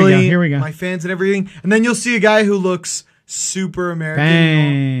 Oh, here we go. My fans and everything." And then you'll see a guy who looks super American.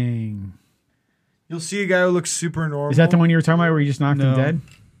 Bang! You'll see a guy who looks super normal. Is that the one you were talking about where you just knocked him No. dead?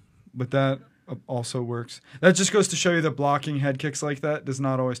 But that also works. That just goes to show you that blocking head kicks like that does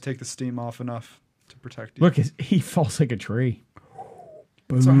not always take the steam off enough to protect you. Look, he falls like a tree.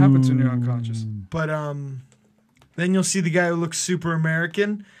 That's what happens when you're unconscious. But then you'll see the guy who looks super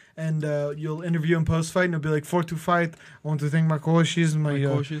American, and you'll interview him post fight, and he'll be like, "For to fight, I want to thank my coaches, my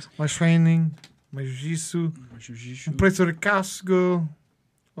training, my jiu-jitsu, Preto de Casco,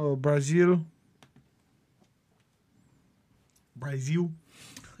 Brazil." Brazil.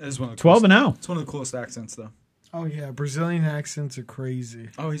 That is one of the 12-0. It's one of the coolest accents, though. Oh yeah, Brazilian accents are crazy.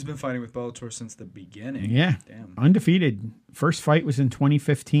 Oh, he's been fighting with Bellator since the beginning. Yeah, Damn. undefeated. First fight was in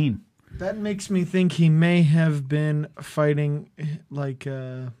 2015. That makes me think he may have been fighting like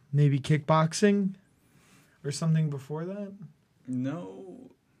maybe kickboxing or something before that. No.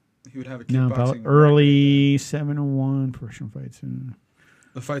 He would have a No, kickboxing. early 7-1 professional fights.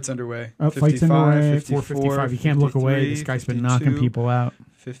 The fight's underway. Fight's underway. 455. You can't look away. This guy's been knocking 52, people out.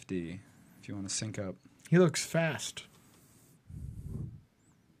 50, if you want to sync up. He looks fast.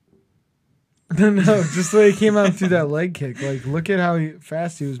 No, just the way he came out through that leg kick. Like, look at how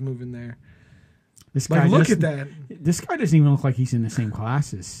fast he was moving there. This guy Like, look doesn't- at that. This guy doesn't even look like he's in the same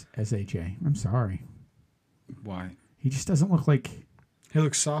class as AJ. I'm sorry. Why? He just doesn't look like. He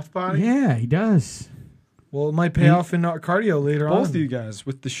looks soft body. Yeah, he does. Well, it might pay off in cardio later on. Both of you guys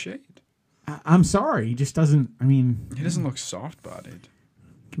with the shade. I'm sorry. He just doesn't. I mean, He doesn't look soft-bodied.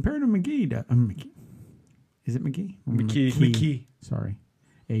 compared to McGee, McGee. Is it McGee? Or McKee. McKee. Sorry,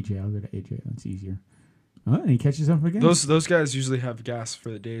 AJ. I'll go to AJ. That's easier. Oh, and he catches up again. Those guys usually have gas for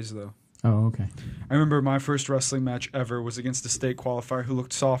the days, though. Oh, okay. I remember my first wrestling match ever was against a state qualifier who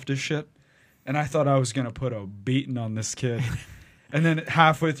looked soft as shit. And I thought I was going to put a beating on this kid. And then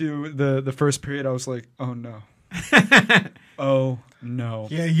halfway through the first period, I was like, oh, no. Oh, no.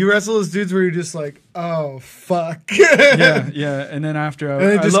 Yeah, you wrestle those dudes where you're just like, oh, fuck. Yeah. And then after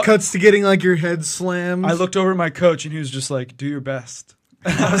And it just cuts to getting like your head slammed. I looked over at my coach, and he was just like, do your best.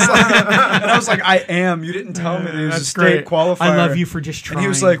 I was like, I am. You didn't tell me. It was a state qualifier. I love you for just trying. And he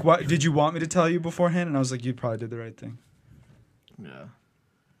was like, "What? Did you want me to tell you beforehand?" And I was like, "You probably did the right thing." Yeah.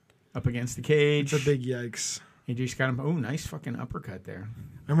 Up against the cage. It's a big yikes. He just got him. Oh, nice fucking uppercut there.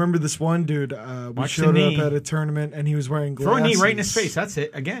 I remember this one dude, we Watch the showed knee. up at a tournament, and he was wearing Throw glasses. a knee right in his face. That's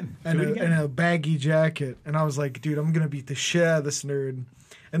it. Again. And Do it again. and a baggy jacket. And I was like, dude, I'm going to beat the shit out of this nerd.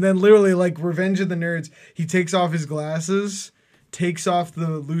 And then literally, like, Revenge of the Nerds, he takes off his glasses, takes off the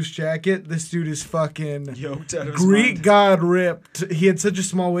loose jacket. This dude is fucking Yoked out of his Greek mind. god ripped. He had such a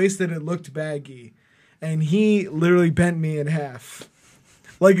small waist that it looked baggy. And he literally bent me in half.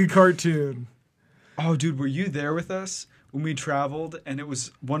 Like a cartoon. Oh, dude, were you there with us when we traveled? And it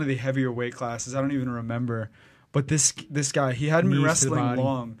was one of the heavier weight classes. I don't even remember. But this guy, he hadn't been Knees to the wrestling body.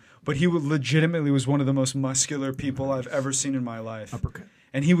 long, but he legitimately was one of the most muscular people I've ever seen in my life. Uppercut.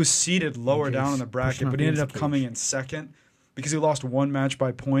 And he was seated lower Okay, down in the pushing bracket, up but he ended against up the coming cage. in second because he lost one match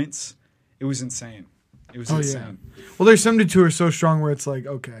by points. It was insane. It was insane. Well, there's some dudes who are so strong where it's like,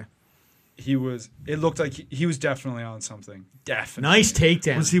 okay. It looked like he was definitely on something. Definitely. Nice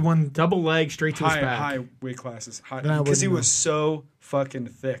takedown. Was he one? double leg straight to his back? High weight classes. Then I Because he wouldn't was so fucking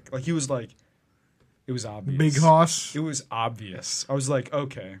thick. Like, he was like, it It was obvious. Big Hoss. It was obvious. I was like,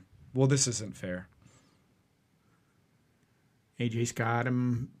 okay, well, this isn't fair. AJ's got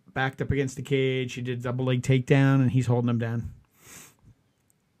him backed up against the cage. He did a double leg takedown, and he's holding him down.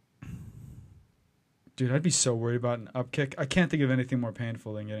 Dude, I'd be so worried about an up kick. I can't think of anything more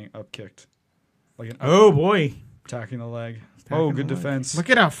painful than getting up kicked. Like an up Oh, boy. attacking the leg. Attacking Good the leg. defense. Look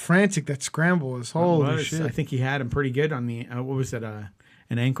at how frantic that scramble is. Holy Was. shit. I think he had him pretty good on the, what was that,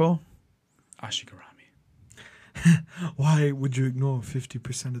 an ankle? Ashigarami. Why would you ignore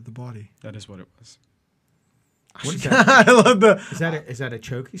 50% of the body? That is what it was. What is that? I love the. Is that a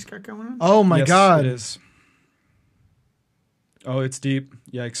choke he's got going on? Oh my Yes, god. it is. Oh, it's deep.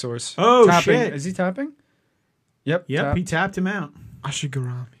 Yikes, source. Oh, tapping. shit. Is he tapping? Yep. Yep, tap. he tapped him out.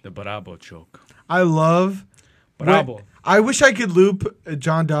 Ashigarami. The Bravo choke. I love. Bravo. I wish I could loop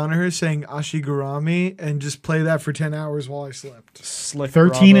John Danaher saying Ashigarami and just play that for 10 hours while I slept. Slick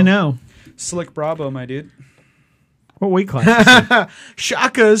 13-0. Bravo. Slick Bravo, my dude. What weight class?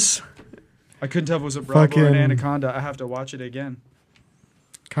 Shakas. I couldn't tell if it was a Bravo or Fucking- an Anaconda. I have to watch it again.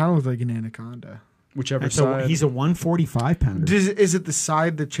 Kind of looks like an anaconda. Whichever That's side. he's a 145 pounder. Is it the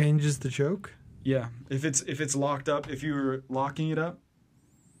side that changes the choke? Yeah. If it's locked up, if you're locking it up,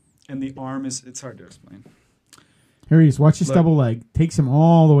 and the arm is, it's hard to explain. Here he is. Watch this Look. double leg. Takes him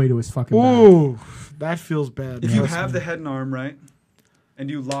all the way to his fucking back. Ooh, that feels bad. If you Trust have me. the head and arm right, and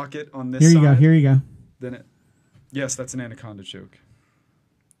you lock it on this Here you side, go. Here you go. then it. Yes, that's an Anaconda choke.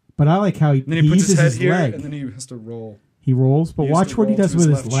 But I like how he, And then he puts uses his head here, leg. and then he has to roll. He rolls, but He has watch to what he roll does to with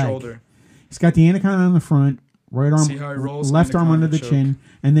his left leg. shoulder. He's got the anaconda on the front, right arm, See how he rolls? left arm Anaconda under the choke. chin,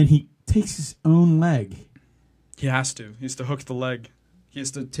 and then he takes his own leg. He has to. He has to hook the leg. He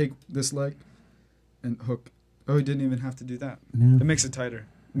has to take this leg and hook. Oh, he didn't even have to do that. No. It makes it tighter.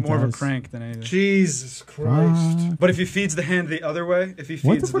 More of a does. crank than anything. Jesus Christ. Fuck. But if he feeds the hand the other way, if he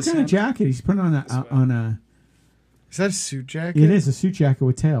What the feeds fuck this kind of hand, jacket? He's putting on This way. a. Is that a suit jacket? It is a suit jacket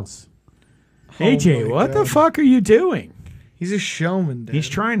with tails. Oh AJ, my what the God. fuck are you doing? He's a showman, Dad. He's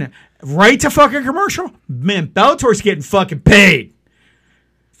trying to right to fucking commercial. Man, Bellator's getting fucking paid,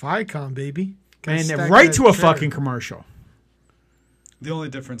 Vicon, baby. Gotta and stack right that to a cheddar. fucking commercial. the only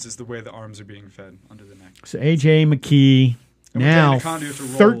difference is the way the arms are being fed under the neck. So AJ McKee And with the now Anaconda, you have to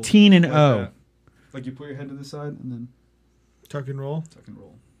roll 13-0. like that. Like you put your head to the side and then Tuck and roll. tuck and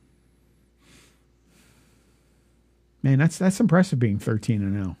roll. Man, that's impressive being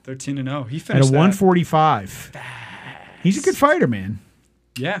 13-0 13-0. He at a finished that. 145. He's a good fighter, man.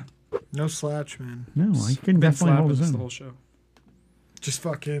 Yeah. No slouch, man. No, I can Been definitely hold slapping his this the own. whole show. Just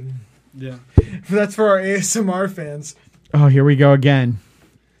fucking. Yeah. That's for our ASMR fans. Oh, here we go again.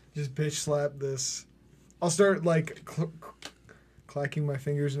 Just bitch slap this. I'll start like clacking my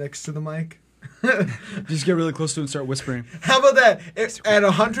fingers next to the mic. Just get really close to it and start whispering. How about that? At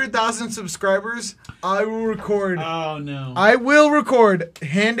 100,000 subscribers, I will record. Oh no. I will record,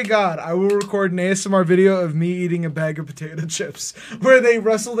 hand to God, I will record an ASMR video of me eating a bag of potato chips where they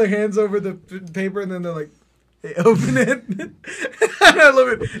wrestle their hands over the paper and then they're like, they open it. I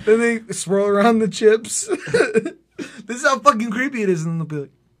love it. Then they swirl around the chips. This is how fucking creepy it is. And they'll be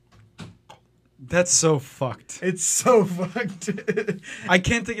like, That's so fucked. it's so fucked. I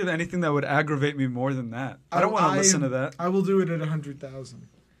can't think of anything that would aggravate me more than that. I don't want to listen to that. I will do it at 100,000.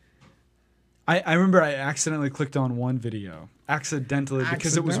 I remember I accidentally clicked on one video. Accidentally,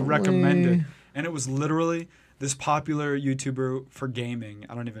 because it was Accidentally. recommended. And it was literally this popular YouTuber for gaming.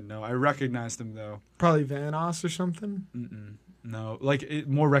 I don't even know. I recognized him, though. Probably Vanoss or something. No, like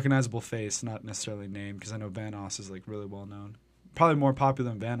more recognizable face, not necessarily name, because I know Vanoss is like really well known. Probably more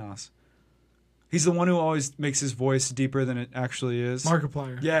popular than Vanoss. He's the one who always makes his voice deeper than it actually is.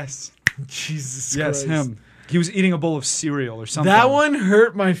 Markiplier. Yes. Jesus Yes, Christ. him. He was eating a bowl of cereal or something. That one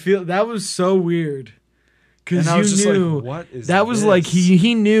hurt my feel. That was so weird. Because And I you was just knew like, what is that was this? like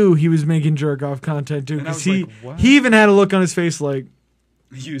he knew he was making jerk off content too. And I Because was he like, what? he even had a look on his face like,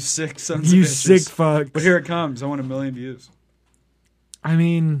 You sick sons you of bitches. sick fuck. But here it comes. I want 1 million views. I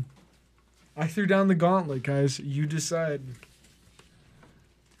mean, I threw down the gauntlet, guys. You decide.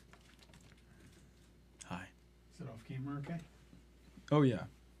 Hi. Is it off camera okay? Oh, yeah.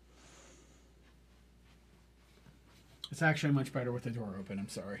 It's actually much better with the door open. I'm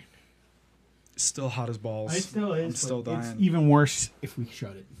sorry. Still hot as balls. It still is. I'm still but dying. It's even worse if we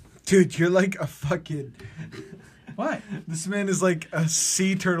shut it. Dude, you're like a fucking. What? This man is like a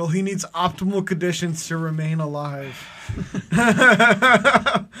sea turtle. He needs optimal conditions to remain alive.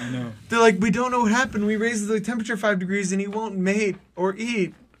 I know. They're like, we don't know what happened. We raised the temperature 5 degrees and he won't mate or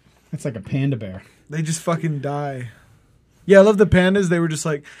eat. It's like a panda bear. They just fucking die. Yeah, I love the pandas. They were just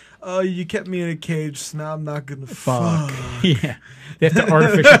like, oh, you kept me in a cage, so now I'm not gonna fuck. Yeah. They have to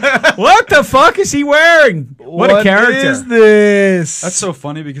artificially. What the fuck is he wearing? What a character! What is this? That's so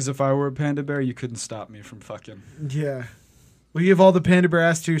funny because if I were a panda bear, you couldn't stop me from fucking. Yeah. Well, you have all the panda bear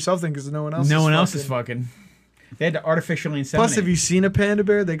ass to yourself then, because no one else. No is one fucking. else is fucking. They had to artificially inseminate. Plus, have you seen a panda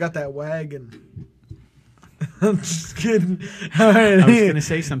bear? They got that wagon. I'm just kidding. All right. I was gonna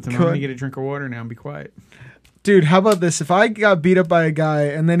say something. I'm Go gonna on. get a drink of water now and be quiet. Dude, how about this? If I got beat up by a guy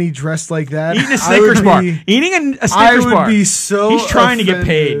and then he dressed like that, Eating a I would Snickers bar. be- Eating a I Snickers would bar. be so. He's trying to get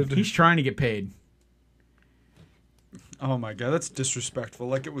paid. offended. He's trying to get paid. Oh my god, that's disrespectful.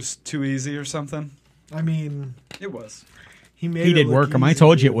 Like it was too easy or something. I mean, It was. he made. He it did look work him. I easy,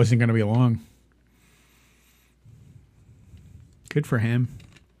 told you it dude. wasn't gonna be long. Good for him.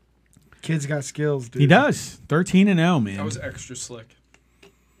 Kid's got skills, dude. He does. 13-0, man. That was extra slick.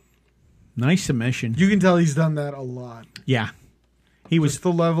 Nice submission. You can tell he's done that a lot. Yeah. He was Just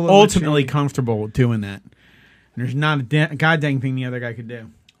the level of ultimately maturity. comfortable doing that. There's not a goddamn thing the other guy could do.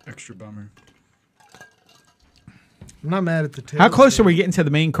 Extra bummer. I'm not mad at the tail. How close are we getting to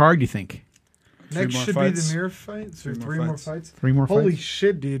the main card, do you think? Next more should fights. be the mirror fights or Three more three more fights. fights. 3 more Holy fights?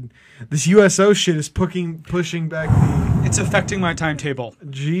 shit, dude! This USO shit is pushing back the It's affecting my timetable.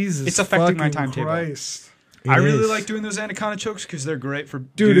 Jesus. It's affecting my fucking timetable. Christ. I really is. like doing those anaconda chokes because they're great for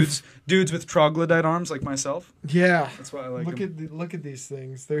Dude, dudes with troglodyte arms like myself. Yeah. That's why I like Look them. look at these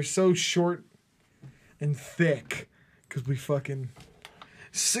things. They're so short and thick because we fucking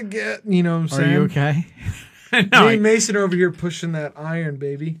forget. You know what I'm Are saying? you okay? Me no. and Mason are over here pushing that iron,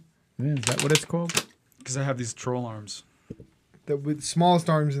 baby. Is that what it's called? Because I have these troll arms. The with smallest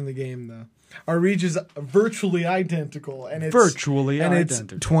arms in the game, though. Our reach is virtually identical, and it's Virtually and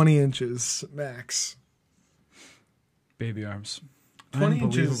identical. it's 20 inches max. Baby arms. 20 inches.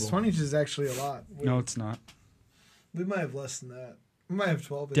 Unbelievable. 20 inches is actually a lot. No, it's not. We might have less than that. We might have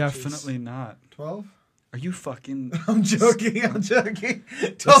 12 inches. Definitely not. 12? Are you fucking? I'm joking. I'm joking.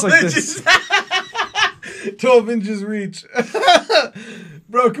 12 That's like inches. 12 inches reach.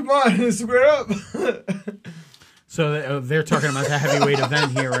 Bro, come on. Square up. So they're talking about the heavyweight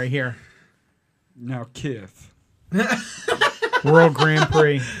event here, right here. Now, Kith. World Grand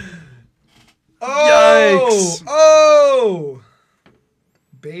Prix. Oh! Yikes. Oh!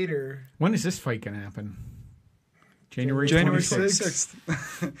 Bader. When is this fight going to happen? January January 26th.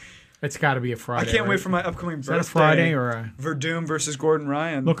 26th. It's got to be a I Friday. can't wait right? for my upcoming Is birthday. that a Friday or a... Verdum versus Gordon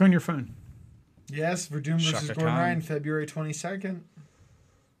Ryan. Look on your phone. Yes, Verdum versus Shaka Gordon Khan. Ryan, February 22nd.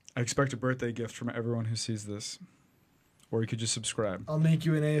 I expect a birthday gift from everyone who sees this. Or you could just subscribe. I'll make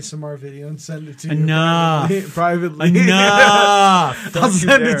you an ASMR video and send it to you. Enough. Privately. Enough. I'll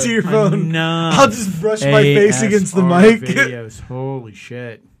send dare. it to your phone. Enough. I'll just brush my face against the ASR mic. Videos. Holy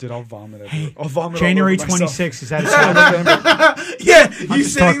shit. Dude, I'll vomit. I'll vomit January all over myself. 26th. Is that a Saturday? Yeah, you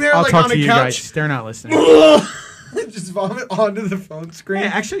sitting there I'll like talk on to a you couch. guys. They're not listening. Just vomit onto the phone screen. Hey,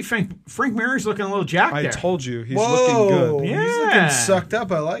 actually, Frank Mir's looking a little jacked I there. told you, he's Whoa, looking good. Yeah. he's looking sucked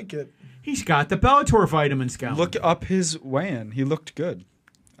up. I like it. He's got the Bellator vitamins going. Look up his weigh-in. He looked good.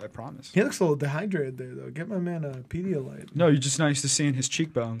 I promise. He looks a little dehydrated there, though. Get my man a Pedialyte. No, you're just not used to seeing his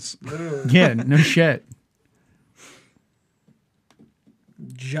cheekbones. Literally. Yeah, no shit.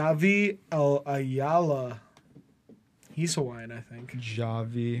 Javi El Ayala. He's Hawaiian, I think.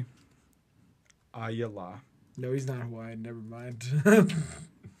 Javi Ayala. No, he's not Hawaiian. Never mind.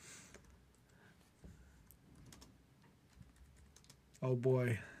 Oh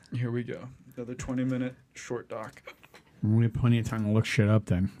boy. Here we go. Another 20-minute short doc. We have plenty of time to look shit up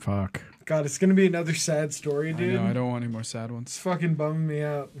then. Fuck. God, it's gonna be another sad story, I dude. know, I don't want any more sad It's ones. fucking bumming me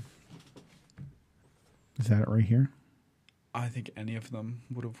out. Is that it right here? I think any of them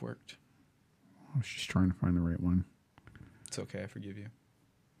would have worked. I was just trying to find the right one. It's okay, I forgive you.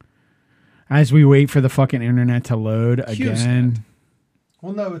 As we wait for the fucking internet to load Cues again.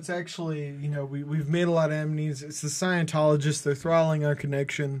 Well, no, it's actually, we've made a lot of enemies. It's the Scientologists. They're throttling our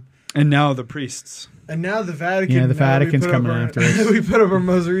connection. And now the priests. And now the Vatican. Yeah, the we Vatican's put up coming our- after us. We put up our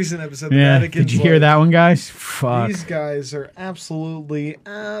most recent episode. The Yeah. Vatican's Did you hear like, that one, guys? Fuck. These guys are absolutely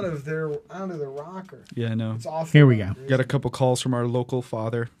out of their rocker. Yeah, I know. It's awful. Here we go. Got a couple calls from our local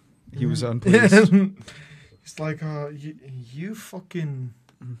father. He was unpleased. It's like, you fucking.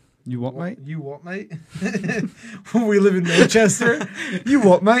 You what, mate? You what, mate? We live in Manchester. You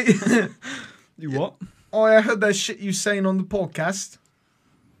what, mate? You what? Oh, I heard that shit you saying on the podcast.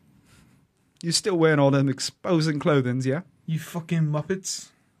 You still wearing all them exposing clothings, yeah? You fucking Muppets.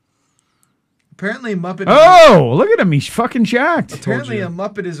 Apparently, Muppet. Oh, look at him. He's fucking jacked. Apparently, you. a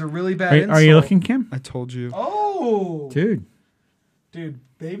Muppet is a really bad Are insult. you looking, Kim? I told you. Oh, Dude. Dude,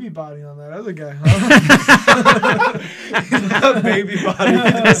 baby body on that other guy, huh? A baby body. He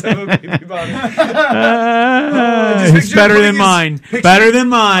does have a baby body. Just It's picture better putting than his- mine. picture- Better than I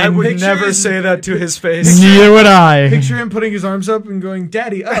mine. would Picture never his- say that to his face. Neither would I. Picture him putting his arms up and going,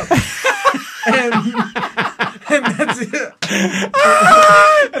 "Daddy, up," and that's it.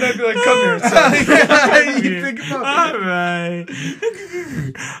 And I'd be like, come here. son. You pick him up. All right.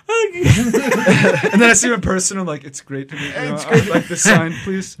 And then I see him in person. I'm like, it's great to meet you. I'd like this sign,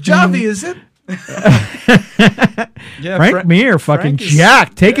 please. Javi, is it? Yeah, Frank Mir, fucking Frank is-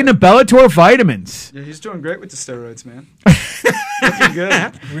 jacked, taking the Bellator vitamins. Yeah, he's doing great with the steroids, man. Looking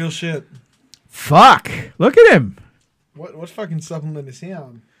good. Real shit. Fuck. Look at him. What fucking supplement is he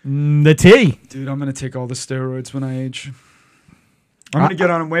on? The T. Dude, I'm gonna take all the steroids when I age. I'm gonna get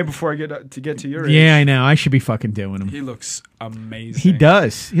on him way before I get to your age. Yeah, I know. I should be fucking doing him. He looks amazing. He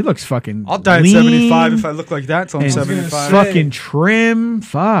does. He looks fucking. I'll die at lean 75 if I look like that till I'm and 75. Fucking trim.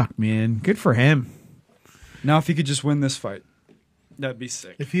 Fuck, man. Good for him. Now, if he could just win this fight, that'd be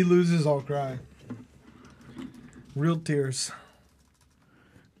sick. If he loses, I'll cry. Real tears.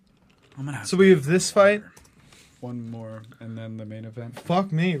 I'm gonna have So we have this fight. one more and then the main event.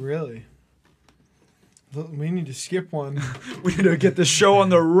 Fuck me, really. We need to skip one. We need to get the show on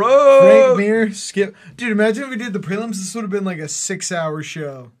the road. Frank Mir, skip. Dude, imagine if we did the prelims. This would have been like a 6-hour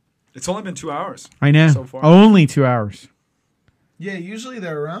show. It's only been 2 hours. I know. So far. Only 2 hours. Yeah, usually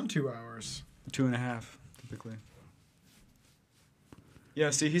they're around 2 hours. 2.5, typically. Yeah,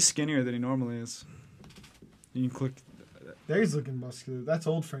 see, he's skinnier than he normally is. You can click There he's looking muscular. That's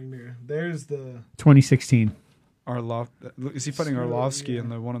old Frank Mir. There's the... 2016. Arlov. Is he fighting Screw it, Arlovsky yeah. and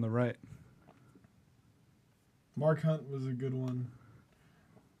the one on the right? Mark Hunt was a good one.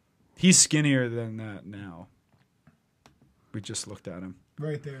 He's skinnier than that now. We just looked at him.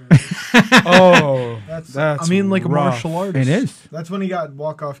 Right there. Oh, That's that's I mean, like rough. a martial artist. It is. That's when he got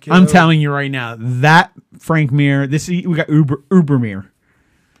walk-off KO. I'm telling you right now, that Frank Mir, we got Ubermir.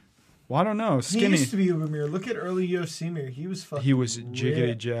 Well, I don't know. He Skinny. used to be Ubermir. Look at early UFC Mir. He was fucking He was jiggity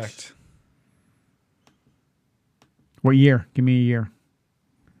ripped. jacked. What year? Give me a year.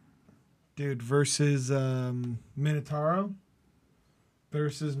 Dude, versus Minotauro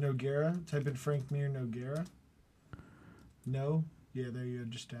versus Nogueira. Type in Frank Mir Nogueira. No? Yeah, there you go.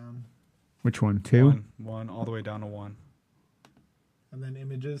 Just down. Which one? 2? One, all the way down to 1. And then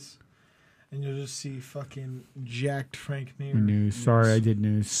images. And you'll just see fucking jacked Frank Mir. News. Sorry, I did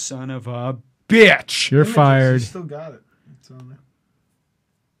news. Son of a bitch. You're Images, fired. You still got it. It's on there.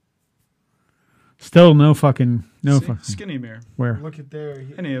 Still no fucking. No See? fucking. Skinny mirror. Where? Look at there.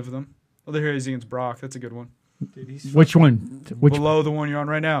 Any of them. Oh, there he is against Brock. That's a good one. Dude, he's Which one? Which? Below the one you're on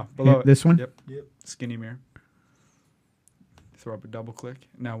right now. Below it. This one? Yep. Yep. Skinny mirror. Throw up a double click.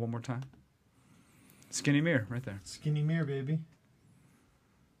 Now one more time. Skinny mirror right there. Skinny Mir, baby.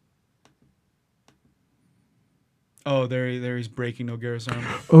 Oh, there he's breaking Nogueira's arm.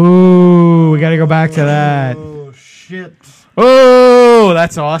 Oh, we got to go back to that. Oh, shit. Oh,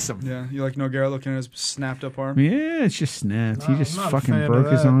 that's awesome. Yeah, you like Nogueira looking at his snapped up arm? Yeah, it's just snapped. He No, just I'm not a fucking fan broke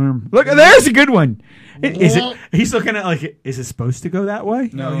of his that. arm. Look, there's a good one. Is What? it? He's looking at like, is it supposed to go that way?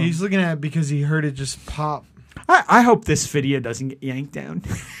 No, he's looking at it because he heard it just pop. I hope this video doesn't get yanked down.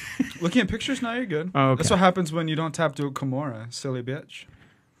 Looking at pictures now, you're good. Oh, okay. That's what happens when you don't tap to a Kimura, silly bitch.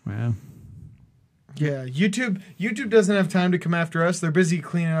 Wow. Yeah, YouTube doesn't have time to come after us. They're busy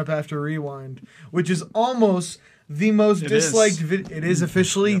cleaning up after Rewind, which is almost the most It is. disliked it is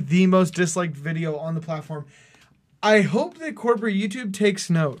officially the most disliked video on the platform. I hope that corporate YouTube takes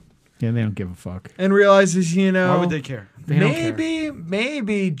note Yeah, they don't give a fuck. and realizes, Why would they care? They don't care.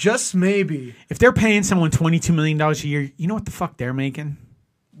 maybe, just maybe. If they're paying someone $22 million a year, you know what the fuck they're making?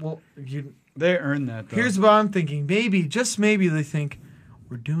 Well, They earn that, though. here's what I'm thinking. Maybe, just maybe, they think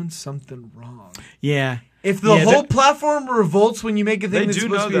we're doing something wrong. Yeah. If the Yeah, whole platform revolts when you make a they thing that's do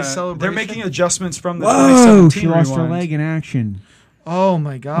supposed know to be a that. celebration, They're making adjustments from the Whoa, 2017 she lost her rewind. leg in action. Oh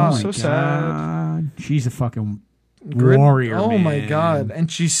my god! Oh my so sad. God. She's a fucking Grid- warrior, Oh my man. god! And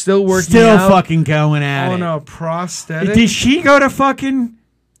she's still working. Still out fucking going at on it. a prosthetic. Did she go to fucking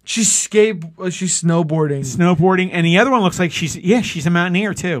She's she's snowboarding. snowboarding? And the other one looks like she's a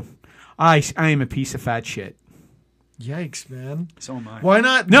mountaineer too. I am a piece of fat shit. Yikes, man! So am I. Why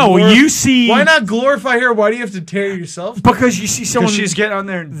not? No, you see, Why not glorify her? Why do you have to tear yourself? because you see someone Because she's getting on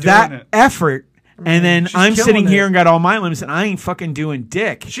there and doing that it. effort, and then she's I'm sitting killing here it. and got all my limbs, and I ain't fucking doing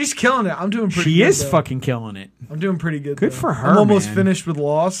dick. She's killing it. I'm doing pretty. She good, is though. fucking killing it. I'm doing pretty good. Good though. for her, I'm almost man. finished with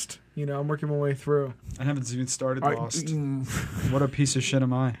Lost. You know, I'm working my way through. I haven't even started Lost. Mm. What a piece of shit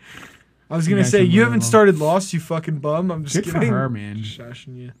am I? I was gonna guys say are you moving haven't along. started Lost, you fucking bum. I'm just Good for kidding. her, man. Just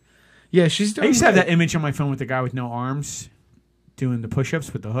shushing you. Yeah, she's I doing. used to have good. that image on my phone with the guy with no arms. doing the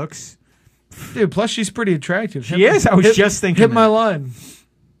push-ups with the hooks. Dude, plus she's pretty attractive. She is. I was just thinking Hit my that. line.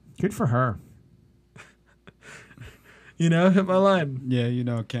 Good for her. You know, hit my line. Yeah, you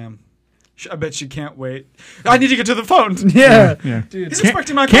know, Cam. I bet she can't wait. I need to get to the phone. Yeah. Yeah. Dude. He's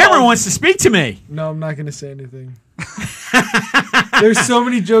expecting my call. Cameron wants to speak to me. No, I'm not going to say anything. There's so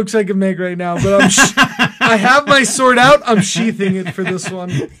many jokes I can make right now, but I have my sword out. I'm sheathing it for this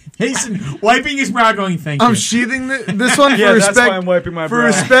one. Hasten, wiping his brow, going, "Thank I'm you." sheathing this one Yeah, for that's respect. why I'm wiping my for brow.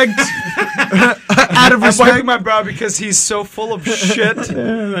 respect. Out of I'm wiping respect. my brow because he's so full of shit.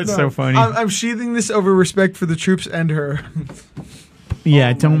 That's so funny. I'm sheathing this over respect for the troops and her.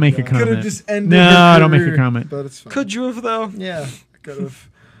 Yeah, don't make a Could have comment. just ended. No, her don't make a career, comment. But it's fine. Could you have, though? Yeah, I could have.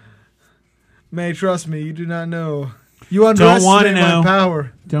 May, trust me, you do not know. You wanna underestimate my know.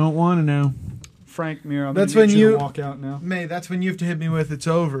 power. Don't want to know. Frank Mir, I'm That's gonna need when you you- to walk out now. May, that's when you have to hit me with "It's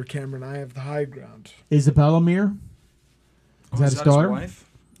over, Cameron. I have the high ground." Isabella Mir? Is that his daughter? His wife?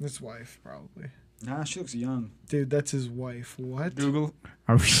 His wife, probably. Nah, she looks young. Dude, that's his wife. What? Google.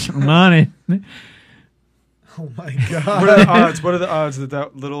 I'm on it. Oh my What are the god. odds? What are the odds that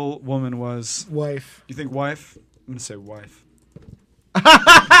that little woman was? Wife. You think wife? I'm gonna say wife.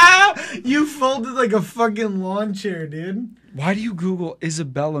 You folded like a fucking lawn chair, dude. Why do you Google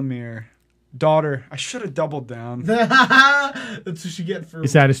Isabella Mir? Daughter. I should have doubled down. That's what you get for.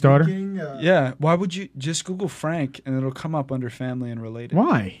 Is that his daughter? winking, Yeah. Why would you just Google Frank and it'll come up under family and related?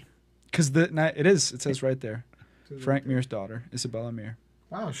 Why? Because it is. It says right there. Frank Mir's daughter, Isabella Mir.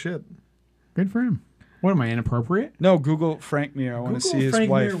 Wow, shit. Good for him. What am I, inappropriate? No, Google Frank Mir. I want to Google see his Frank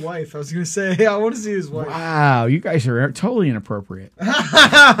wife. Mir wife. I was gonna say, I want to see his wife. Wow, you guys are totally inappropriate.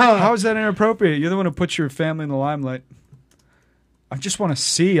 How is that inappropriate? You're the one who puts your family in the limelight. I just want to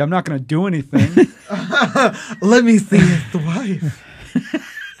see. I'm not going to do anything. Let me see the wife.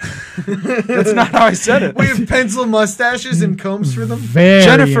 That's not how I said it. We have pencil mustaches and combs for them. Very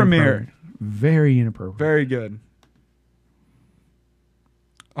Jennifer inappropriate. Mir. Very inappropriate. Very good.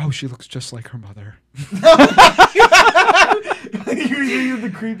 Oh, she looks just like her mother. You're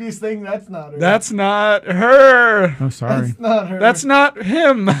the creepiest thing. That's not her. That's not her. Oh, sorry. That's not her. That's not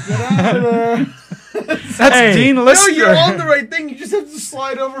him. Get out of there. That's Hey. Dean No, Lister. you're on the right thing. You just have to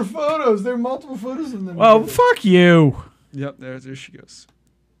slide over photos. There are multiple photos of them. Well, fuck you. Yep, there she goes.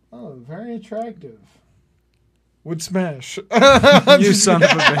 Oh, very attractive. Would smash. You son of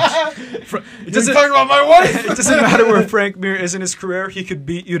a bitch. It You're doesn't, talking about my wife. it doesn't matter where Frank Mir is in his career. He could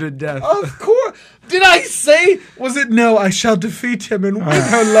beat you to death. Of course. Did I say? Was it no? I shall defeat him and win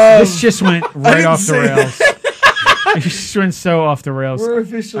her love. This just went right didn't off the say rails. It just went so off the rails. We're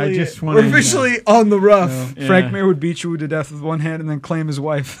officially. I just wanna- we're officially on the rough. Yeah. Frank Mir would beat you to death with one hand and then claim his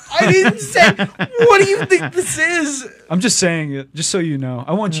wife. I didn't say. What do you think this is? I'm just saying it, just so you know.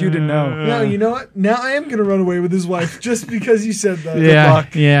 I want you to know. No, you know what? Now I am gonna run away with his wife just because you said that. Yeah,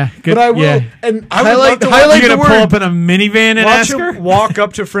 luck. yeah. Good, But I will. yeah. And I would highlight, love to highlight You're the gonna pull word. up in a minivan and Watch ask her, him walk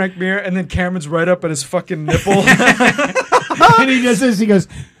up to Frank Mir and then Cameron's right up at his fucking nipple. and he does this. He goes,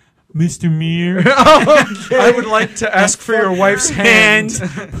 "Mr. Mir, I would like to ask for your wife's hand.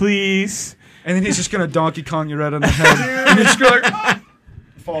 hand, please." And then he's just going to Donkey Kong you right on the head. And you're just going to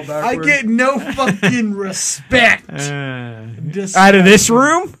fall I backward. get no fucking respect. Just Out of this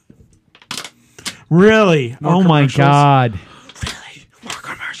room? Really? More Oh my commercials? God. Really? More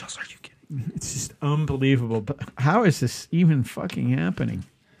commercials, are you kidding? It's just unbelievable. But how is this even fucking happening?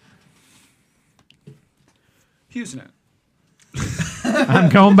 HughesNet. I'm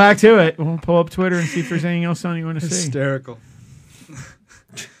going back to it. We'll pull up Twitter and see if there's anything else on you want to see. Hysterical.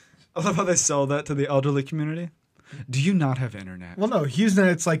 I love how they sell that to the elderly community. Do you not have internet? Well, no, Houston.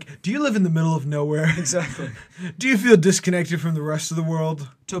 It's like, do you live in the middle of nowhere? Exactly. Do you feel disconnected from the rest of the world?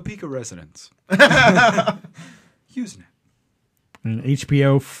 Topeka residents. HughesNet. And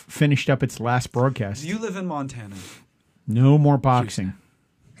HBO finished up its last broadcast. Do you live in Montana? No more boxing.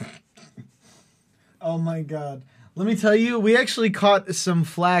 Oh my God. Let me tell you, we actually caught some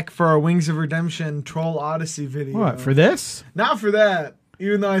flack for our Wings of Redemption Troll Odyssey video. What, for this? Not for that,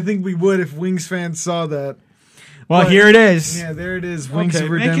 even though I think we would if Wings fans saw that. Well, But- here it is. Yeah, there it is, Wings Okay,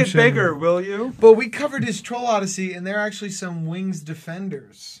 of make Redemption. it bigger, will you? But we covered his Troll Odyssey, and there are actually some Wings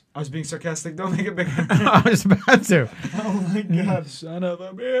defenders. I was being sarcastic. Don't make it bigger. I was about to. Oh my God. Son of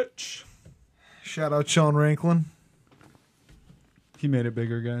a bitch. Shout out Sean Ranklin. He made it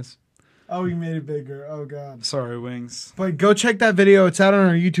bigger, guys. Oh, he made it bigger. Oh God. Sorry, Wings. But go check that video. It's out on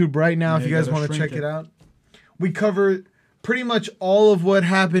our YouTube right now Yeah, if you you guys gotta want to shrink check it. it out. We cover pretty much all of what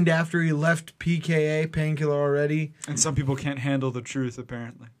happened after he left PKA, Painkiller Already. And some people can't handle the truth,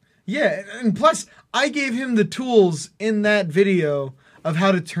 apparently. Yeah, and plus, I gave him the tools in that video of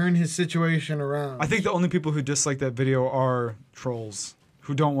how to turn his situation around. I think the only people who dislike that video are trolls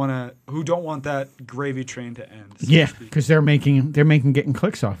who don't want that gravy train to end. so to Yeah, speak. because they're making getting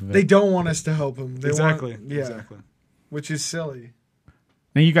clicks off of it. they don't want us to help him. They Exactly. Want, yeah, Exactly. which is silly.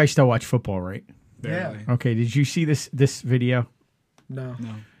 Now you guys still watch football, right? Barely. Okay. Did you see this video? No.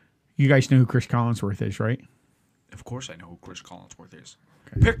 No. You guys know who Chris Collinsworth is, right? Of course I know who Chris Collinsworth is.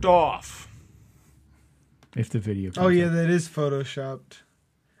 Picked off. If the video. Oh comes yeah, up. that is photoshopped.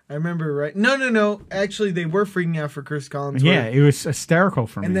 I remember, right? No. Actually, they were freaking out for Chris Collinsworth. Yeah, it was hysterical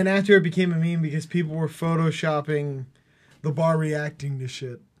for me. And then after it became a meme because people were photoshopping the bar reacting to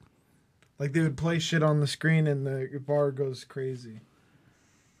shit. Like they would play shit on the screen and the bar goes crazy.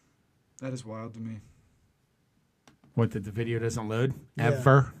 That is wild to me. What, that the video doesn't load Yeah.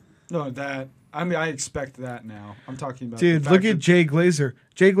 ever? No, that. I mean, I expect that now. I'm talking about. Dude, the fact look at that- Jay Glazer.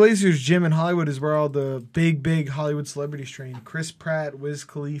 Jay Glazer's gym in Hollywood is where all the big Hollywood celebrities train. Chris Pratt, Wiz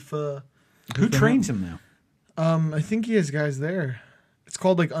Khalifa. Who trains him now? I think he has guys there. It's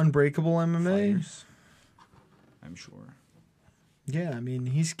called like Unbreakable MMA. Fighters. I'm sure. Yeah, I mean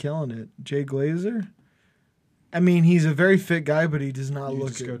he's killing it. Jay Glazer. I mean he's a very fit guy, but he does not You look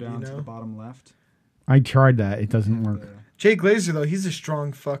just it. go down you to know? the bottom left. I tried that. It doesn't work. Jay Glazer though, he's a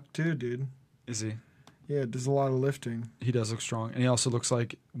strong fuck too, dude. Is he? Yeah, does a lot of lifting. He does look strong, and he also looks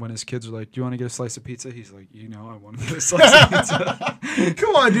like when his kids are like, "Do you want to get a slice of pizza?" He's like, I want to get a slice of pizza."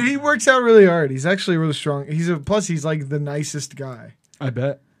 Come on, dude. He works out really hard. He's actually really strong. Plus he's like the nicest guy. I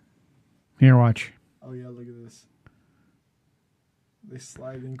bet. Here, watch. Oh yeah, look at this. They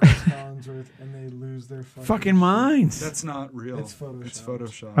slide in Chris Collinsworth and they lose their Fucking minds. That's not real. It's photoshopped. It's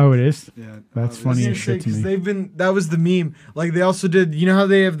Photoshopped. Oh, it is? Yeah. That's obviously. funny Yeah, as shit to me. they've been. That was the meme. Like they also did. You know how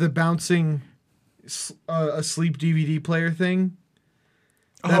they have the bouncing asleep DVD player thing?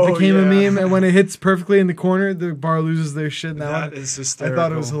 That Oh, became a yeah. meme, and when it hits perfectly in the corner, the bar loses their shit. Now That is I hysterical.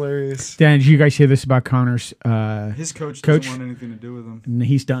 thought it was hilarious. Dan, did you guys hear this about Connor's? His coach Coach? doesn't want anything to do with him.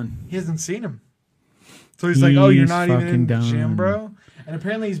 He's done. He hasn't seen him, so he's like, "Oh, you're He's not even in the fucking gym, done. bro." And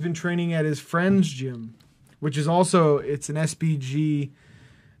apparently, he's been training at his friend's gym, which is also it's an SBG.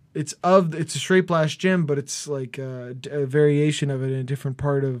 It's a straight blast gym, but it's like a variation of it in a different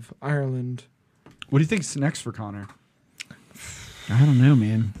part of Ireland. What do you think's next for Connor? I don't know,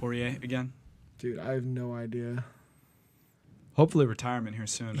 man. Poirier again? Dude, I have no idea. Hopefully retirement here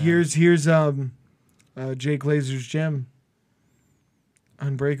soon. man. Here's Jake Glazer's gym.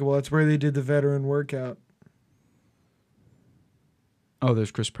 Unbreakable. That's where they did the veteran workout. Oh,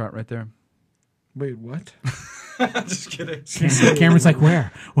 there's Chris Pratt right there. Wait, what? Just kidding. Cameron's like,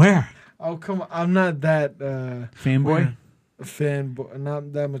 where? Oh, come on. I'm not that Fanboy? fanboy.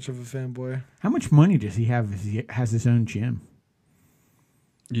 Not that much of a fanboy. How much money does he have if he has his own gym?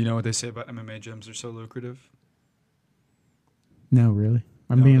 You know what they say about MMA gyms? They're so lucrative. No, really?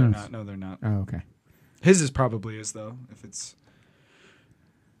 I'm No, being they're honest. not. No, they're not. Oh, okay. His is probably is though. If it's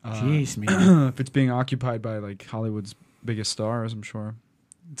Jeez, man. if it's being occupied by like Hollywood's biggest stars, I'm sure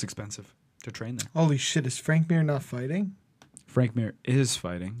it's expensive to train there. Holy shit, is Frank Mir not fighting? Frank Mir is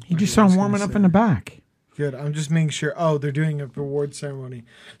fighting. He just I saw was him gonna warming up say. in the back. Good. I'm just making sure. Oh, they're doing a reward ceremony.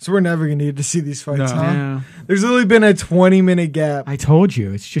 So we're never going to need to see these fights, No. huh? No. There's only been a 20-minute gap. I told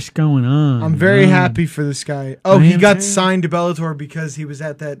you, it's just going on. I'm very happy for this guy. Oh, I he am got too. signed to Bellator because he was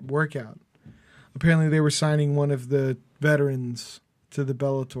at that workout. Apparently, they were signing one of the veterans to the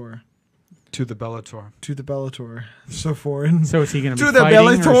Bellator. To the Bellator. To the Bellator. So foreign. So is he going to To be the fighting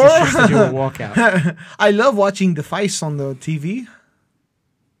or is Bellator? this just to do a walkout? I love watching the fights on the TV.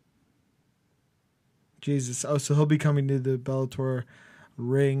 Jesus. Oh, so he'll be coming to the Bellator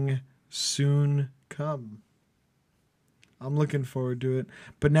ring soon come. I'm looking forward to it.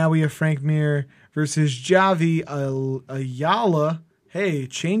 But now we have Frank Mir versus Javi Ayala. Hey,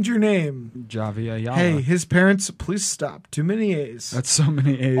 change your name. Javi Ayala. Hey, his parents, please stop. Too many A's. That's so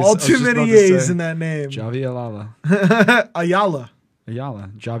many A's. All I was too just many about to A's say. in that name. Javi Ayala. Ayala. Ayala.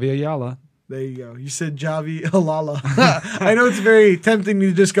 Javi Ayala. There you go. You said Javi Alala. I know it's very tempting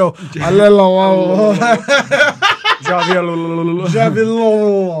to just go Alala. Javi Ayala. Javi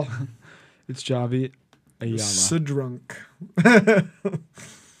Alala. It's Javi Ayala. So drunk.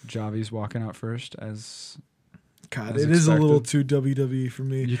 Javi's walking out first as... God, As it is a little expected. too WWE for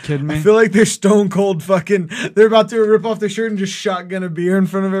me. You kidding me? I feel like they're stone cold fucking. They're about to rip off their shirt and just shotgun a beer in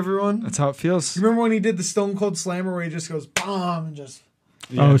front of everyone. That's how it feels. You remember when he did the Stone Cold Slammer where he just goes bomb and just.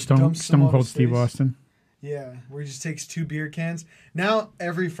 Oh, Stone Dumps them on Cold his Steve face. Austin. Yeah, where he just takes 2 beer cans. Now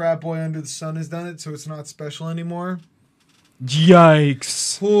every frat boy under the sun has done it, so it's not special anymore.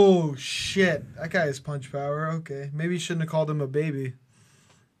 Yikes. Oh shit, that guy has punch power. Okay, maybe you shouldn't have called him a baby.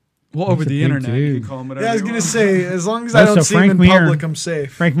 Well, over He's a the big internet, you dude. can call him whatever Yeah, I was you gonna want. say, as long as I Also, don't see him Frank in Mir- public, I'm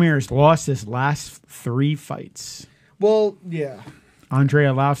safe. Frank Mir's lost his last 3 fights. Well, yeah. Andrei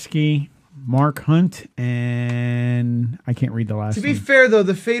Arlovsky, Mark Hunt, and I can't read the last To be one. fair, though,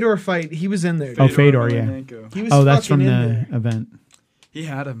 the Fedor fight, he was in there. Oh, dude. Fedor, yeah. Emelianenko. He was Oh, that's fucking from in the there. event. He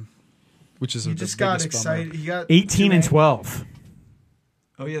had him, which is He the just got biggest bummer. excited. He got 18 too and ang- 12.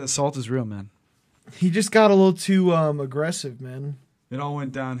 Oh yeah, the salt is real, man. He just got a little too aggressive, man. It all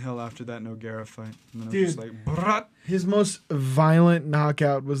went downhill after that Nogueira fight. And then Dude. it was just like, "Brat." His most violent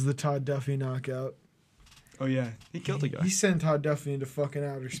knockout was the Todd Duffy knockout. Oh yeah, he killed the guy. He sent Todd Duffy into fucking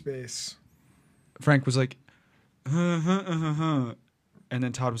outer space. Frank was like, and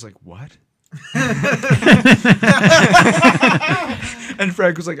then Todd was like, what? And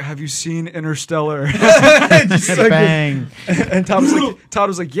Frank was like, have you seen Interstellar? Just like- Bang. And Todd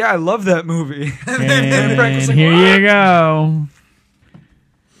was like, yeah, I love that movie. And Frank was like, here "What?" you go.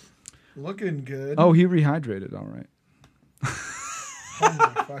 looking good. Oh, he rehydrated. All right. Oh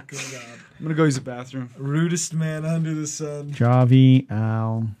my fucking god. I'm gonna go use the bathroom. Rudest man under the sun. Javi,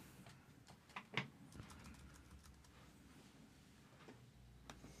 Al.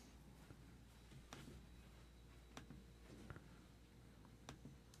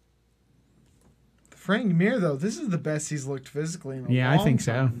 Frank Mir, though, this is the best he's looked physically in a Yeah, long I think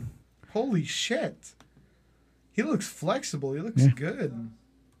so. time. Holy shit. He looks flexible. He looks Yeah. good.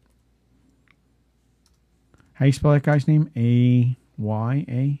 How you spell that guy's name?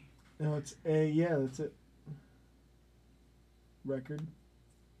 A-Y-A? No, it's A. Yeah, that's it. Record.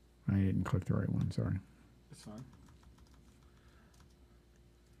 I didn't click the right one, sorry. It's fine.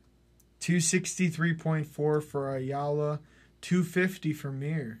 263.4 for Ayala. 250 for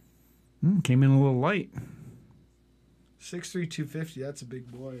Mir. Came in a little light. 6'3", 250. That's a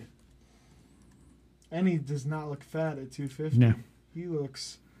big boy. And he does not look fat at 250. No. He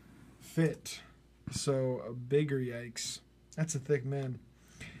looks fit. So a bigger yikes. That's a thick man.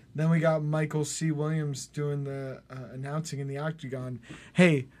 Then we got Michael C. Williams doing the announcing in the octagon.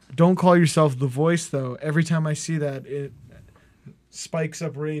 Hey, don't call yourself The Voice, though. Every time I see that, it spikes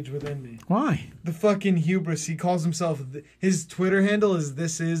up rage within me. Why? The fucking hubris. He calls himself. His Twitter handle is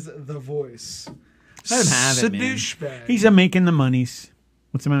 "This is the Voice." Let him have it, man. Douchebag. He's making the monies.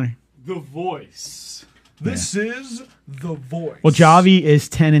 What's the matter? The Voice. This is the Voice. Well, Javi is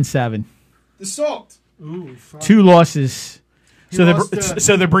 10 and 7. The salt. Ooh, fuck. 2 losses. He So lost,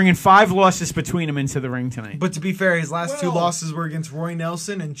 they're bringing 5 losses between them into the ring tonight. But to be fair, his last 2 Well- losses were against Roy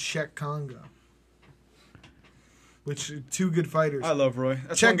Nelson and Czech Congo, which 2 good fighters. I love Roy.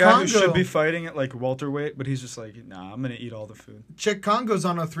 That's Czech one guy Congo. who should be fighting at like welterweight, but he's just like, nah, I'm gonna eat all the food. Czech Congo's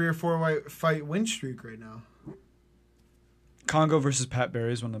on a 3 or 4 fight win streak right now. Congo versus Pat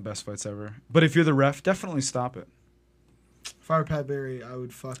Barry is one of the best fights ever. But if you're the ref, definitely stop it. If I were Pat Barry, I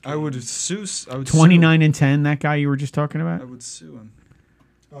would fuck. I would sue. 29 and 10, that guy you were just talking I about? would sue him.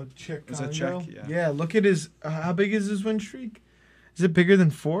 Oh, Czech Is Congo. that Czech? Yeah. Yeah. Look at his. How big is his win streak? Is it bigger than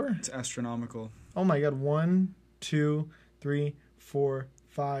 4? It's astronomical. Oh my god! 1, 2, 3, 4,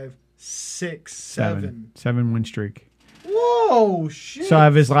 5, 6, 7. 7 win streak. Whoa! Shit. So out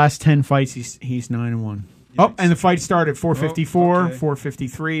of his last 10 fights, he's 9 and 1. Oh, Yikes. and the fight started 454, Oh, okay.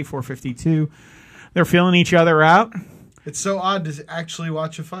 453, 452. They're feeling each other out. It's so odd to actually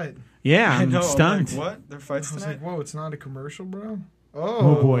watch a fight. Yeah, I I'm know. I'm stunned. like, what? Their fights I was tonight? like, whoa! It's not a commercial, bro.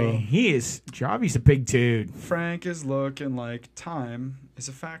 Oh boy, he is. Javi's a big dude. Frank is looking like time is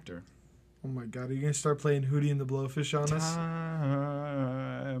a factor. Oh my god! Are you gonna start playing Hootie and the Blowfish on us?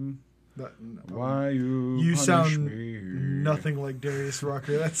 Time. That, no. Why you? You punish sound me? nothing like Darius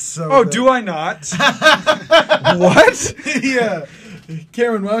Rucker. That's so. Oh, bad. do I not? What? Yeah,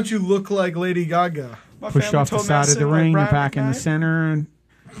 Cameron, why don't you look like Lady Gaga? My Pushed family off the told me I side of the sound like ring. They're Brian back in the McKnight. center.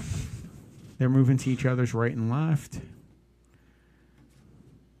 They're moving to each other's right and left.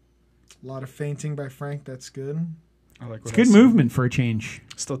 A lot of fainting by Frank. That's good. I like It's what good I see. movement for a change.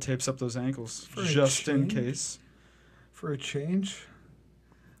 Still tapes up those ankles For a just in change. case. For a change.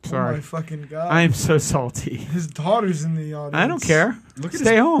 Oh Sorry. my fucking god! I am so salty. His daughter's in the audience. I don't care. Look at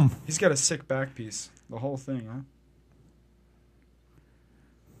Stay his. home. He's got a sick back piece. The whole thing, huh?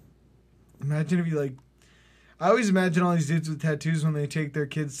 Imagine if you like. I always imagine all these dudes with tattoos when they take their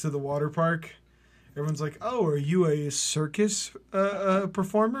kids to the water park. Everyone's like, "Oh, are you a circus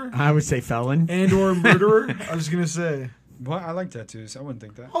performer I would say felon. and or murderer?" I was gonna say, What? I like tattoos. I wouldn't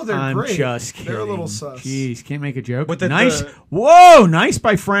think that. "Oh, they're I'm great. just kidding. They're a little sus." Jeez, can't make a joke. But the- nice. the- Whoa, nice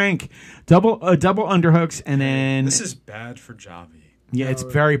by Frank. Double underhooks, and then This is bad for Javi. yeah, it's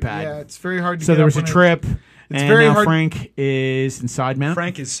very bad. Yeah, it's very hard to. So get there up was a when trip, and very now hard- Frank is inside mount.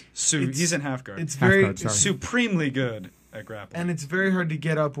 Frank is It's- he's in half guard. It's Half very. guard, sorry. supremely good at grappling. And it's very hard to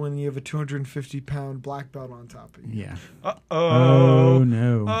get up when you have a 250-pound black belt on top of you. Yeah. Uh-oh. Oh,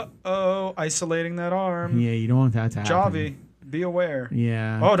 no. Uh-oh. Isolating that arm. Yeah, you don't want that to happen. Javi, be aware.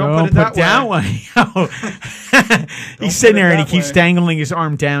 Yeah. Oh, don't put it that way. Oh. He's sitting put it there and he that keeps way. dangling his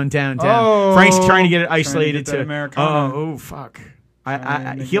arm down. Oh. Frank's trying to get it isolated get that to. Americana. Oh, fuck.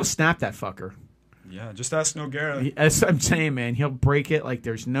 Trying to He'll get- snap that fucker. Yeah, just ask Nogueira. That's what I'm saying, man. He'll break it like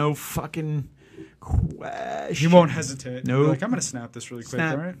there's no fucking question. He won't hesitate. Nope. Like, I'm going to snap this really quick,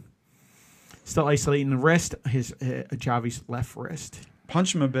 Snap. all right? Still isolating the wrist, his Javi's left wrist.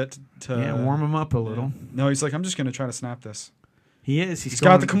 Punch him a bit to Yeah, warm him up a little. No, he's like, I'm just going to try to snap this. He is. He's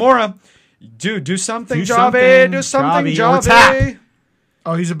got the Kimura. Dude, do something, Do Javi. something, Do something, Javi, or Javi. tap.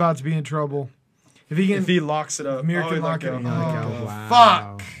 Oh, he's about to be in trouble. If he can, If he locks it up. Mir oh, can he let lock go. it. He let Oh, go. Wow.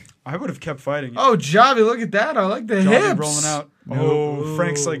 fuck. I would have kept fighting. Oh, Javi, look at that. I like the Javi hips. rolling out. No. Oh,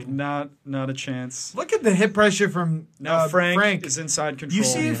 Frank's like, not a chance. Look at the hip pressure from Now Frank Frank. is inside control. You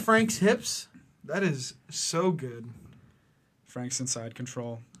see Frank's hips? That is so good. Frank's inside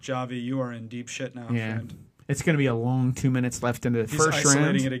control. Javi, you are in deep shit now, Yeah. friend. It's going to be a long 2 minutes left into the He's first isolating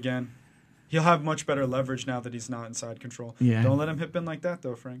round. it again. He'll have much better leverage now that he's not inside control. Yeah. Don't let him hip in like that,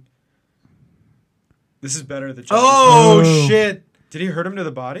 though, Frank. This is better than Javi. Oh, Oh. shit. Did he hurt him to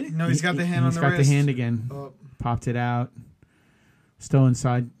the body? No, he's got the hand on He's the got wrist. the hand again. Oh. Popped it out. Still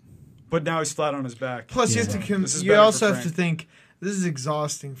inside. But now he's flat on his back. Plus, you have So, to this is you better also for have to Frank. think this is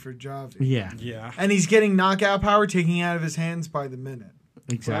exhausting for Javi. Yeah, Yeah. And he's getting knockout power taking out of his hands by the minute.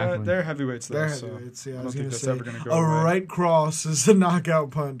 exactly. They're heavyweights, though. They're so heavyweights. Yeah, I I don't was think going to that's say ever going to go a away. right cross is a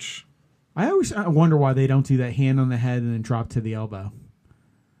knockout punch. I always wonder why they don't do that hand on the head and then drop to the elbow.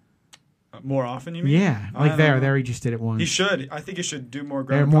 More often, you mean? Yeah, I like don't there. know. There he just did it once. He should. I think he should do more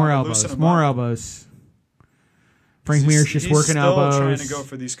There ground. are more pound, loosen elbows. him More up. elbows. Frank He's- Mir's just he's working still elbows. trying to go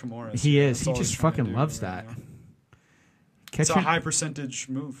for these Kimuras. He is. That's He all he's just trying to fucking do loves right that. now. It's a Catching. high percentage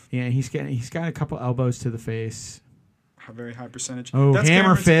move. Yeah, he's got a couple elbows to the face. A very high percentage. Oh, That's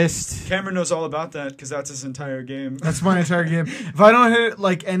hammer Cameron's- fist. Cameron knows all about that because that's his entire game. That's my entire game. If I don't hit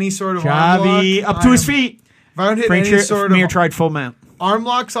like any sort of arm Javi lock, up to his I am- feet. If I don't hit Frank any sort Mir of tried full mount. arm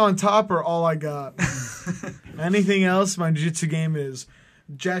locks on top are all I got. Anything else, my jiu-jitsu game is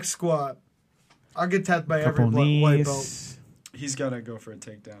jack squat. I'll get tapped by every Couple white belt. knees. He's got to go for a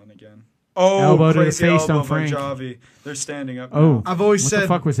takedown again. Oh, Elbow to the crazy face elbow on by Frank. Javi. They're standing up. Oh, now. I've always what said the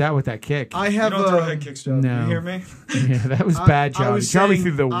fuck was that with that kick? I You have don't throw head kicks, Javi. No. You hear me? Yeah, that was I- bad, I Javi. was Javi saying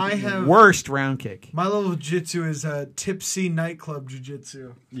threw the I have- worst round kick. my level of jiu-jitsu is tipsy nightclub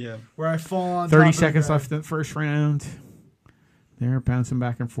jiu-jitsu, Yeah. where I fall on. 30 top of the seconds guy. left in the first round. They're bouncing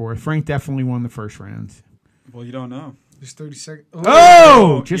back and forth. Frank definitely won the first round. Well, you don't know. There's 30 seconds.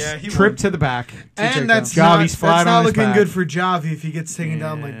 Oh! Just yeah, he trip won. to the back. And that's Javi's not, flat that's not on his looking back. good for Javi if he gets taken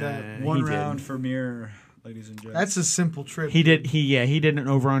down like that. Yeah, One he did. round for Mir, ladies and gents. That's a simple trip. He did. He did an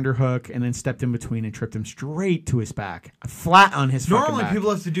over under hook and then stepped in between and tripped him straight to his back, flat on his fucking Normally, back. people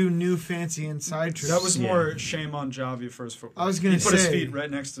have to do new fancy inside trips. That was Yeah. more shame on Javi for his footwork. I was gonna he put his say- feet right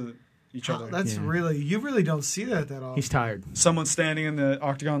next to each Oh, other. that's Yeah. you really don't see that often. He's tired. Someone standing in the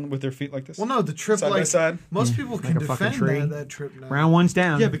octagon with their feet like this. Well, no, the trip side by like side. most Yeah, people like can a fucking defend tree. that trip now. Round one's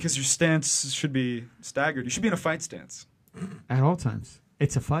down. Yeah, because your stance should be staggered. You should be in a fight stance. At all times,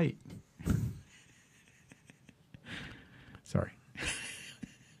 it's a fight. Sorry.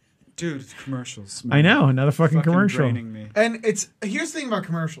 Dude, commercials. I know, another fucking Fucking commercial. draining me. And here's the thing about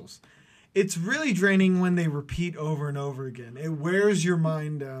commercials. It's really draining when they repeat over and over again. It wears your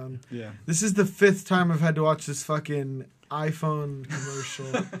mind down. Yeah. This is the 5th time I've had to watch this fucking iPhone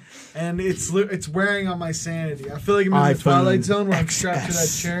commercial, and it's wearing on my sanity. I feel like I'm in the iPhone Twilight Zone where I'm strapped to that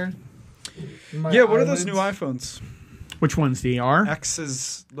XS. chair. My Yeah, what are those eyelids. new iPhones? Which one's the R? X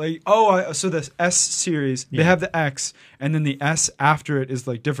is like so the S series Yeah. they have the X and then the S after it is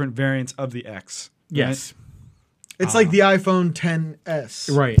like different variants of the X. Yes. It's like the iPhone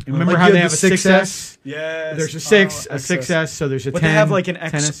XS. Right. Remember Like how you they have have a the 6S? Yes. There's a 6, Oh, a 6S, so there's a But 10. they have like an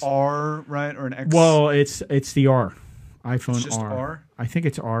 10S. XR, right? Or an X. Well, it's the R. iPhone It's just R. R? I think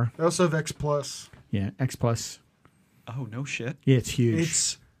it's R. They also have X Plus. Yeah, X Plus. Oh no shit. Yeah, it's huge.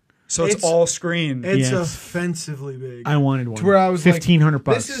 It's So it's It's- all screen. it's Yes. offensively big. I wanted one. To where I was like,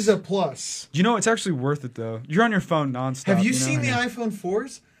 $1,500. This is a plus. You know, it's actually worth it though. You're on your phone nonstop. Have you know? seen the iPhone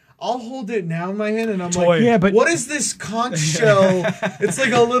 4s? I'll hold it now in my hand and I'm Toy. like, Yeah, but- what is this conch shell? It's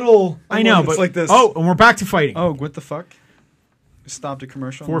like a little. I know, It's but like this. Oh, and we're back to fighting. Oh, what the fuck? Stopped a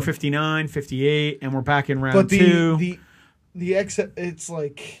commercial. 459, 58, and we're back in round But two. the X, it's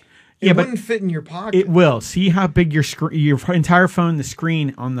like it Yeah, but wouldn't fit in your pocket. It will. See how big your your entire phone, the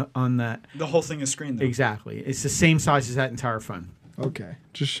screen on the The whole thing is screen though. exactly. It's the same size as that entire phone. Okay,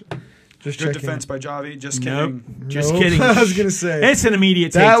 just Just Good checking. defense by Javi. Just Nope. kidding. Just Nope. kidding. I was gonna say It's an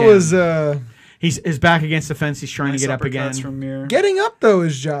immediate that takedown. was He's his back against the fence. He's trying Nice to get up again. uppercuts from Mir. getting up though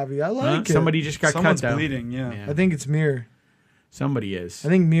is Javi. I Huh? like it. Somebody just got Someone's cut though. bleeding. Yeah. Yeah. I think it's Mir. Somebody is. I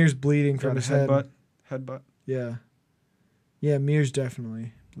think Mir's bleeding Got from his his head. headbutt. Headbutt. Yeah. Yeah, Mir's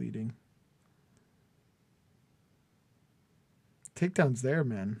definitely bleeding. Takedown's there,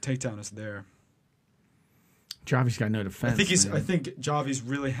 man. Takedown is there. Javi's got no defense. I man. think Javi's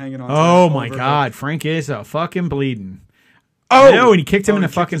really hanging on. to Oh that my overhook. God, Frank is fucking bleeding. Oh no, and he kicked him in he the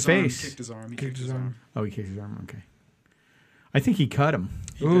kicked fucking his arm, face. Kicked his arm. He Kicked his arm. Oh, he kicked his arm. Okay. I think he cut him.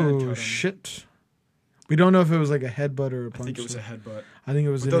 He did cut Ooh, him. shit. We don't know if it was like a headbutt or a punch. I think it was a though. headbutt. I think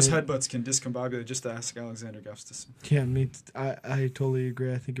it was But an those hit. headbutts can discombobulate. Just ask Alexander Gustafsson. Yeah, I totally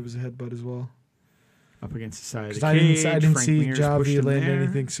agree. I think it was a headbutt as well. Up against the side of 'Cause the I cage. didn't Frank see Mir's pushed Javi him land there.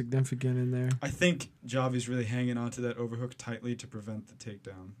 anything significant in there. I think Javi's really hanging on to that overhook tightly to prevent the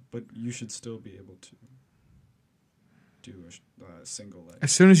takedown. But you should still be able to do a single leg.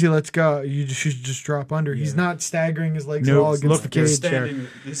 As soon as he lets go, you should just drop under. He's Yeah. not staggering his legs No, at all against look, the they're cage. Standing,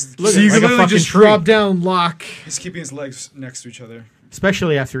 Look So you like can a literally fucking just tree. drop down, lock. he's keeping his legs next to each other.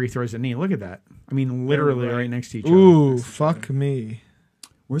 Especially after he throws a knee. Look at that. I mean, literally right. right next to each other. Ooh, fuck me.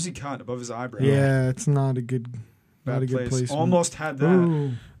 Where's he caught? Above his eyebrow. Yeah, it's not a good, not Bad a good place. placement. Almost had that.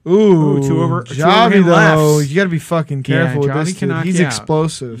 Ooh. Ooh, two over Javi hand though, lefts. you got to be fucking careful Yeah, with Javi this can dude. knock He's you out.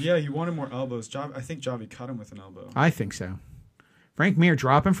 explosive. Yeah, he wanted more elbows. I think Javi cut him with an elbow. I think so. Frank Mir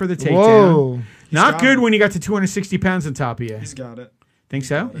dropping for the takedown. Whoa, Not got good it. when you got to 260 pounds on top of you. He's got it. Think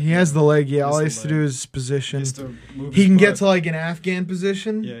so? got it. he has the leg. Yeah, all he He's has the to do leg. is position. He has to move He his can get butt. to like an Afghan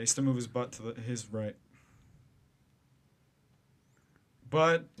position. Yeah, he has to move his butt to his right.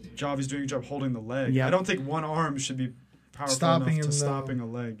 But Javi's doing a good job holding the leg. Yeah. I don't think one arm should be powerful Stopping enough him, to though. stopping a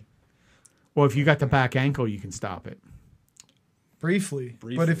leg. Well, if you got the back ankle, you can stop it. Briefly.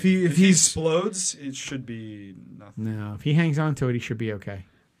 Briefly. But if he he's explodes, it should be nothing. No, if he hangs on to it, he should be okay.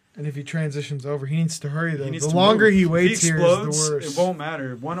 and if he transitions over, he needs to hurry though. He needs The to longer move. he If waits here is explodes, the worse. it won't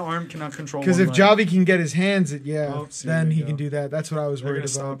matter. One arm cannot control. Because one if leg. Javi can get his hands, Oh, see, then there he you can go. do that. That's what I was They're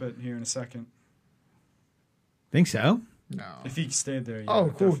worried gonna about. stop it here in a second. Think so? No. If he stayed there, yeah,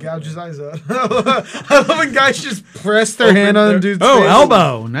 Oh, cool. definitely. Gouge his eyes out. I love when guys just press their hand on there- dude's Oh, face.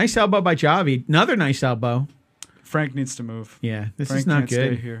 elbow. Nice elbow by Javi. Another nice elbow. Frank needs to move. Yeah, this Frank is not can't stay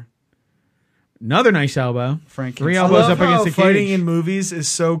good. here. Another nice elbow. Frank Three can't I stay- elbows love up against how the fighting cage. in movies is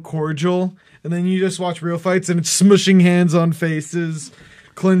so cordial, and then you just watch real fights and it's smushing hands on faces,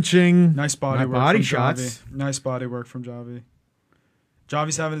 clinching. Nice body My work body from shots. Javi. Nice body work from Javi.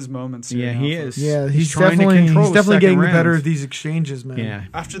 Javi's having his moments here. Yeah, now, he folks. is. Yeah, he's trying to definitely control the second getting the better round. of these exchanges, man. Yeah,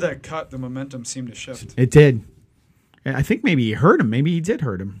 After that cut, the momentum seemed to shift. it did. And I think maybe he hurt him. Maybe he did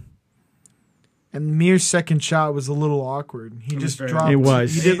hurt him. And Mir's second shot was a little awkward. He was just very- dropped. It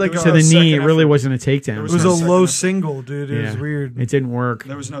was. He did like There to a, the was knee. second It really effort. wasn't a takedown. There it was was no a second low effort. single, dude. It was Yeah. weird. It didn't work.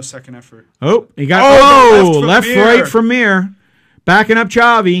 There was no second effort. Oh, he got Oh, left, left from Mir. right from Mir. Backing up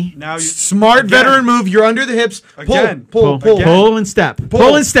Javi. Now you Smart again, veteran move. You're under the hips. Pull, Again. pull, pull. Again. Pull and step.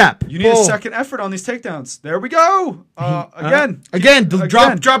 Pull and step. You need a Pull. second effort on these takedowns. There we go. Again. Again,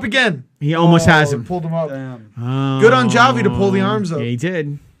 Again. drop again. He almost has him. Pulled him up. Damn. Good on Javi to pull the arms up. Yeah, he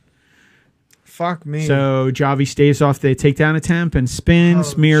did. Fuck me. So Javi stays off the takedown attempt and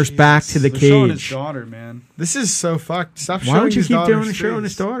spins. Oh, Mir's Jesus. back to the They're showing his cage. daughter, man. This is so fucked. Stop Why showing would you his keep doing daughter's a show on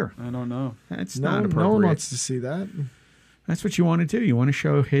his face. daughter? I don't know. That's No, not no appropriate. one wants to see that. That's what you want to do. You want to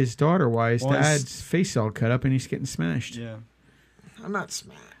show his daughter why his Well, he's- dad's face all cut up and he's getting smashed. Yeah. I'm not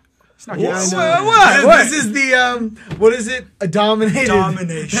smart. It's not Yeah, I yes. know. What? This is the what is it? A dominated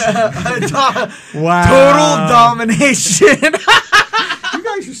Domination. Wow. total domination. You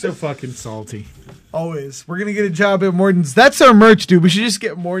guys are so fucking salty. Always. We're gonna get a job at Morton's. That's our merch, dude. We should just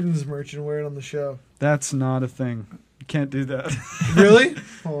get Morton's merch and wear it on the show. That's not a thing. You can't do that. Really?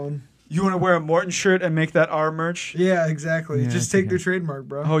 Hold on. You want to wear a Morton shirt and make that our merch? Yeah, exactly. Yeah, just it's take okay. their trademark,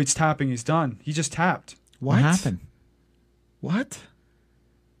 bro. Oh, he's tapping. He's done. He just tapped. What happened? What?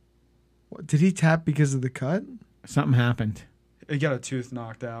 What? Did he tap because of the cut? Something happened. He got a tooth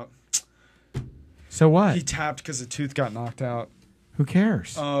knocked out. So what? He tapped because the tooth got knocked out. Who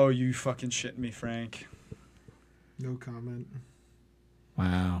cares? Oh, you fucking shitting me, Frank. No comment.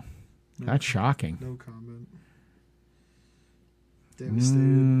 Wow. That's shocking. No comment. Devastated.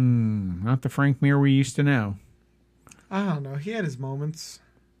 Not the Frank Mir we used to know. I don't know. He had his moments.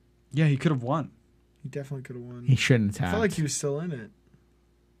 Yeah, he could have won. He definitely could have won. He shouldn't I have. felt like he was still in it.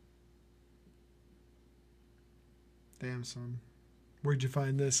 Damn, son. Where'd you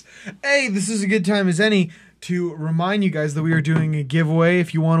find this? Hey, this is a good time as any to remind you guys that we are doing a giveaway.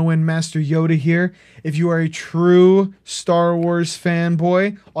 If you want to win Master Yoda here, if you are a true Star Wars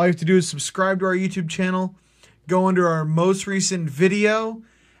fanboy, all you have to do is subscribe to our YouTube channel, go under our most recent video,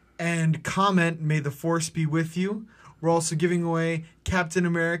 and comment, "May the Force be with you." We're also giving away Captain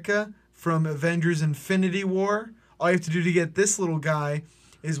America from Avengers Infinity War. All you have to do to get this little guy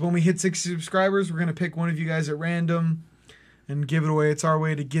is when we hit 60 subscribers, we're going to pick one of you guys at random and give it away. It's our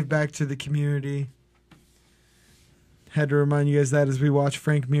way to give back to the community. Had to remind you guys that as we watch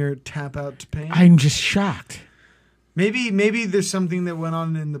Frank Mir tap out to paint. I'm just shocked. Maybe there's something that went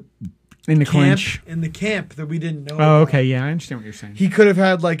on in the camp, clinch. in the camp that we didn't know Oh, about. okay. Yeah, I understand what you're saying. He could have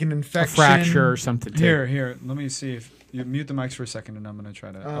had like an A infection. fracture or something. Too. Here. Let me see if you mute the mics for a second, and I'm gonna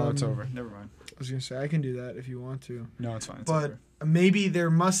try to. Oh, it's over. Never mind. I was gonna say I can do that if you want to. No, it's fine. It's But over. maybe there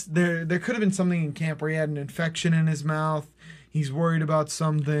could have been something in camp where he had an infection in his mouth. He's worried about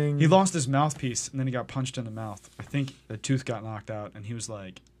something. He lost his mouthpiece, and then he got punched in the mouth. I think the tooth got knocked out, and he was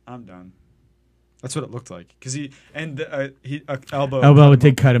like, "I'm done." That's what it looked like. Cause Elbow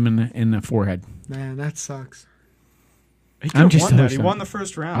did cut him in the forehead. Man, that sucks. He I'm could just have won that. He hoping. won the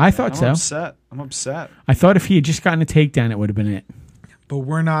first round. I man. thought so. I'm upset. I thought if he had just gotten a takedown, it would have been it. But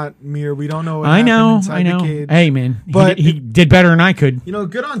we're not Mir. We don't know what I happened know. inside I know. the cage. Hey, man. But he did better than I could. You know,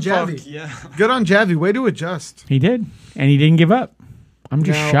 good on Javi. Fuck yeah. Good on Javi. Way to adjust. He did, and he didn't give up. I'm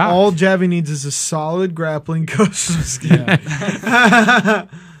just Now, shocked. all Javi needs is a solid grappling coach. Yeah.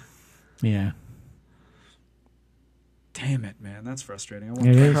 Yeah. Damn it, man. That's frustrating. I It want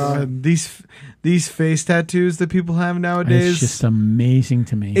is. God, these face tattoos that people have nowadays. It's just amazing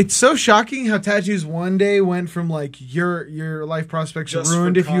to me. It's so shocking how tattoos one day went from like your life prospects are Just for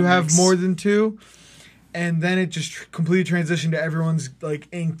ruined if you have comics. more than two, and then it just completely transitioned to everyone's like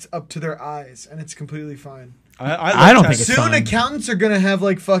inked up to their eyes, and it's completely fine. I don't think it's Soon fine. accountants are gonna have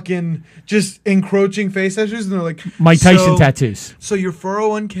like fucking just encroaching face tattoos, and they're like Mike Tyson so, tattoos. So your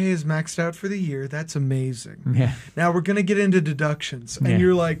 401k is maxed out for the year. That's amazing. Yeah. Now we're gonna get into deductions, and Yeah.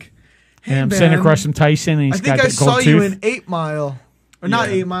 you're like, hey, And I'm man, sitting across from Tyson, and I he's think got I the gold saw tooth. you in 8 Mile, or not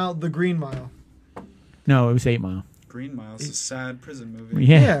Yeah. 8 Mile, the Green Mile. No, it was 8 Mile. Green Mile is a sad prison movie.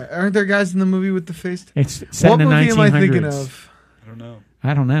 Yeah. Aren't there guys in the movie with the face? It's set What in the movie 1900s. am I thinking of? I don't know.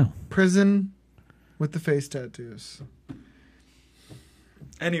 I don't know. Prison with the face tattoos.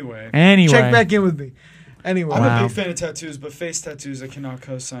 Anyway. Check back in with me. Anyway, I'm Wow. a big fan of tattoos, but face tattoos I cannot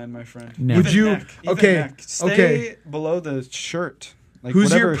co-sign, my friend. No. Would Even you- neck. Even okay, neck. Stay okay. below the shirt. Like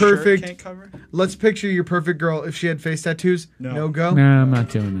Who's whatever your a shirt perfect- can't cover. let's picture your perfect girl if she had face tattoos. No. No go. No, I'm not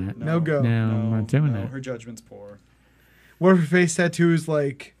doing that. No go. No, I'm not doing that. Her judgment's poor. What if her face tattoo is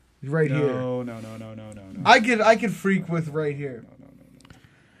like right here? No. I could freak with right here.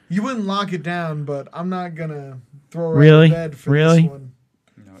 You wouldn't lock it down, but I'm not gonna throw her out Really? of bed for Really? this one.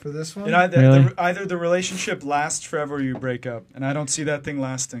 No. For this one? And either, Really? either the relationship lasts forever or you break up. And I don't see that thing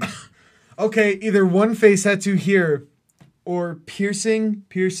lasting. Okay, either one face tattoo here or piercing.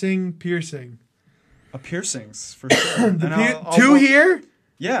 A piercings, for sure. And Two here,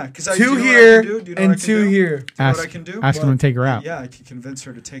 Yeah, because two here, and two here. Do you know Ask, what I can do? ask him to take her out. Yeah, I can convince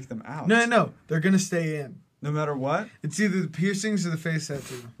her to take them out. No. They're gonna stay in. No matter what? It's either the piercings or the face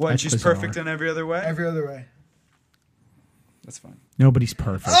tattoo. What, That's she's bizarre. perfect in every other way? Every other way. That's fine. Nobody's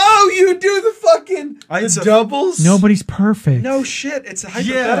perfect. Oh, you do the fucking It's a- doubles. Nobody's perfect. No shit, it's a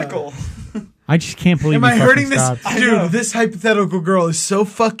hypothetical. I just can't believe Am you I fucking hurting this? stopped. I know. Dude, this hypothetical girl is so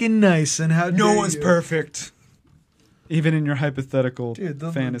fucking nice, and how No dare one's you. perfect. Even in your hypothetical Dude,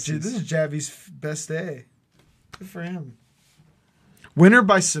 fantasies. this is Javi's best day. Good for him. Winner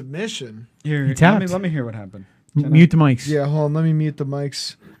by submission. Here, He tapped. let me hear what happened. Mute the mics. Yeah, hold on. Let me mute the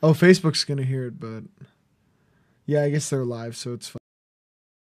mics. Oh, Facebook's gonna hear it, but yeah, I guess they're live, so it's fine.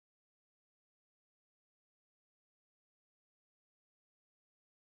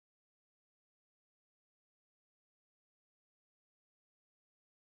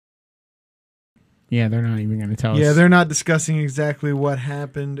 Yeah, they're not even going to tell us. Yeah, they're not discussing exactly what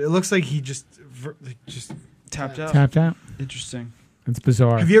happened. It looks like he just. Tapped out. tapped out. Interesting. It's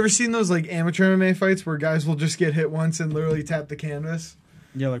bizarre. Have you ever seen those like amateur MMA fights where guys will just get hit once and literally tap the canvas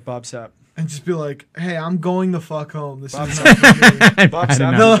Yeah, like Bob Sapp. and just be like, "Hey, I'm going the fuck home. This Bob is Sapp. not for me." I've Bob had Sapp.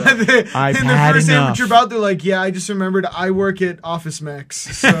 enough. No, I've in I've the had first enough. amateur bout, they're like, "Yeah, I just remembered I work at Office Max."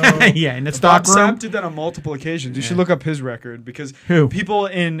 So Yeah, in the Bob stock room. Sapp did that on multiple occasions. You should look up his record because Who? people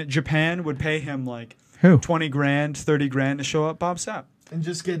in Japan would pay him like Who? 20 grand, 30 grand to show up. Bob Sapp. and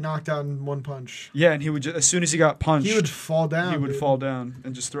just get knocked out in one punch. Yeah, and he would just, as soon as he got punched, He would fall down. he would dude. fall down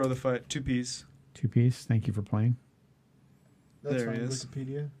and just throw the fight. 2 piece. 2 piece. Thank you for playing. That's There he fine. is.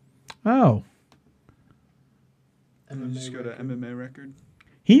 Wikipedia. Oh. And then just go to MMA record.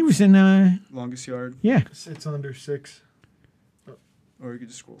 He was in. Longest yard. Yeah. It's under 6. Or you could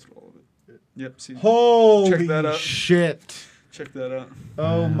just scroll through all of it. Yep. See. Holy Check that out. shit. Check that out.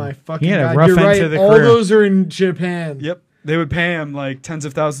 Oh my fucking He had a god. rough You're end right. to the All career. those are in Japan. Yep. They would pay him like tens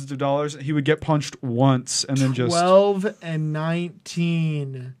of thousands of dollars. He would get punched once and then just 12 and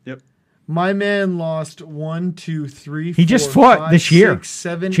 19. Yep. My man lost 1, 2, 3, He just 4, fought 5, this year. 6,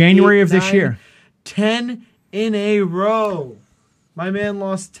 7, January 8, of this 9, year. 10 in a row. My man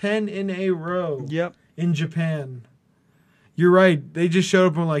lost 10 in a row. Yep. In Japan. You're right. They just showed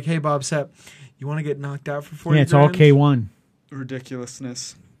up and were like, hey, Bob Sapp, you want to get knocked out for 40 Yeah, it's all grand? K1.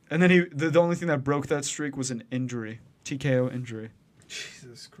 Ridiculousness. And then the only thing that broke that streak was an injury. TKO injury.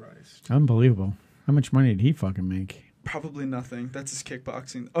 Jesus Christ. Unbelievable. How much money did he fucking make? Probably nothing. That's his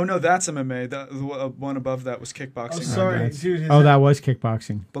kickboxing. Oh no, that's MMA. The one above that was Oh, kickboxing. sorry. that's- Dude, Oh, that was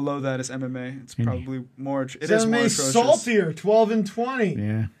kickboxing. Below that is MMA. It's Any- probably more. It His is more MMA atrocious. saltier. 12 and 20.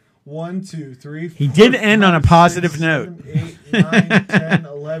 Yeah. 1, 2, 3, He 4, did end on a 5, positive 6, note. 7, 8, 9, 10,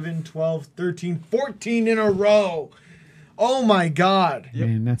 11, 12, 13, 14 in a row. Oh my God. Yep.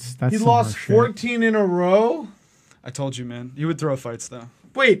 Man, that's He some lost harsh shit. 14 in a row? I told you, man. He would throw fights though.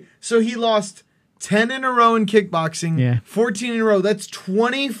 Wait, so he lost 10 in a row in kickboxing, Yeah. 14 in a row. That's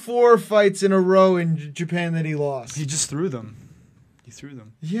 24 fights in a row in Japan that he lost. He just threw them. He threw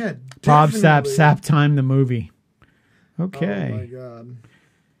them. Yeah, Bob Sapp, definitely. Sap Time the movie. Oh my Okay. God.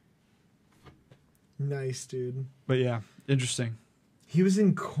 Nice, dude. But yeah, interesting. He was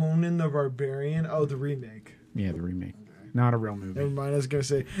in Conan the Barbarian. Oh, the remake. Yeah, the remake. Not a real Never movie. mind, I was going to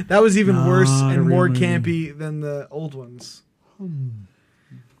say. That was even worse Not a and real more movie. campy than the old ones.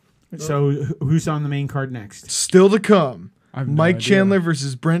 So who's on the main card next? Still to come. I have no Mike idea. Chandler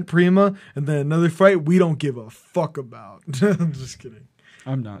versus Brent Prima, and then another fight we don't give a fuck about. I'm just kidding.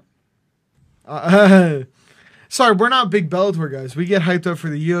 I'm not. Sorry, we're not big Bellator guys. We get hyped up for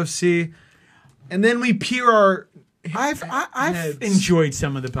the UFC, and then we peer our. I've Heads. enjoyed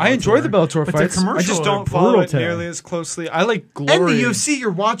some of the Bellator. I enjoy the Bellator but fights. The I just commercials don't are follow brutal it today. nearly as closely. I like Glory. And the UFC, you're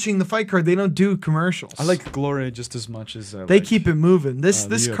watching the fight card. They don't do commercials. I like Glory just as much as I They like, keep it moving. This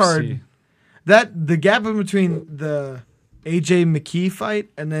the UFC. card, the gap in between the AJ McKee fight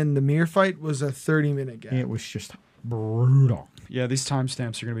and then the Mir fight was a 30-minute gap. It was just brutal. Yeah, these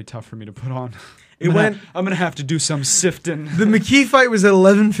timestamps are gonna be tough for me to put on. went- I'm gonna have to do some sifting. The McKee fight was at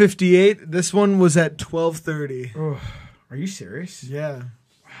 11:58. This one was at 12:30. Are you serious? Yeah.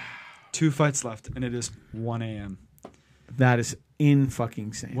 2 fights left, and it is 1 a.m. That is in fucking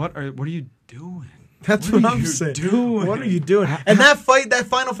insane. What are you doing? That's What what, are I'm you saying. doing? What are you doing? And that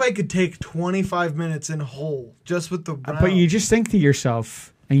final fight could take 25 minutes in whole, just with the round. But you just think to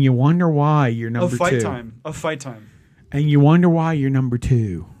yourself, and you wonder why you're number Of fight two. time. Of fight time. And you wonder why you're number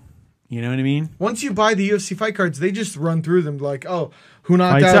two. You know what I mean? Once you buy the UFC fight cards, they just run through them like, oh, who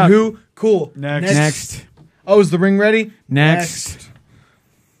knocked Fights out up. who? Cool. Next. Oh, is the ring ready? Next.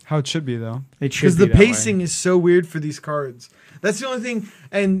 How it should be though. It should Because be the that way. pacing is so weird for these cards. That's the only thing.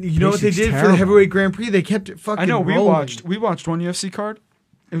 And you know what they Pacing's did for terrible. the heavyweight Grand Prix? They kept it fucking I know we rolling. watched one UFC card.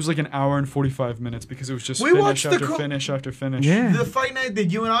 It was like an hour and 45 minutes because it was just We finish watched the after co- finish after finish. Yeah. The fight night that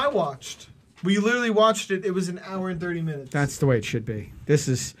you and I watched. We literally watched it. It was an hour and 30 minutes. That's the way it should be. This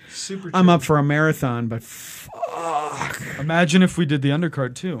is. super I'm chill. up for a marathon, but fuck. Imagine if we did the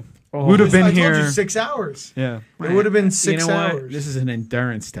undercard too. Oh. Would have I been told here. you 6 hours. Yeah. It would have been 6 you know hours. What? This is an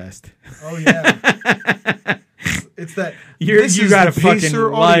endurance test. Oh yeah. It's that. You this is gotta the fucking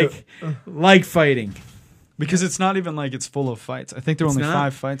Pacer audio. like fighting. Because it's not even like it's full of fights. I think there are It's only not.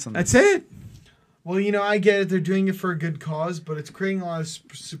 5 fights on this. That's it. Well, you know, I get it. They're doing it for a good cause, but it's creating a lot of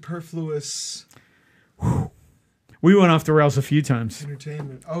superfluous We went off the rails a few times.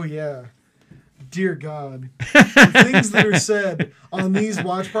 entertainment. Oh yeah. Dear God, the things that are said on these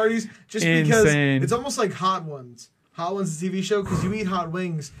watch parties, just because Insane. it's almost like Hot Ones. Hot Ones, a TV show, because you eat hot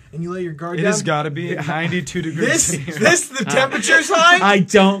wings and you lay your guard It down. has got to be 92 degrees. The temperature's high. I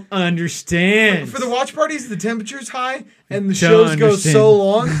don't understand. For the watch parties, the temperature's high and the Don't shows go understand. so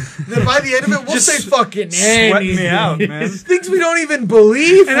long that by the end of it, we'll Just say fucking Sweat me anything. out, man. Things we don't even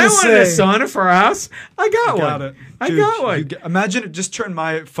believe. And I we'll wanted a say. sauna for our house. I got one. Got it. I Dude, got one. Imagine it. Just turn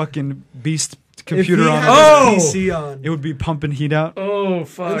my fucking beast If computer he on. had Oh! his PC on. It would be pumping heat out. Oh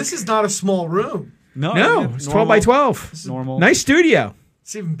fuck! And this is not a small room. No, no, yeah, it's 12 by 12. Normal. Nice studio.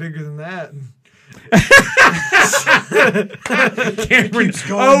 It's even bigger than that. Cameron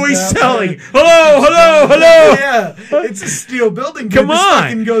going always down. selling. Hello. Yeah, it's a steel building. dude. Come This on,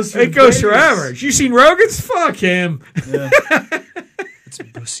 fucking goes for it goes days. forever. You seen Rogan's? Fuck him. Yeah. It's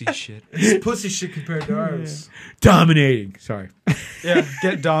pussy shit. It's pussy shit compared to ours. Dominating. Sorry. Yeah,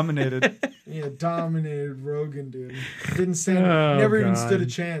 get dominated. Yeah, dominated Rogan, dude. Didn't stand. Oh, never even God. stood a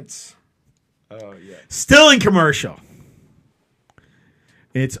chance. Oh yeah. Still in commercial.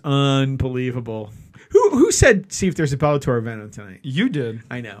 It's unbelievable. Who said, see if there's a Bellator event on tonight? You did.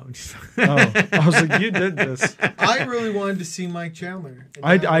 I know. Oh, I was like, you did this. I really wanted to see Mike Chandler.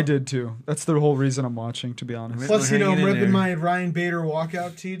 I did too. That's the whole reason I'm watching, to be honest. Plus, you know, I'm Hanging in there. repping my Ryan Bader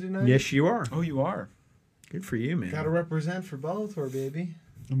walkout tee tonight. Yes, you are. Oh, you are. Good for you, man. Gotta represent for Bellator, baby.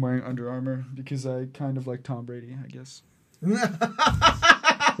 I'm wearing Under Armour because I kind of like Tom Brady, I guess.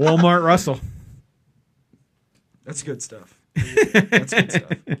 Walmart Russell. That's good stuff. That's good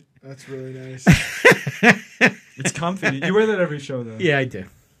stuff. That's really nice. It's comfy. You wear that every show, though. Yeah, I do.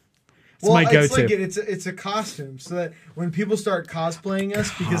 It's Well, my go-to. it's like it's a costume, so that when people start cosplaying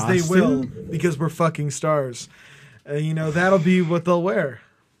us, because they will, because we're fucking stars, you know, that'll be what they'll wear.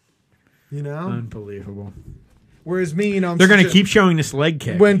 You know, Unbelievable. whereas me, you know, They're going to keep showing this leg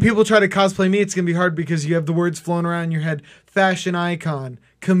kick. When people try to cosplay me, it's gonna be hard because you have the words flown around in your head: fashion icon,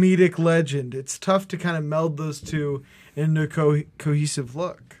 comedic legend. It's tough to kind of meld those two into a cohesive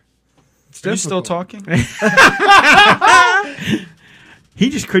look. It's Are you still difficult. talking? He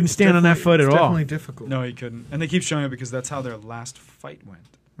just couldn't stand on that foot at It's all. definitely difficult. No, he couldn't. And they keep showing it because that's how their last fight went.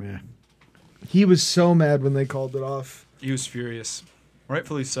 Yeah. He was so mad when they called it off. He was furious.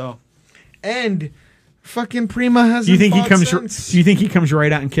 Rightfully so. And fucking Prima hasn't. Do you think he fought comes? since. Do you think he comes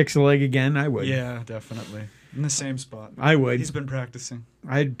right out and kicks the leg again? I would. Yeah, definitely. In the same spot. I would. He's been practicing.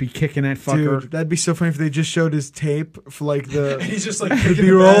 I'd be kicking that fucker. Dude, that'd be so funny if they just showed his tape for like the He's just like the kicking the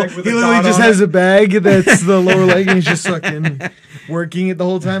B-roll. bag with He a literally dot just on has it. a bag that's the lower leg, and he's just fucking working it the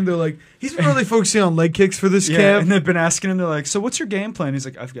whole time. They're like, he's been really focusing on leg kicks for this Yeah, camp. and they've been asking him. They're like, "So what's your game plan?" He's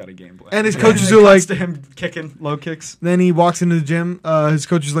like, "I've got a game plan." And his Yeah. coaches it are cuts like- to him kicking low kicks. Then he walks into the gym. His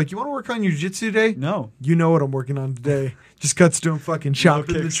coach is like, "You want to work on your jiu-jitsu today?" No, You know what I'm working on today. Just cuts to him fucking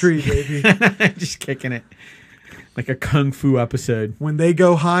chopping the kicks. tree, baby. Just kicking it. Like a kung fu episode. When they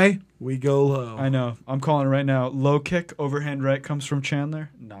go high, we go low. I know. I'm calling it right now. Low kick, overhand right comes from Chandler,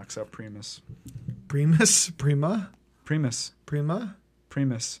 knocks out Primus. Primus? Primus. Primus? Primus.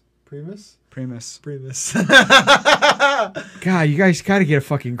 Primus? Primus. Primus. God, you guys got to get a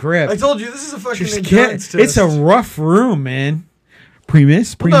fucking grip. I told you, this is a fucking Just endurance it's a test. rough room, man.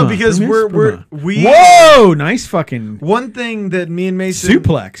 Primus, Well, Prima. no, because Primus, we. Whoa, nice fucking One thing that me and Mason.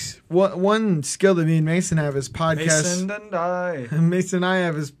 suplex. One skill that me and Mason have is podcast. Mason and I. Mason and I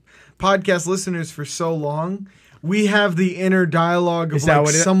have as podcast listeners for so long. We have the inner dialogue of Is that like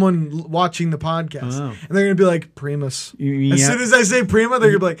what it- someone watching the podcast, Oh. and they're gonna be like Primus. You- As yeah. soon as I say Prima, they're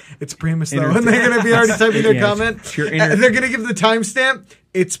gonna be like, "It's Primus," though, Inner- and they're gonna be already typing their Yeah, comment. it's your inner- And they're gonna give the timestamp.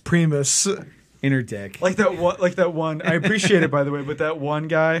 It's Primus. Inner dick. Like that one. I appreciate it, by the way, but that one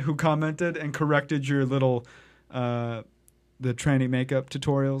guy who commented and corrected your little, the tranny makeup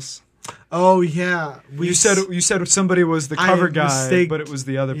tutorials. Oh yeah, You said somebody was the I cover guy, mistaked- but it was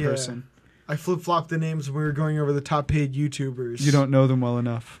the other yeah. person. I flip flopped the names when we were going over the top paid YouTubers. You don't know them well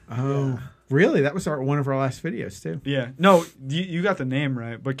enough. Oh, really? That was one of our last videos too. Yeah. No, you got the name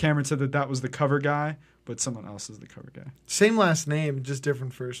right, but Cameron said that was the cover guy, but someone else is the cover guy. Same last name, just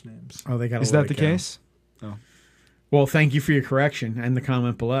different first names. Oh, they got. Is that the case? Well, thank you for your correction and the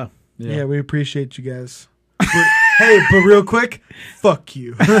comment below. Yeah, we appreciate you guys. Hey, but real quick, fuck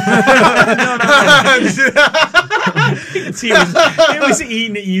you. He was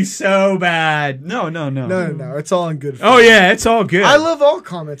eating at you so bad. No. No, it's all in good fun. Oh yeah, it's all good. I love all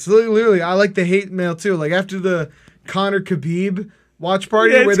comments. Literally, I like the hate mail too. Like after the Conor Khabib watch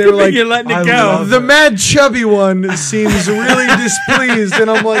party Yeah, where it's they good were that like, you're letting it I go. love the mad chubby one seems really displeased, and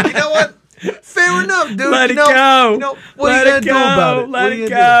I'm like, you know what? Fair enough, dude. Let you it know, go. You know, what Let are you it gonna do about go. it? Let What are it you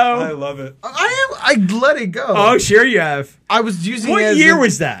go. gonna do? I love it. I let it go. Oh, sure you have. I was using What it as year a-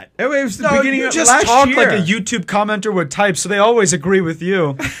 was that? It was the No, beginning you of just last talk year. like a YouTube commenter would type, so they always agree with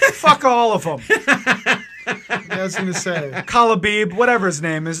you. Fuck all of them. I was gonna say. Khalabib, whatever his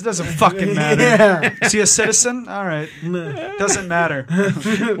name is, it doesn't fucking matter. Yeah. Is he a citizen? All right. Doesn't matter.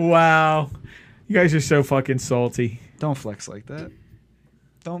 Wow. You guys are so fucking salty. Don't flex like that.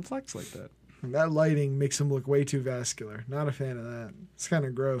 Don't flex like that. That lighting makes him look way too vascular. Not a fan of that. It's kind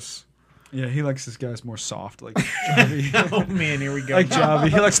of gross. Yeah, he likes his guys more soft, like Javi. Oh man, here we go. Like Javi.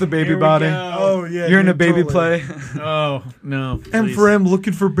 He likes the baby Here we body. go. Oh yeah, You're in a dude, baby totally. play. Oh no. M4M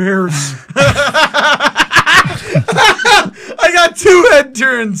looking for bears. I got 2 head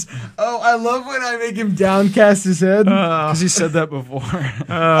turns. Oh, I love when I make him downcast his head. Because he said that before.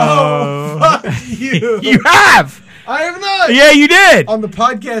 Oh, fuck you. You have. I have not. Yeah, you did. On the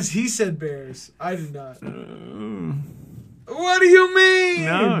podcast, he said bears. I did not. What do you mean?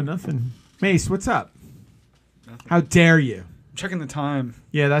 No, nothing. Mace, what's up? How dare you? I'm checking the time.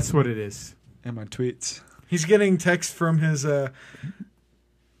 Yeah, that's what it is. And my tweets. He's getting text from his,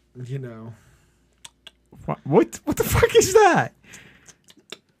 you know. What the fuck is that?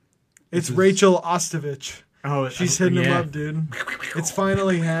 It's Rachel Ostovich. Oh, She's hitting him up, dude. It's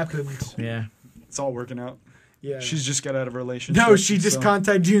finally happened. Yeah. It's all working out. Yeah. She's just got out of a relationship. No, she just so-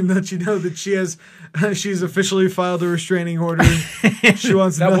 contacted you and let you know that she's officially filed a restraining order. She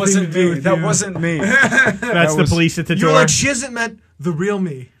wants That nothing wasn't to do me. with That you. wasn't me. That's the was- police at the You were door. like, she hasn't met the real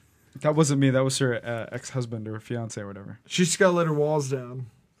me. That wasn't me. That was her ex-husband or fiance or whatever. She just gotta let her walls down,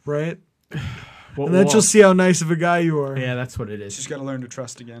 right? What And then wall? she'll see how nice of a guy you are. Yeah, that's what it She's is. got to learn to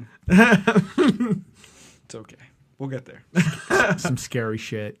trust again. It's okay. We'll get there. Some scary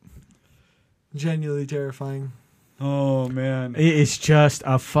shit. Genuinely terrifying. Oh, man. It is just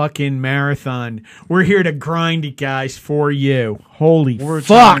a fucking marathon. We're here to grind it, guys, for you. Holy We're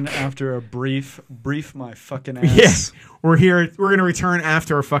fuck! returning after a brief my fucking Yeah, ass. we're here. We're gonna return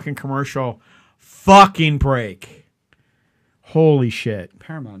after a fucking commercial fucking break. Holy shit!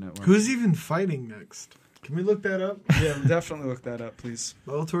 Paramount Network. Who's even fighting next? Can we look that up? Yeah, definitely look that up, please.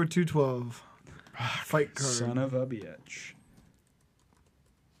 Bellator 212. Fight card. Son of a bitch.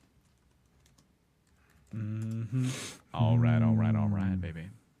 Mm-hmm. All right, baby.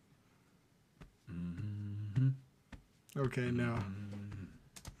 Okay, now.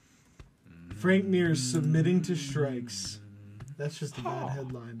 Frank Mir submitting to strikes. That's just a bad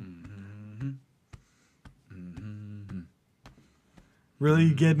headline. Really,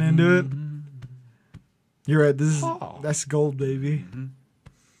 you getting into it? You're right. That's gold, baby.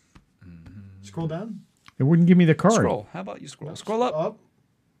 Scroll down. It wouldn't give me the card. Scroll. How about you scroll? Scroll up. Up.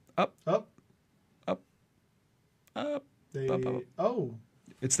 Up. Up. Up. Up. They, Up, up, up. oh,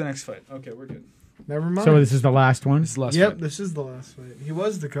 It's the next fight. Okay, we're good. never mind. So this is the last one. This is the last Yep, fight. this is the last fight. He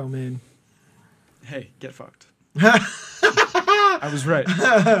was the co-main. Hey, get fucked. I was right.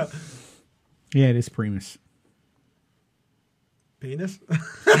 Yeah, it is Primus. Penis?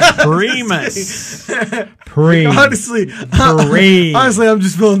 Primus. Pre. Honestly, Pre. honestly, I'm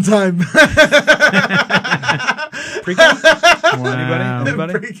just filling time. Pre-cum? Wow.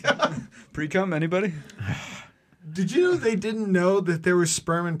 Anybody? Pre-cum? Anybody? Did you know they didn't know that there was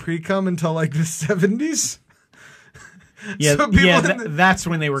sperm and pre-cum until like the 70s? Yeah, So people yeah. in the- That's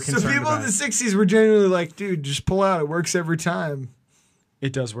when they were So concerned people in about the it. 60s were genuinely like, dude, just pull out. It works every time.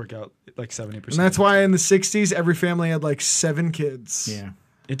 It does work out like 70%. And that's why in the 60s, every family had like 7 kids. Yeah.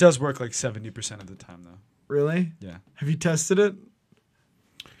 It does work like 70% of the time, though. Really? Yeah. Have you tested it?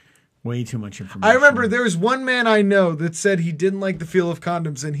 Way too much information. I remember there was one man I know that said he didn't like the feel of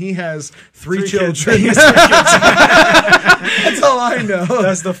condoms, and he has 3 children. kids. That's all I know.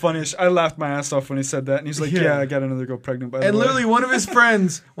 That's the funniest. I laughed my ass off when he said that, and he's like, Yeah. "Yeah, I got another girl pregnant." By the And way. literally, one of his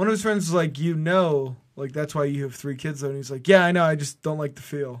friends was like, "You know, like that's why you have 3 kids." Though, and he's like, "Yeah, I know. I just don't like the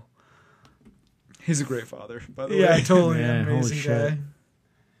feel." he's a great father. By the Yeah, way, totally Yeah, holy amazing shit. guy.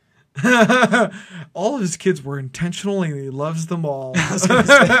 All of his kids were intentional, and he loves them all.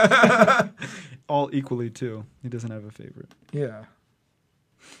 all equally too. He doesn't have a favorite. Yeah.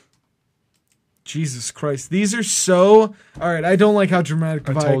 Jesus Christ. These are so... All right, I don't like how dramatic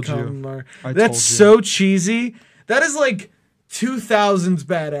the I told you. Viacom are. I That's told so you. cheesy. That is like 2000s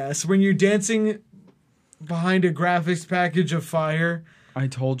badass. When you're dancing behind a graphics package of fire. I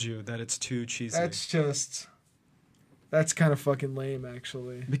told you that it's too cheesy. That's kind of fucking lame,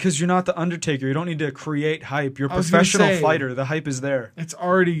 actually. Because you're not the Undertaker. You don't need to create hype. You're a I was gonna professional say- fighter. The hype is there. It's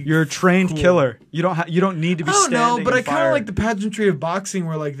already... You're a trained cool. killer. You don't need to be I don't standing. know, but I in kind fire. of like the pageantry of boxing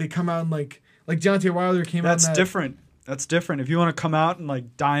where like they come out and like Deontay Wilder came out. That's in that, different. That's different. If you want to come out in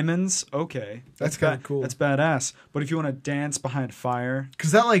like diamonds, okay, That's kinda cool. That's badass. But if you want to dance behind fire,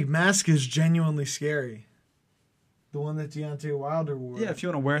 because that like mask is genuinely scary. The one that Deontay Wilder wore. yeah. If you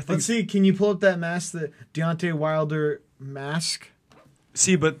want to wear Let's things, see. Can you pull up that mask? The Deontay Wilder mask.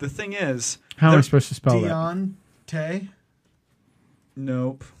 see. But the thing is, How am I there- supposed to spell that? Deontay.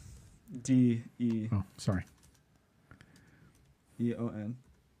 nope. D E Oh, sorry. E O N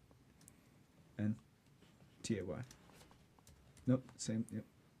N T A Y. Nope. Same. Yep.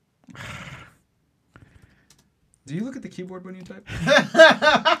 Do you look at the keyboard when you type?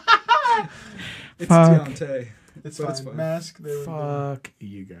 It's Fuck. Deontay. It's But fine. it's fine. Mask. There we go. Fuck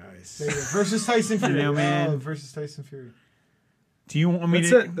you guys. There you go. Versus Tyson Fury. know, man. Oh, versus Tyson Fury. Do you want me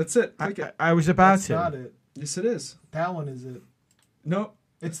That's to? it. That's it. I, Click it. I was about That's to. not it. Yes, it is. That one is it. Nope.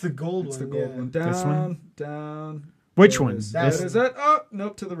 It's the gold It's one. the gold yeah. one. Down, This one? down. Which There it one? is. That That one. is it. Oh,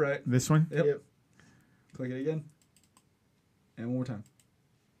 nope, to the right. This one? Yep. Yep. Click it again. And one more time.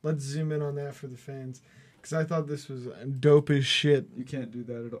 Let's zoom in on that for the fans, because I thought this was dope as shit. You can't do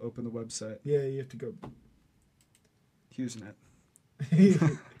that. It'll open the website. Yeah, you have to go. HughesNet.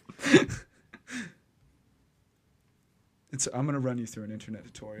 I'm gonna run you through an internet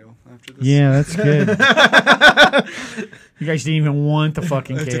tutorial after this. Yeah, that's good. You guys didn't even want the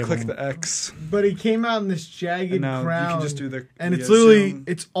fucking I have cable. to click the X. But he came out in this jagged And now crown. you can just do the and it's the, literally, Zoom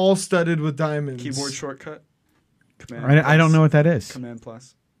it's all studded with diamonds. keyboard shortcut. Command I don't know what that is. Command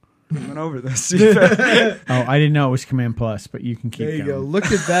plus. We went over this. Oh, I didn't know it was Command Plus, but you can keep There you going. go. Look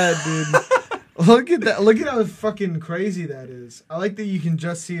at that, dude. Look at that. Look at how fucking crazy that is. I like that you can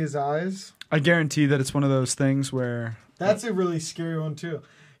just see his eyes. I guarantee that it's one of those things where That's a really scary one too,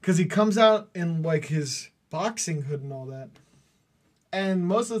 because he comes out in like his boxing hood and all that. And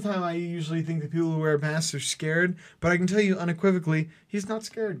most of the time, I usually think that people who wear masks are scared, but I can tell you unequivocally, he's not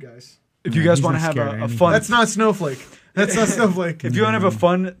scared, guys. if you Yeah, guys he's want to not have scared of a anything. fun That's not Snowflake. That's not Snowflake. if you want to have a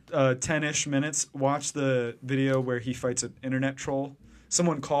fun 10-ish minutes, watch the video where he fights an internet troll.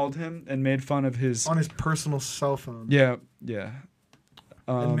 Someone called him and made fun of his On his personal cell phone. yeah.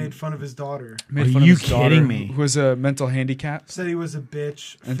 And made fun of his daughter. Made Are fun of you his daughter, kidding me? Who was a mental handicap. Said he was a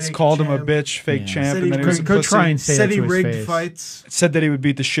bitch. And fake called him a champ. bitch, fake Yeah. champ, Said and he then he was a Go pussy. try and say Said that he to his rigged face. fights. Said that he would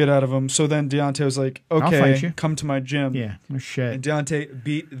beat the shit out of him. So then Deontay was like, fight okay, you. come to my gym. Yeah, no shit. And Deontay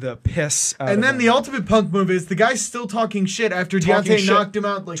beat the piss out And of then him. the ultimate punk move is the guy's still talking shit after Talking Deontay shit knocked him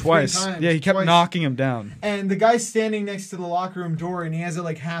out like twice. 3 times. Yeah, he kept Twice. knocking him down. And the guy's standing next to the locker room door and he has it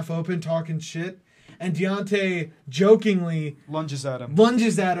like half open talking shit. And Deontay jokingly Lunges at him.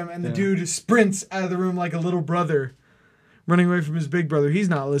 lunges at him and the Yeah. dude sprints out of the room like a little brother. Running away from his big brother. He's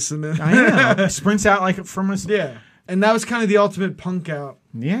not listening. I know. Sprints out like from his. Yeah. And that was kind of the ultimate punk out.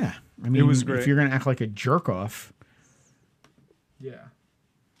 Yeah. I mean, was great. if you're gonna act like a jerk off, Yeah.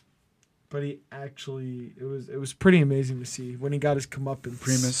 But he actually it was pretty amazing to see when he got his comeuppance.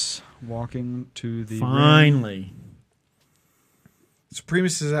 Primus walking to the ring. finally. So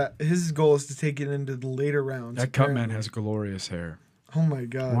Primus is his goal is to take it into the later rounds. That cut man apparently. has glorious hair. Oh my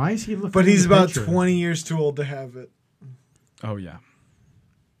god. Why is he looking? But at he's the about picture? 20 years too old to have it. Oh yeah.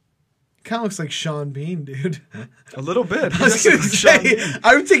 Kind of looks like Sean Bean, dude. A little bit. I was gonna say,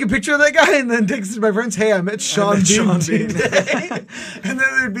 I would take a picture of that guy and then text it to my friends, hey, I met Sean Bean Sean Bean. today. And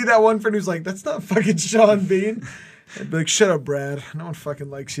then there'd be that one friend who's like, that's not fucking Sean Bean. I'd be like, shut up, Brad. No one fucking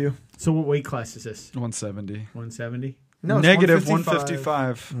likes you. So what weight class is this? 170. 170. No, it's Negative 155.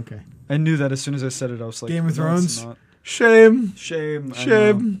 155. Okay. I knew that as soon as I said it. I was like, Game of no, it's Thrones? not. Shame. Shame. I know.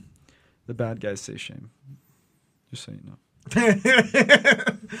 Shame. The bad guys say shame. Just so you know. Are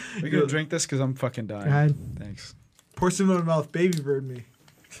you going to drink this? Because I'm fucking dying. Go ahead. Thanks. Pour some in my mouth. Baby bird me.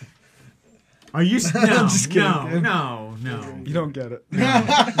 Are you? No, just kidding, no, dude. no, no. You don't get it.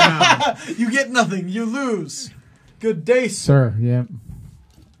 You get nothing. You lose. Good day, sir. Sir, yeah.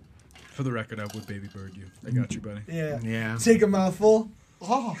 For the record, I would baby bird you. I got you, buddy. Yeah. Yeah. Take a mouthful.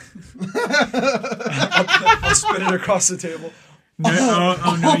 Oh. I'll spit it across the table. No,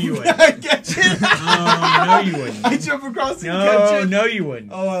 oh, no, you wouldn't. I catch it. Oh, no, you wouldn't. I jump across and catch No, it. no, you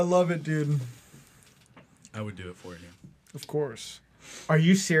wouldn't. Oh, I love it, dude. I would do it for you. Of course. Are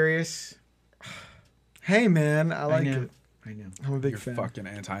you serious? Hey, man, I like know. it. I know. I'm a big You're fan. fucking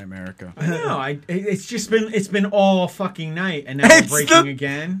anti-America. No, it's been all fucking night, and now we're It's breaking the-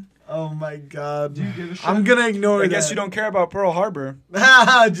 again. Oh my god. Do you give a shit? I'm gonna ignore I that. guess you don't care about Pearl Harbor.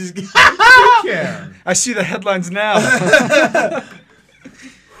 Just Yeah. I see the headlines now.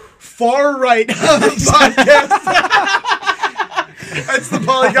 far right on the podcast. That's the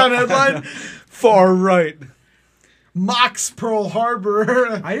Polygon headline. Far right. Mocks Pearl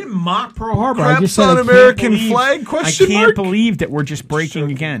Harbor. I didn't mock Pearl Harbor. I Craps just said on I can't American believe- flag? Question I can't mark? believe that we're just breaking Sure.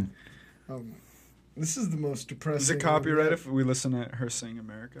 again. This is the most depressing. Is it copyright if we listen to her sing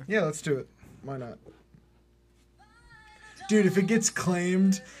America? Yeah, let's do it. Why not? Dude, if it gets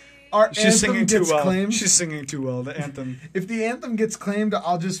claimed, our She's anthem singing too gets well. claimed. She's singing too well. The anthem. If the anthem gets claimed,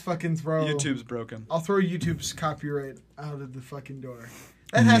 I'll just fucking throw YouTube's broken. I'll throw YouTube's copyright out of the fucking door.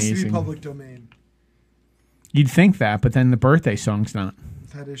 That has to be Amazing. public domain. You'd think that, but then the birthday song's not.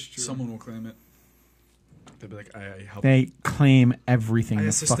 That is true. Someone will claim it. They'll be like, I helped. They claim everything. I The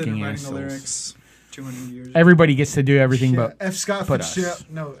assisted fucking in writing assholes. the lyrics 200 years ago. Everybody gets to do everything, Yeah, but F. Scott but Fitzgerald. us.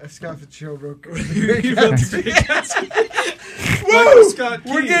 No, F. Scott Fitzgerald wrote. Michael Scott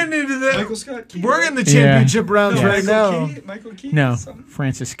Key. We're getting into that. Michael Scott Key. We're in the Yeah. championship rounds Yeah. right now. Michael Key? no, Something.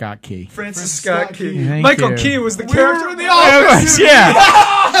 Francis Scott Key. Francis Scott Scott Key. Key. Thank Michael you. Key was the We character were- in the Oh, office. yeah.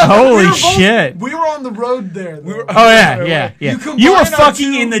 Holy both- shit. We were on the road there. Though. Oh yeah, yeah, yeah. combine You were our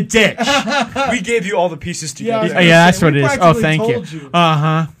fucking two- in the ditch. We gave you all the pieces Yeah, I was together. Yeah, gonna that's say, what we it is. Oh, practically thank you. told you. Uh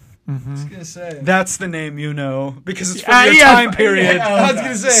huh. I was gonna say. That's the name you know because it's from your yeah, time period. yeah, I was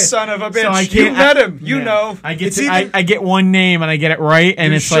gonna say. Son of a bitch. So I you can't- met him. You Yeah. know. I get It's to, either- I get one name and I get it right,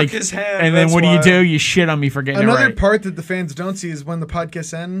 and You it's shook like, his hand, and then that's what why. do? You shit on me for getting Another it right. part that the fans don't see is when the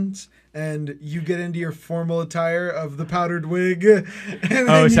podcast ends and you get into your formal attire of the powdered wig. And then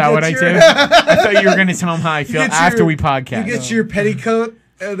Oh, is you that get what I do? I thought you were going to tell him how I feel get after your- we podcast. You get your petticoat,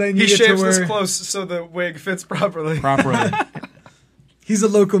 and then you He get to shaves this wear. close so the wig fits properly. properly. He's a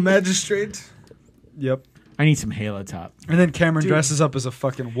local magistrate. Yep. I need some Halo top. And then Cameron Dude. dresses up as a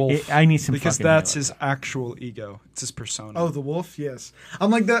fucking wolf. I need some because fucking that's Halo his top. actual ego. It's his persona. Oh, the wolf. Yes,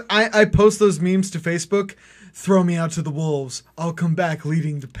 I'm like that. I post those memes to Facebook. Throw me out to the wolves. I'll come back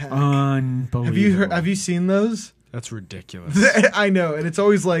leading the pack. Unbelievable. Have you seen those? That's ridiculous. I know, and it's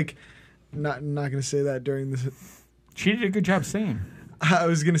always like, not gonna say that during this. She did a good job saying. I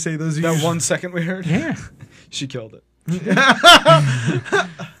was gonna say those. Are That usually- 1 second we heard? Yeah. She killed it.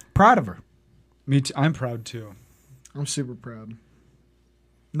 Proud of her. Me too. I'm proud too. I'm super proud.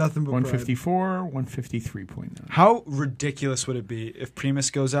 Nothing but pride. 154, 153.9. How ridiculous would it be if Primus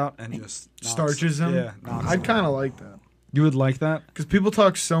goes out and just knocks- Starches him. Yeah, knocks I'd him. kind of like that You would like that? because people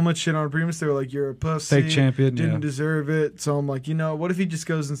talk so much shit on Primus. They were like, "You're a pussy, Fake champion, didn't yeah. deserve it." So I'm like, what if he just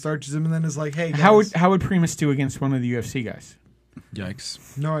goes and starches him and then is like, "Hey, guys, How would Primus do against one of the UFC guys?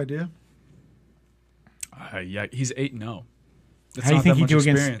 Yikes. no idea." Yeah, he's 8-0. That's How do you not think that he'd do much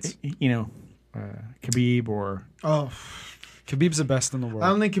against, experience. Khabib or... Oh, Khabib's the best in the world. I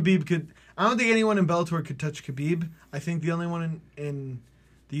don't think Khabib could. I don't think anyone in Bellator could touch Khabib. I think the only one in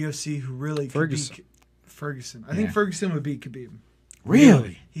the UFC who really Ferguson. could beat Ferguson. I think Yeah. Ferguson would beat Khabib.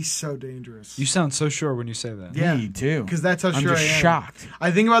 Really? He's so dangerous. You sound so sure when you say that. Yeah. Me too. Because that's how I'm sure just I am. shocked.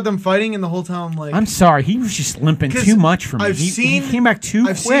 I think about them fighting, and the whole time I'm like, I'm sorry. He was just limping 'Cause too much for me. I've He seen- came back too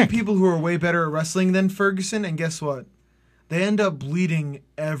I've quick. seen people who are way better at wrestling than Ferguson, and guess what? They end up bleeding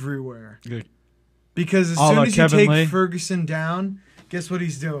everywhere. Good. Because as A soon la as you Kevin take Lee. Ferguson down, guess what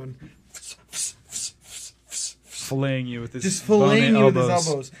he's doing? Filleting you with his Just filleting bony you with his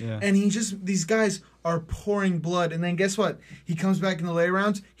elbows. Yeah. And these guys are pouring blood. And then guess what? He comes back in the later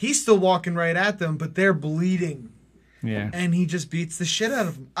rounds. He's still walking right at them, but they're bleeding. Yeah. And he just beats the shit out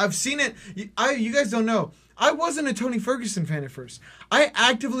of them. I've seen it. You guys don't know. I wasn't a Tony Ferguson fan at first. I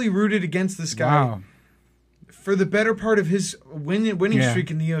actively rooted against this guy Wow. for the better part of his winning Yeah.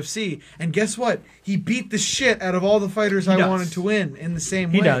 streak in the UFC. And guess what? He beat the shit out of all the fighters I does. wanted to win in the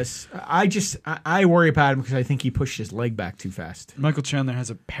same He way. does. I worry about him because I think he pushed his leg back too fast. Michael Chandler has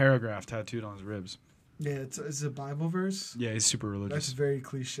a paragraph tattooed on his ribs. Yeah, it's a Bible verse. Yeah, he's super That's religious. very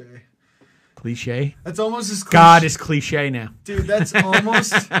cliche. Cliche. That's almost as cliche. God is cliche now. Dude, that's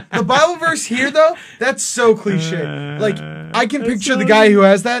almost the Bible verse here though. That's so cliche. Like I can picture the guy who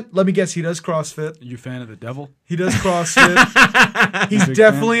has that. Let me guess, he does CrossFit. You a fan of the devil? He does CrossFit. He's Big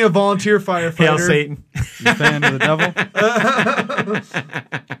definitely a volunteer firefighter. Hail Satan. You a fan of the devil?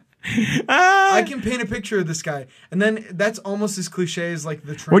 I can paint a picture of this guy, and then that's almost as cliche as like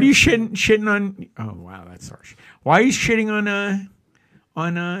the. What are you trans thing. shitting on? Oh wow, that's harsh. Why are you shitting on There's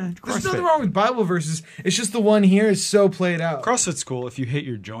CrossFit? nothing wrong with Bible verses. It's just the one here is so played out. CrossFit's cool if you hate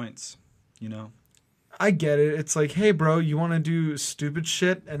your joints, you know? I get it. It's like, hey, bro, you want to do stupid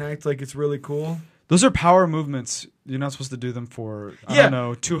shit and act like it's really cool? Those are power movements. You're not supposed to do them for, I Yeah. don't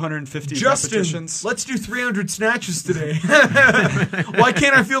know, 250 Justin, repetitions. let's do 300 snatches today. Why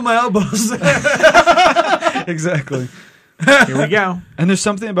can't I feel my elbows? Exactly. Here we go. And there's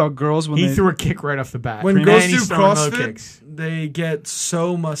something about girls when He they... threw a kick right off the bat. When And girls he's do throwing low CrossFit, kicks. they get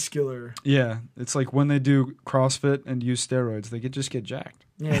so muscular. Yeah, it's like when they do CrossFit and use steroids, they just get jacked.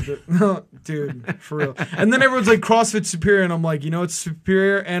 Yeah, no, dude, for real. And then everyone's like CrossFit superior, and I'm like, it's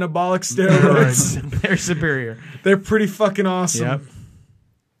superior anabolic steroids. They're superior. They're pretty fucking awesome. Yep.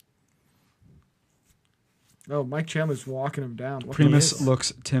 Oh, Mike Chandler's walking him down. What Primus the is?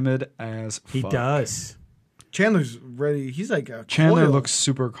 looks timid as fuck. He does. Chandler's ready. He's like a Chandler coil. looks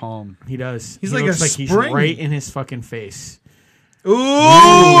super calm. He does. He's He like looks a like he's spring. right in his fucking face.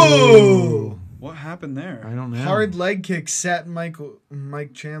 Ooh! What happened there? I don't know. Hard leg kick sat Mike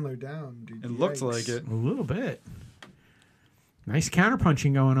Chandler down, dude. It looked Yikes. like it. A little bit. Nice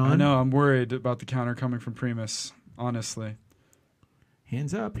counterpunching going on. I know. I'm worried about the counter coming from Primus, honestly.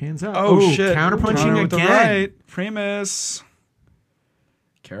 Hands up, hands up. Oh, Ooh, shit. Counterpunching Counter with the again. right. Primus.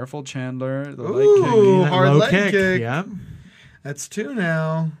 Careful, Chandler. The leg Ooh, kick. hard Low leg kick. Yep. That's 2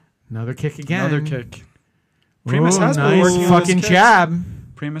 now. Another kick again. Another kick. Primus has been nice working on fucking his kicks. jab.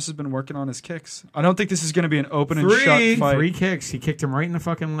 Primus has been working on his kicks. I don't think this is going to be an open and 3. shut fight. 3 kicks. He kicked him right in the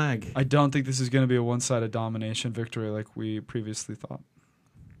fucking leg. I don't think this is going to be a one-sided domination victory like we previously thought.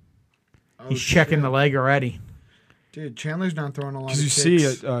 Oh, He's checking the leg already. Dude, Chandler's not throwing a lot of Because you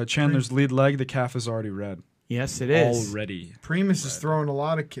kicks. see Chandler's lead leg, the calf is already red. Yes, it is. Already. Primus is throwing a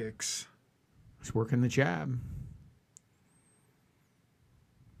lot of kicks. He's working the jab.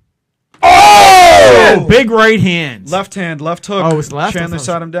 Oh! Big right hand. Left hand, left hook. Oh, it was left? I Chandler thought it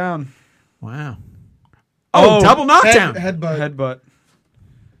sat him down. Wow. Oh, double knockdown. Headbutt.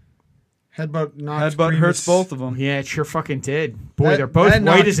 Headbutt. Knocks Headbutt Primus. hurts both of them. Yeah, it sure fucking did. Boy, That- they're both that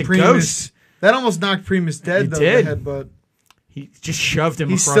white knocked as a Primus- ghost. That almost knocked Primus dead, It though, did. the headbutt. He just shoved him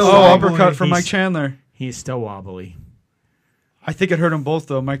He's across still the Oh, wobbly. uppercut from He's- Mike Chandler. He is still wobbly. I think it hurt them both,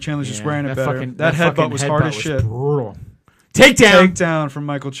 though. Mike Chandler's just wearing it better. That headbutt fucking was hard as was shit. brutal. Takedown. Takedown from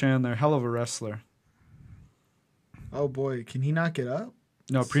Michael Chandler. Hell of a wrestler. Oh, boy. Can he not get up?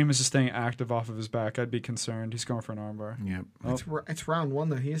 No, Primus is staying active off of his back. I'd be concerned. He's going for an armbar. Yep. Oh. It's round one,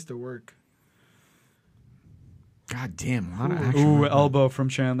 though. He has to work. God damn, a lot of action. Ooh, right now. elbow from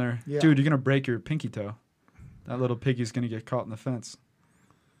Chandler. Yeah. Dude, you're going to break your pinky toe. That little piggy's going to get caught in the fence.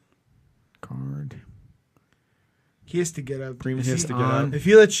 Card. He has to get up. Primus He is has to get on. up. If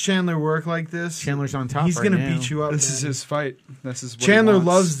he lets Chandler work like this, Chandler's on top he's right gonna now. beat you up. This is man. his fight. This is what Chandler he wants.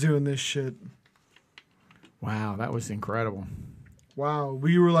 loves doing this shit. Wow, that was incredible. Wow,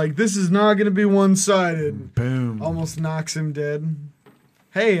 we were like, this is not going to be one-sided. Boom. Almost knocks him dead.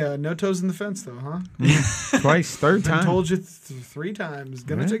 Hey, no toes in the fence, though, huh? Twice, third Been time. told you 3 times.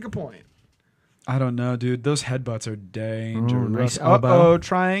 Gonna Yeah. take a point. I don't know, dude. Those headbutts are dangerous. Oh, nice elbow. Uh-oh,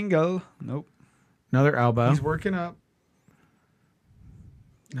 triangle. Nope. Another elbow. He's working up.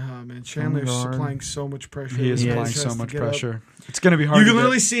 Nah, man, Chandler's guard. applying so much pressure. He is He applying tries so to much get up. pressure. It's going to be hard You to can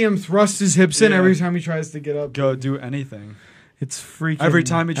literally see him thrust his hips in Yeah. every time he tries to get up. go do anything. It's freaking. Every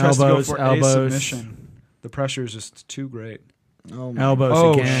time he tries Elbows, to go for elbows. a submission, the pressure is just too great. Oh, my Elbows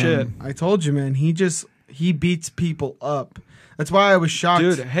Oh, again. shit. I told you, man. He beats people up. That's why I was shocked.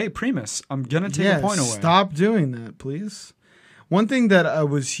 Dude, hey, Primus, I'm going to take Yeah, a point away. stop doing that, please. One thing that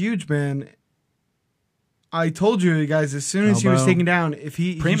was huge, man. I told you guys as soon as he was Elbow. taken down, if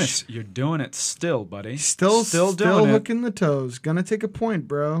he Primus, you're doing it still, buddy. still doing it. hooking the toes, gonna take a point,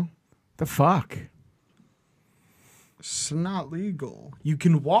 bro. The fuck? It's not legal. You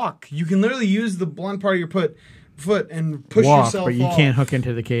can walk. You can literally use the blunt part of your foot and push Walk, yourself but you off. can't hook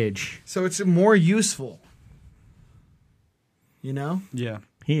into the cage. So it's more useful. You know? Yeah.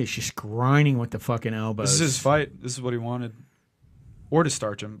 He is just grinding with the fucking elbows. This is his fight. This is what he wanted. Or to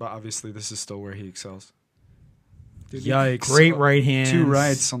starch him, but obviously this is still where he excels. Dude, Yikes. Great right hand. 2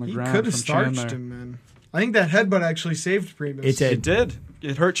 rights on the He ground could have from starched Chandler. him, man. I think that headbutt actually saved Primus. It did. It did.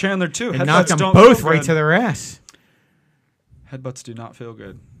 It hurt Chandler too. It Headbutts knocked them don't both feel right good. to their ass. Headbutts do not feel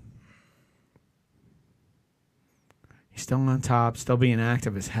good. He's still on top, still being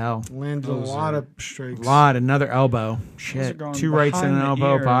active as hell. Landed Those a lot are- of strikes. Another elbow. are Shit. going 2 rights and an behind the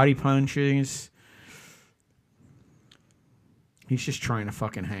elbow, ear. body punches. He's just trying to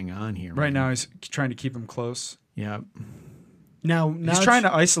fucking hang on here. Right man. now he's trying to keep him close. Yep. Now He's trying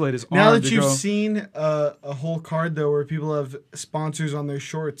to isolate his arm. Now that to you've go, seen a whole card though, where people have sponsors on their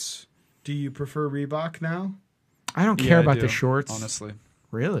shorts, do you prefer Reebok now? I don't Yeah, care I about do, the shorts. Honestly,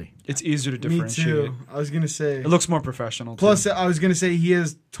 Really? it's easier to Me differentiate. too. I was gonna say. It looks more professional. Plus, too. I was gonna say he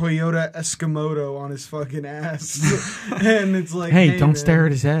has Toyota Eskimoto on his fucking ass, and it's like, Hey, hey don't man, stare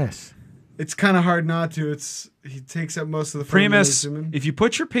at his ass. It's kind of hard not to. He takes up most of the Primus, formula, if you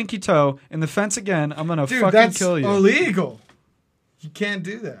put your pinky toe in the fence again, I'm gonna dude, fucking that's kill you. illegal. You can't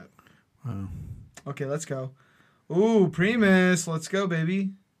do that. Wow. Okay, let's go. Ooh, Primus, let's go,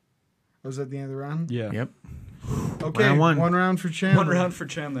 baby. Was that the end of the round? Yeah. Yep. Okay, Round one. one round for Chandler. One round for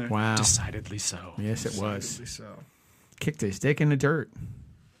Chandler. Wow. Decidedly so. Yes, it was. Decidedly So. Kicked his dick in the dirt.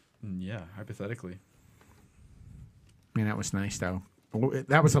 Yeah, hypothetically. Man, that was nice, though.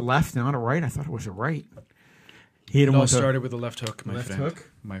 That was a left, not a right. I thought it was a right. He hit It him all with a... started with a left hook, my Left friend.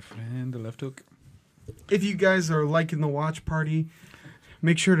 hook. My friend, the left hook. If you guys are liking the watch party,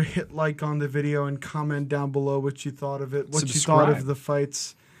 make sure to hit like on the video and comment down below what you thought of it, what you thought Subscribe. of the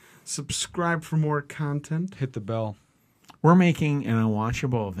fights. Subscribe for more content. Hit the bell. We're making an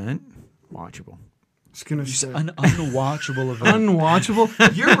unwatchable event. Watchable. Just gonna say An unwatchable event.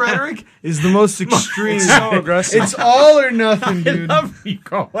 unwatchable. Your rhetoric is the most extreme. It's so aggressive. It's all or nothing, dude. You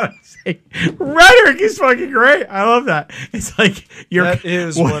call what I say. Rhetoric is fucking great. I love that. It's like your That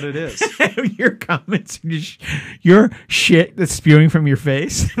is what it is. your comments are just your shit that's spewing from your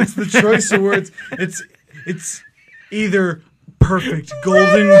face. It's the choice of words. It's either perfect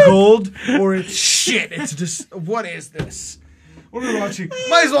golden gold or it's shit. It's just what is this? What are we watching?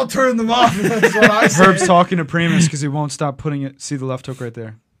 Might as well turn them off. That's what I say. Herb's talking to Primus because he won't stop putting it. See the left hook right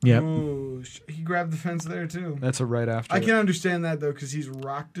there. Yep. Ooh, he grabbed the fence there too. That's a right after. I it. can understand that though because he's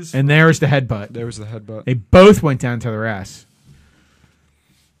rocked his. And there's the headbutt. There was the headbutt. They both went down to their ass.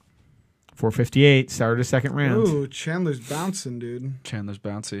 4:58 started the second round. Ooh, Chandler's bouncing, dude. Chandler's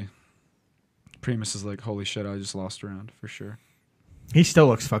bouncy. Primus is like, holy shit, I just lost a round for sure. He still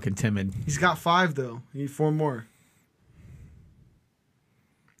looks fucking timid. He's got 5 though. He need 4 more.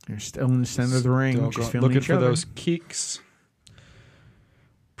 They're still in the center of the ring, Still just go- feeling looking each for other. those kicks.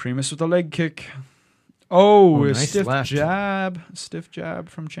 Primus with a leg kick. Oh, a nice stiff left. jab. Stiff jab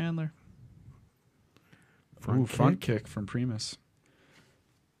from Chandler. Front Front kick from Primus.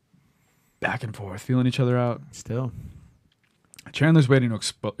 Back and forth, feeling each other out. Still. Chandler's waiting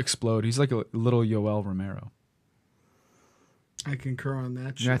to explode. He's like a little Yoel Romero. I concur on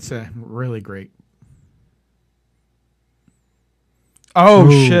that. Shit. That's a really great. Oh,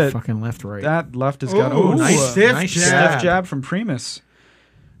 Ooh, shit. Fucking left, right. That left has got Ooh, nice stiff nice jab. stiff jab from Primus.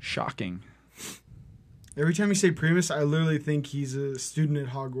 Shocking. Every time you say Primus, I literally think he's a student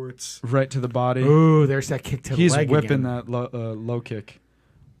at Hogwarts. Right to the body. Ooh, there's that kick to He's the leg whipping again. that low kick.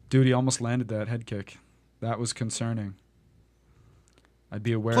 Dude, he almost landed that head kick. That was concerning. I'd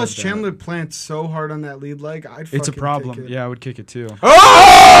be aware Plus, of that. Chandler plants so hard on that lead leg. I'd It's a fucking problem. kick it. Yeah, I would kick it too.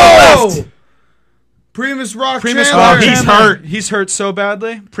 Oh! Primus rock Primus Chandler. rocked he's Chandler. hurt. He's hurt so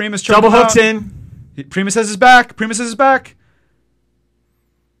badly. Primus choked Double him hooks out. in. Primus has his back. Primus has his back.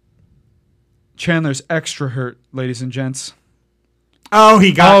 Chandler's extra hurt, ladies and gents. Oh,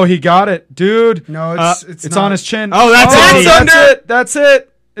 he got. Oh, he got it, dude. No, it's It's not. on his chin. Oh, that's it. That's That's it. That's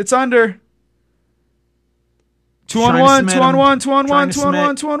it. It's under. Two on Trying to one. submit Two on him. one. Two on Trying one. to Two on submit.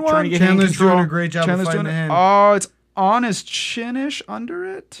 one. Two on Trying to one. get hand Chandler's control. doing a great job Chandler's of doing fighting it. the hand. Oh, it's on his chinish under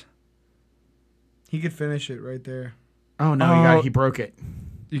it. He could finish it right there. Oh no, Oh. he broke it.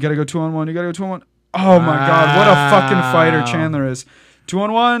 You gotta go 2-on-1. You gotta go 2-on-1. Oh my God, what a fucking fighter Wow. Chandler is.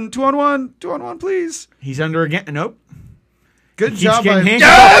 2-on-1. 2-on-1. 2-on-1, please. He's under again. Nope. Good Keeps job by getting hand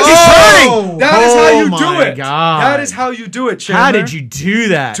Yes, control. he's Oh! turning. That is how Oh you my do it. God. That is how you do it, Chandler. How did you do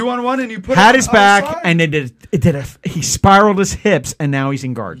that? 2-on-1 and you put Had it his on the back, outside? and he spiraled his hips, and now he's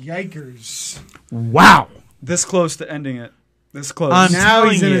in guard. Yikers. Wow. This close to ending it. This close. I'm Now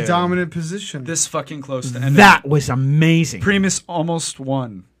he's in telling a you. dominant position. This fucking close to ending That was amazing. it. Primus almost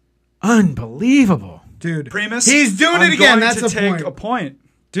won. Unbelievable. Dude, Primus, he's doing I'm it again. going That's to a take point. a point.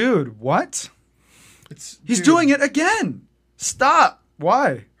 Dude, what? He's Dude, doing it again. Stop.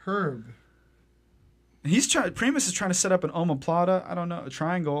 Why? Herb, He's trying. Primus is trying to set up an omoplata. I don't know, a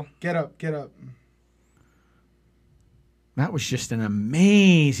triangle. get up, get up. That was just an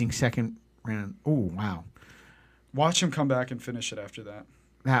amazing second round. Oh, wow. Watch him come back and finish it after that.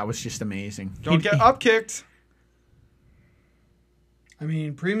 That was just amazing. Don't get up kicked. I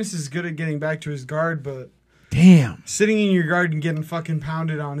mean, Primus is good at getting back to his guard, but Damn. sitting in your guard and getting fucking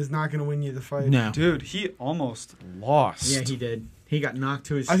pounded on is not going to win you the fight. No. Dude, he almost lost. Yeah, he did. He got knocked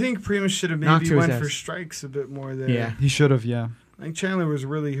to his. I think Primus should have Knocked maybe to his went for ass. strikes a bit more there. Yeah. He should have, yeah. I think Chandler was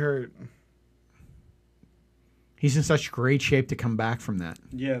really hurt. He's in such great shape to come back from that.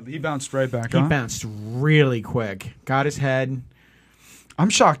 Yeah, he bounced right back, He huh? bounced really quick. Got his head. I'm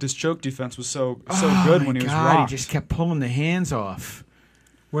shocked his choke defense was so Oh, good my when he was God, rocked. He just kept pulling the hands off.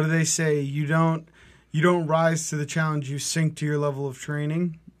 What do they say? You don't rise to the challenge, you sink to your level of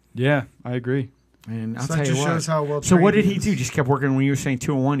training. Yeah, I agree. And I'll So that tell you just what. shows how well So what did trained he do? Just kept working when you were saying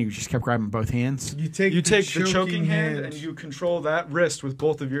 2-on-1. You just kept grabbing both hands. You take You take the choking hand and you control that wrist with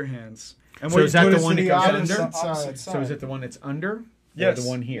both of your hands. And So what is you that do the is one the that goes opposite under? side. So is it the one that's under? Or Yes, the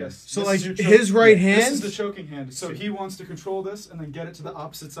one here? yes. So This like is your his right This hand. is the choking hand. So he wants to control this and then get it to the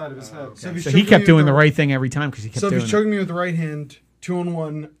opposite side of his head. So if he's So he choking kept me doing with the right thing every time because he kept So if doing he's it. choking me with the right hand,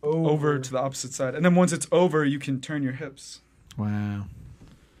 2-on-1 Over to the opposite side. And then once it's over, you can turn your hips. Wow.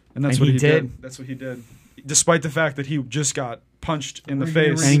 And that's And what he he did. did. That's what he did. Despite the fact that he just got punched in the Riggedy,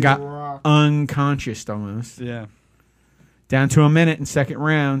 face. And he riggedy got rock. unconscious almost. Yeah. Down to a minute in second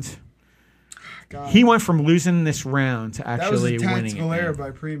round. God. He went from losing this round to That was actually a winning tactical it. error man.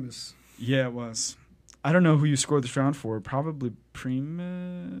 by Primus. Yeah, it was. I don't know who you scored this round for. Probably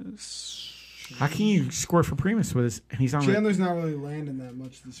Primus. How can you score for Primus with his? He's on. Chandler's not really landing that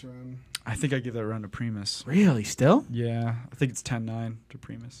much this round. I think I give that round to Primus. Really? Still? Yeah, I think it's 10-9 to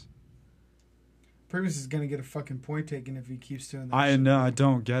Primus. Primus is gonna get a fucking point taken if he keeps doing that. I shit. know, I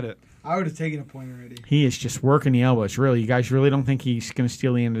don't get it. I would have taken a point already. He is just working the elbows. Really, you guys really don't think he's going to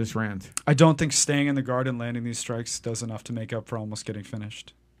steal the end of this round? I don't think staying in the guard and landing these strikes does enough to make up for almost getting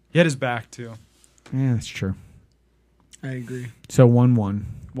finished. He had his back, too. Yeah, that's true. I agree. So 1-1.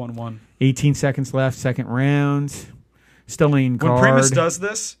 1-1. 18 seconds left. Second round. Still in guard. When Primus does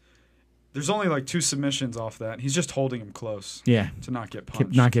this, there's only like 2 submissions off that. He's just holding him close Yeah. to not get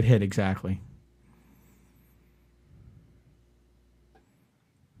punched. Not get hit exactly.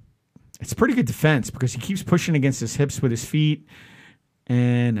 It's pretty good defense because he keeps pushing against his hips with his feet.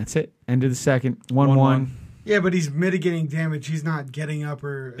 And that's it. End of the second. 1-1. Yeah, but he's mitigating damage. He's not getting up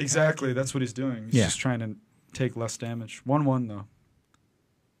or Exactly, that's what he's doing. He's Yeah. just trying to take less damage. 1-1, though.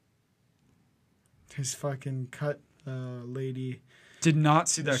 His fucking cut lady. Did not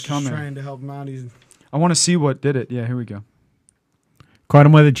see that Just coming. trying to help him out. He's I want to see what did it. Yeah, here we go. Caught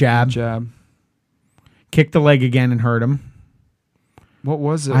him with a jab. Jab. Kicked the leg again and hurt him. What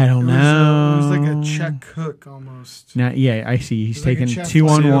was it? I don't know. It was like a check hook almost. Now, yeah, I see. He's It was like a taking chest 2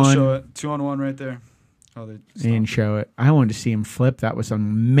 fight. on See, it'll 1. show it. 2-on-1 right there. Oh, they He didn't show it. I wanted to see him flip. That was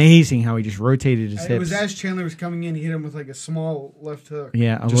amazing how he just rotated his It hips. was as Chandler was coming in, he hit him with like a small left hook.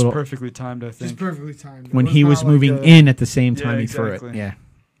 Yeah, a just little. perfectly timed, I Just think. perfectly timed. It When he not was like moving a- in at the same Yeah, time he threw it. exactly. Yeah.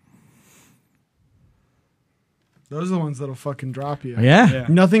 Those are the ones that'll fucking drop you. Yeah. Yeah.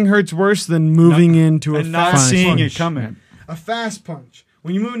 Nothing hurts worse than moving into a And not fast seeing punch. it coming. A fast punch.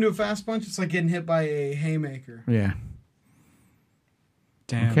 When you move into a fast punch, it's like getting hit by a haymaker. Yeah.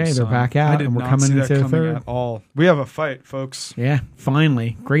 Damn, Okay, they're son. back out, I did and we're not coming see into that the coming third. at all. We have a fight, folks. Yeah.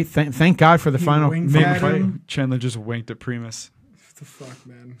 Finally. Great. Thank God for the He final winked final at fight. him. Chandler just winked at Primus. What the fuck,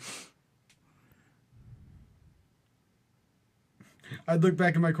 man? I'd look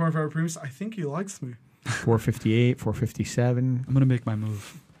back in my corner if I were Primus. I think he likes me. 458, 457. I'm gonna make my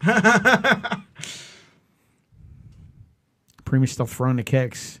move. Primus still throwing the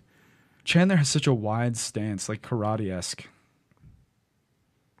kicks. Chandler has such a wide stance, like karate-esque.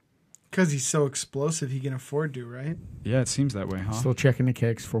 Because he's so explosive, he can afford to, right? Yeah, it seems that way, huh? Still checking the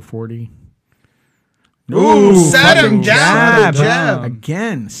kicks. 440. Ooh, sat fucking him down. jab. Jab.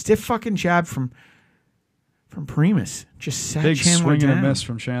 Again. Stiff fucking jab from Primus. Just sat Big Chandler swing and down. a miss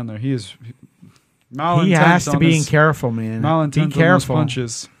from Chandler. He is He malintent has to on be his- careful, man. malintent Be on those careful.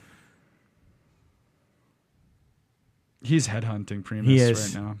 punches. He's headhunting Primus He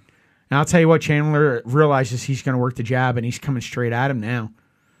is. right now. And I'll tell you what, Chandler realizes he's going to work the jab, and he's coming straight at him now.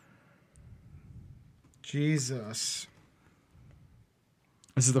 Jesus.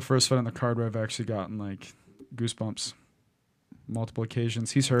 This is the first fight on the card where I've actually gotten like goosebumps. Multiple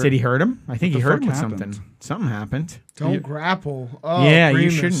occasions. He's hurt. Did he hurt him? I think What he the hurt him fuck with happened? something. Something happened. Don't You- grapple. Oh, yeah, Primus.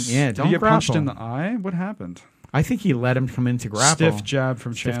 you shouldn't. Yeah, Did don't he get grapple. punched in the eye? What happened? I think he let him come in to grapple. Stiff jab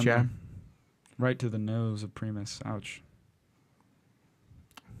from Stiff Chandler. jab. Right to the nose of Primus. Ouch.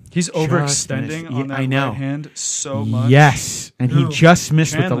 He's Just overextending missed. on that I know. right hand so much. Yes, and he Who? just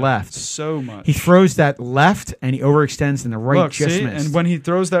missed with Chandler, the left. So much. He throws that left, and he overextends, and the right Look, just see? missed. And when he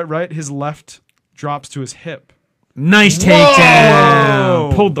throws that right, his left drops to his hip. Nice Whoa!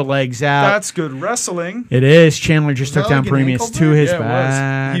 takedown. Pulled the legs out. That's good wrestling. It is. Chandler just Was took that down like an Primus ankle to pick? his Yeah, it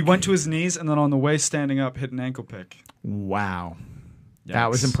back. was. He went to his knees and then on the way standing up hit an ankle pick. Wow. That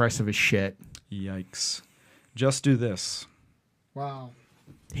was Yikes. impressive as shit. Yikes. Just do this. Wow.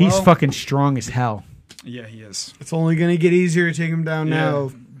 He's Well- fucking strong as hell. Yeah, he is. It's only going to get easier to take him down Yeah.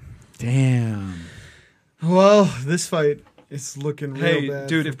 now. Damn. Well, this fight is looking real Hey, bad.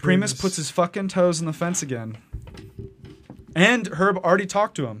 dude, for if Primus puts his fucking toes in the fence again. And Herb already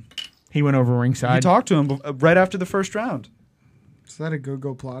talked to him. He went over He ringside. talked to him right after the first round. Is that a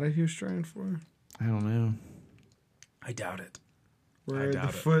go-go plata he was trying for? I don't know. I doubt it. Where the doubt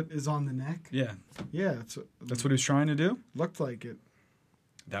it. foot is on the neck? Yeah, Yeah, that's what he was trying to do. looked like it.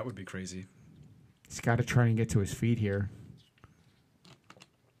 That would be crazy. He's got to try and get to his feet here.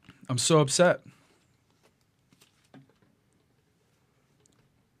 I'm so upset.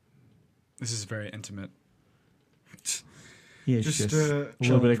 This is very intimate. He is Just just, a a little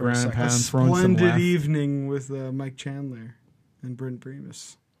chilling bit of for a ground and second. pound, throwing some Splendid left. evening with Mike Chandler and Brent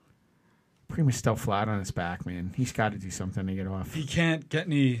Primus. Primus still flat on his back, man. He's got to do something to get off. He can't get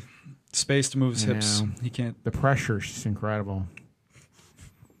any space to move his I hips. know. He can't. The pressure's just incredible.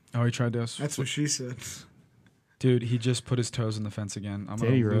 Oh, he tried this. That's what she said. Dude, he just put his toes in the fence again. I'm Did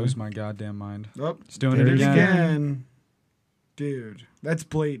going he to really? lose my goddamn mind. Oh, He's doing There it it is again. again. Dude, that's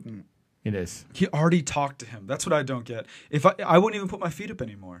blatant. It is. He already talked to him. That's what I don't get. If I wouldn't even put my feet up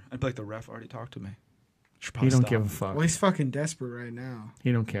anymore. I'd be like, the ref already talked to me. Should He probably don't stop. give a fuck. Well, he's fucking desperate right now.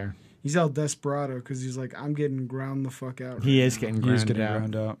 He don't care. He's El Desperado because he's like, I'm getting ground the fuck out. He right is now. getting He is grounded getting out.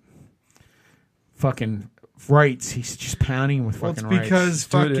 ground out. Fucking rights. He's just pounding with Well, it's fucking rights. because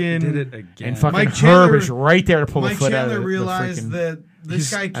Dude, fucking did it again. And fucking Mike Herb Chandler- is right there to pull Mike the foot out Chandler of the realized freaking... that this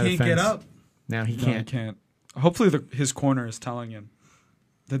He's guy out of can't the get fence. up. Now he No, he can't. can't. Hopefully his corner is telling him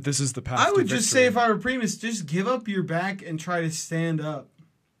that this is the path I to would just say, if victory. I were Primus, just give up your back and try to stand up.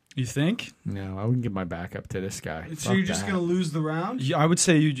 You think? No, I wouldn't give my back up to this guy. So Fuck you're just that. going to lose the round? Yeah, I would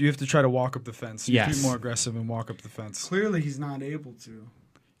say you have to try to walk up the fence. You Yes. Be more aggressive and walk up the fence. Clearly, he's not able to.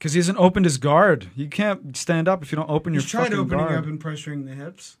 Because he hasn't opened his guard. You can't stand up if you don't open your He's tried fucking opening guard. up and pressuring the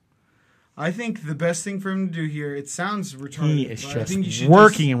hips. I think the best thing for him to do here, it sounds retarded. He is but I think you just should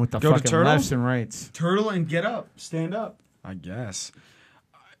working him with the go to fucking turtle? lefts and rights. turtle and get up. Stand up. I guess.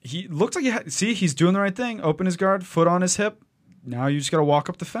 He looks like he see, he's doing the right thing. Open his guard, foot on his hip. now you just got to walk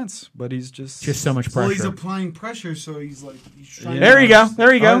up the fence. But he's just so much pressure. Well, he's applying pressure, so he's like he's trying. There you go.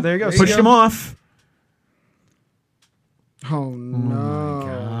 There you go. Oh, there you go. Pushed him off. Oh no!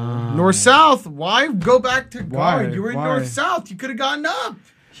 God. North south. Why go back to guard? Why? You were in Why? north south. You could have gotten up.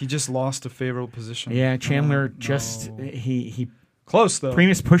 He just lost a favorable position. Yeah, Chandler Oh, just no. he Close though.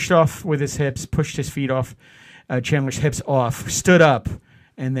 Primus pushed off with his hips, pushed his feet off Chandler's hips off, stood up,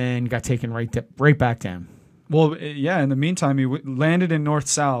 and then got taken right back down. Well, yeah. In the meantime, he landed in north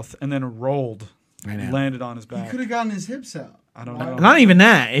south and then rolled. I know. Landed on his He back. could have gotten his hips out. I don't Why- know. Not even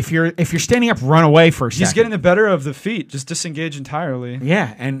that. If you're standing up, run away for a second. He's getting the better of the feet. Just disengage entirely.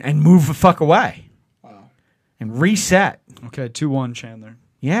 Yeah, and move the fuck away. Wow. And reset. Okay, 2-1 Chandler.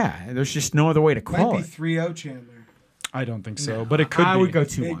 Yeah, there's just no other way to call Might be it. 3-0 Chandler. I don't think so, but it could I be. would go It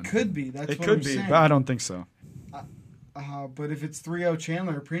 2-1. could be. That's It what could I'm be, saying. but I don't think so. But if it's 3-0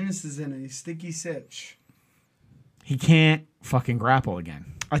 Chandler, Primus is in a sticky sitch. He can't fucking grapple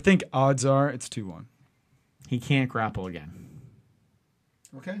again. I think odds are it's 2-1. He can't grapple again.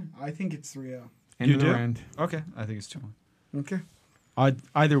 Okay, I think it's 3-0. End You of the do? round. Okay, I think it's 2-1. Okay.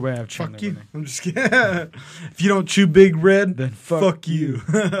 Either way, I have Chandler Fuck you. winning. I'm just kidding. If you don't chew big red, Then fuck you.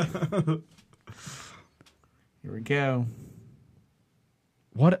 Here we go.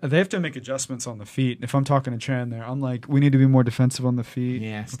 What they have to make adjustments on the feet. If I'm talking to Chandler, I'm like, we need to be more defensive on the feet.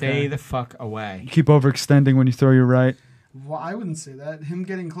 Yeah, stay Okay. the fuck away. Keep overextending when you throw your right. Well, I wouldn't say that. Him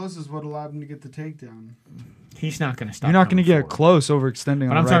getting close is what allowed him to get the takedown. He's not going to stop. You're not going to coming get forward. close overextending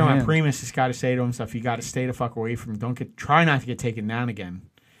But on I'm the talking right about hand. Primus has got to say to himself, you got to stay the fuck away from him. Try not to get taken down again.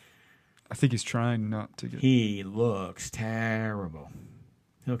 I think he's trying not to get. He looks terrible.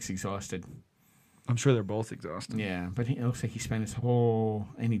 He looks exhausted. I'm sure they're both exhausted. Yeah, but it looks like he spent his whole,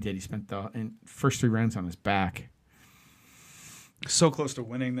 and he did. He spent the first 3 rounds on his back. So close to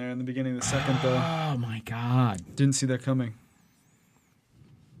winning there in the beginning of the second, though. Oh my god! Didn't see that coming.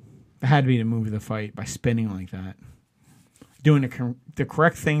 That had to be the move of the fight by spinning like that, doing the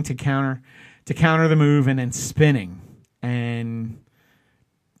correct thing to counter the move, and then spinning and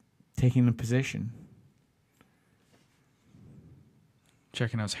taking the position.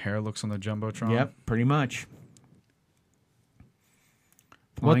 Checking how his hair looks on the jumbotron. Yep, pretty much.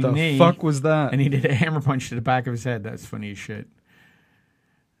 What Flying the knee, fuck was that? And he did a hammer punch to the back of his head. That's funny as shit.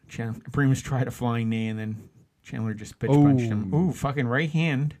 Primus tried a flying knee, and then Chandler just bitch punched him. Ooh, fucking right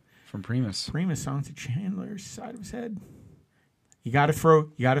hand. From Primus. Primus onto Chandler's side of his head. You got to throw.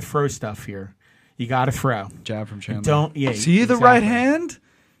 You got to throw stuff here. You got to throw. Jab from Chandler. Don't. Yeah. See the exactly. right hand?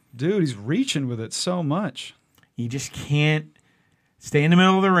 Dude, he's reaching with it so much. You just can't stay in the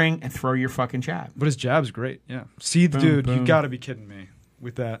middle of the ring and throw your fucking jab. But his jab's great. Yeah. See, Boom, dude, boom. you got to be kidding me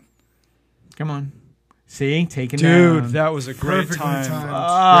with that. Come on. See, taking Dude, down. that was a great Perfectly time. timed.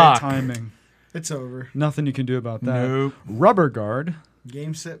 Fuck. Great timing. It's over. Nothing you can do about that. Nope. Rubber guard.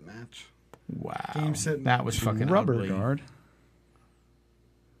 Game, set, match. Wow. Game, set, That was fucking Rubber ugly. guard.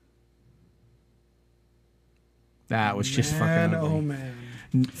 That was just Man, fucking ugly. oh man.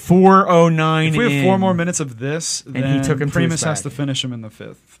 4:09. If we have in. 4 more minutes of this, he then took him to Primus his has back. to finish him in the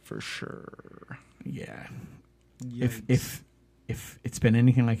 5th for sure. Yeah. Yikes. If it's been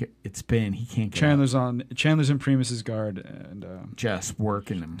anything like it's been, he can't get Chandler's in Primus's guard and just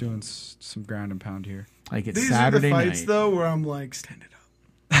working him. doing some ground and pound here. Like it's These Saturday are the fights night. though where I'm like, stand it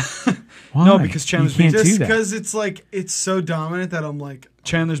up. Why? No, because Chandler's you can't Just do that. because it's like it's so dominant that I'm like,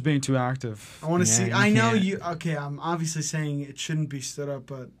 Chandler's being too active. I want to Yeah, see. you I know can't. you. Okay, I'm obviously saying it shouldn't be stood up,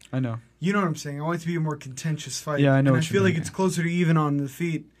 but I know. you know what I'm saying. I want it to be a more contentious fight. Yeah, I know And what I you feel mean. like it's closer to even on the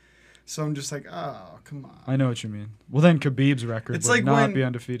feet. So I'm just like, oh, come on. I know what you mean. Well, then Khabib's record It's would like not when- be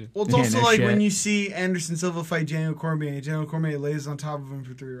undefeated. Well, it's Yeah, also no like shit. when you see Anderson Silva fight Daniel Cormier. Daniel Cormier lays on top of him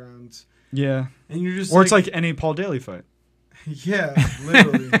for 3 rounds, Yeah. and you're just Or it's like any Paul Daly fight. yeah,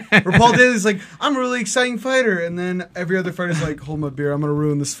 literally. Or Paul Daly's like, I'm a really exciting fighter, and then every other fighter's like, hold my beer, I'm gonna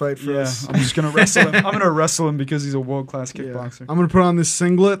ruin this fight for Yeah. us. I'm just gonna wrestle him. I'm gonna wrestle him because he's a world class Yeah. kickboxer. I'm gonna put on this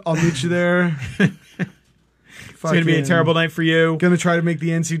singlet. I'll meet you there. It's gonna be a terrible night for you. Gonna try to make the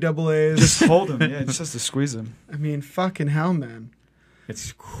NCAA's. Just hold him. Yeah, just has to squeeze him. I mean, fucking hell, man.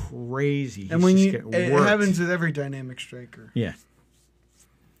 It's crazy. And He's when just you, getting it worked. happens with every dynamic striker. Yeah.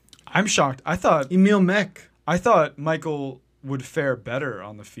 I'm shocked. I thought Emil Mech. Michael would fare better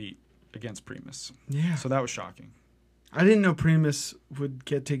on the feet against Primus. Yeah. So that was shocking. I didn't know Primus would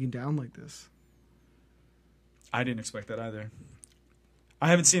get taken down like this. I didn't expect that either. I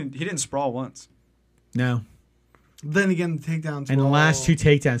haven't seen. He didn't sprawl once. No. Then again, the takedowns. And the were last all- 2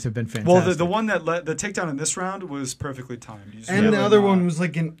 takedowns have been fantastic. Well, the one that the takedown in this round was perfectly timed. He's And really the other not one was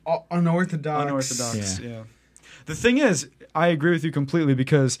like an unorthodox. unorthodox. Yeah. Yeah. The thing is, I agree with you completely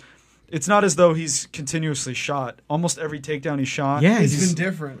because It's not as though he's continuously shot. Almost every takedown he shot. Yeah, It's he's- been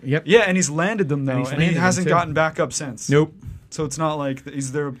different. Yep. Yeah, and he's landed them though, And he's and landed he them, hasn't too. gotten back up since. Nope. So it's not like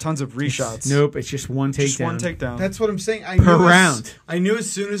there are tons of reshots. Nope. It's just one takedown. Just one takedown. That's what I'm saying. I Per knew round. I knew as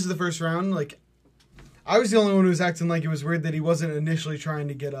soon as the first round, like, I was the only one who was acting like it was weird that he wasn't initially trying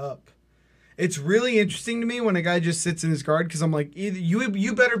to get up. It's really interesting to me when a guy just sits in his guard because I'm like, either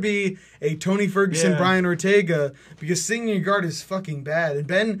you better be a Tony Ferguson, Yeah. Brian Ortega, because sitting in your guard is fucking bad. And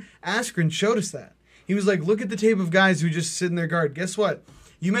Ben Askren showed us that. He was like, look at the tape of guys who just sit in their guard. Guess what?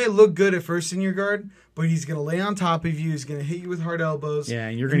 You may look good at first in your guard, but he's going to lay on top of you. He's going to hit you with hard elbows. Yeah,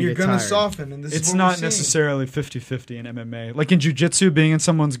 and you're gonna get gonna tired. soften. And this It's is what not we're seeing. necessarily 50-50 in MMA. Like in jiu-jitsu, being in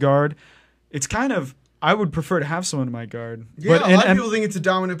someone's guard, it's kind of, I would prefer to have someone in my guard. Yeah, but a in lot of people think it's a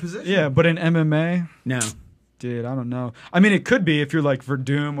dominant position. yeah, but in MMA, No. dude, I don't know. I mean, it could be if you're like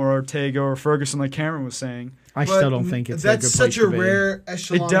Verdum or Ortega or Ferguson, like Cameron was saying. I But still don't think it's that's a good such place a to be. rare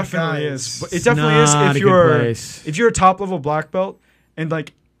echelon. It definitely of is. guys. But it definitely is not a if good you're place. if you're a top level black belt and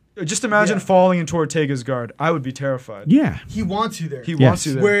like just imagine Yeah. falling into Ortega's guard. I would be terrified. Yeah. He wants you there. He Yes. wants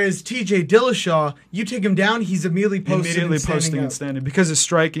you there. Whereas TJ Dillashaw, you take him down, he's immediately posted Immediately and standing posting up. and standing because his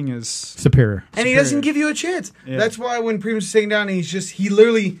striking is Superior. And he doesn't give you a chance. Yeah. That's why when Primus was taking down, he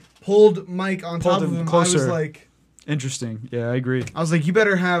literally pulled Mike on Pulled top of him him. I closer. was interesting. Yeah, I agree. like, you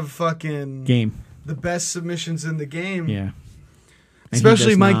better have fucking Game. the best submissions in the game. Yeah. And he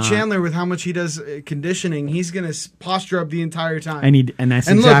Especially does Mike not- Chandler with how much he does conditioning. He's going to posture up the entire time. And that's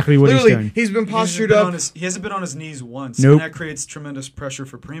And look, exactly what he's literally, doing. He's been He postured hasn't been up. on his- he hasn't been on his knees once. Nope. And that creates tremendous pressure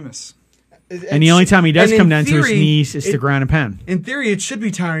for Primus. And the only time he does and come in down to his theory, knees is to ground and pound. In theory, it should be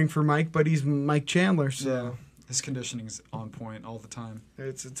tiring for Mike, but he's Mike Chandler, so Yeah. His conditioning's on point all the time.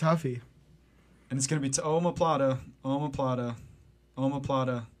 it's a toughie. And it's going to be omoplata, omoplata,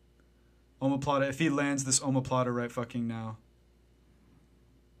 omoplata, omoplata. If he lands this omoplata right fucking now.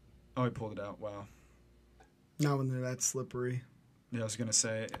 Oh, he pulled it out. Wow. Not when they're that slippery. Yeah, I was going to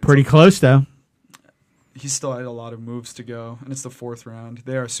say. Pretty close, though. He's still had a lot of moves to go, and it's the fourth round.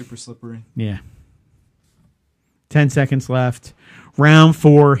 They are super slippery. Yeah. 10 seconds left. Round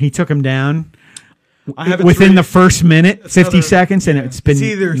 4, he took him down I have it within three- the first minute, It's 50 another- seconds, and yeah. it's been It's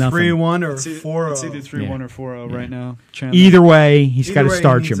either nothing. 3-1 or It's, 4-0. it's either 3-1 Yeah. or 4-0 Yeah. right now. Chandler. Either way, he's Either got to way,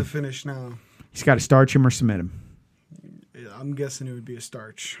 starch he needs him. a finish now. He's got to starch him or submit him. Yeah, I'm guessing it would be a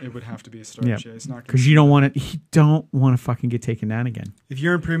starch. It would have to be a starch. Yeah. Yeah, it's not Because you don't want to fucking get taken down again. If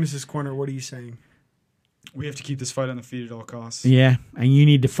you're in Primus's corner, what are you saying? We have to keep this fight on the feet at all costs. Yeah, and you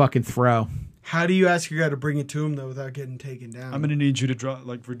need to fucking throw. How do you ask your guy to bring it to him though without getting taken down? I'm gonna need you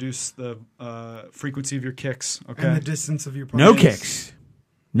to reduce the frequency of your kicks. Okay. and the distance of your punches. No kicks.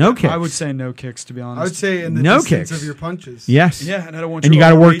 No kicks. I would say no kicks, to be honest. I would say in the No distance kicks. of your punches. Yes. Yeah, and I don't want And you you got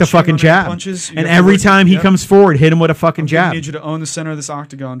to work the overreaching fucking on any jab. punches. You And have to every work- time he yep. comes forward, hit him with a fucking I'm gonna jab. need you to own the center of this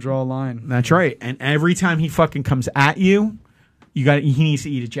octagon, draw a line. That's right. And every time he fucking comes at you, he needs to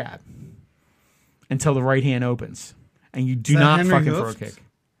eat a jab until the right hand opens, and you do Is that not Henry fucking throw a Hooft? kick.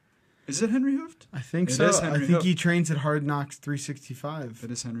 Is it Henry Hooft? I think It so. is I Henry think Hooft. he trains at Hard Knocks 365.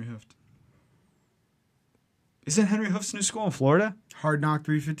 It is Henry Hooft. Isn't Henry Hooft's new school in Florida? Hard Knock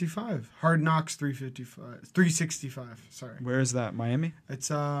 355. Hard Knocks 355. 365. Sorry. Where is that? Miami? It's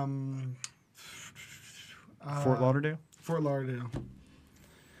Fort Lauderdale? Fort Lauderdale.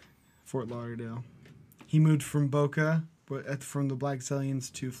 Fort Lauderdale. He moved from Boca, from the Black Stallions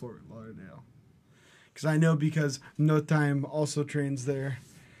to Fort Lauderdale. Because I know because No Time also trains there.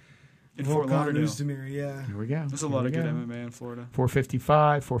 In Fort Volkan Lauderdale. Oezdemir, yeah. Here we go. There's a lot of good MMA in Florida.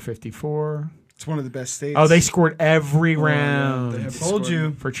 455, 454. It's one of the best states. Oh, they scored every yeah, round they have Told scored.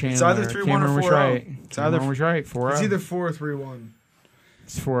 you. for Chandler. It's either 3-1 or Cameron was 4-0. right. It's either- Cameron was right. 4-0. It's either 4 or 3-1.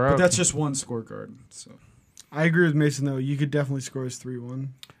 It's 4-0. But that's just one scorecard. So I agree with Mason, though. You could definitely score as 3-1.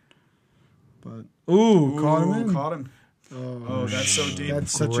 But, caught him in. Caught him. Oh, that's so deep.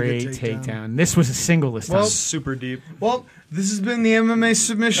 That's such great a good takedown. This was a single this time. Well, super deep. Well, this has been the MMA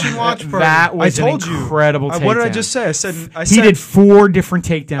Submission Watch Party. that was I told an you. incredible takedown. What did I just say? I said He did 4 different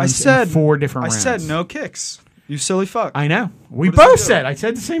takedowns I said in 4 different I rounds. said no kicks. You silly fuck. I know. We What does both he do? said. I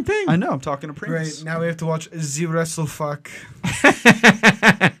said the same thing. I know. I'm talking to Primus. Great. Now we have to watch Z Wrestle Fuck.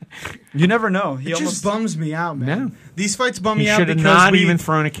 You never know. It just bums me out, man. No. These fights bum He me out should have because not we, even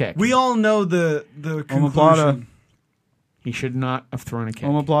thrown a kick. we all know the conclusion. Omoplata. He should not have thrown a kick.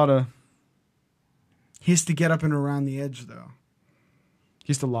 Omoplata. He has to get up and around the edge, though. He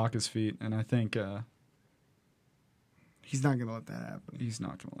has to lock his feet, and I think He's not going to let that happen. he's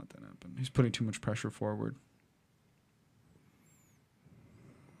not going to let that happen. He's putting too much pressure forward.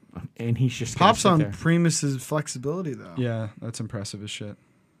 And he's just gonna Pops sit on there. Primus's flexibility, though. Yeah, that's impressive as shit.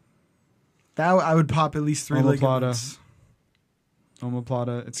 That I would pop at least 3 Omoplata. ligaments.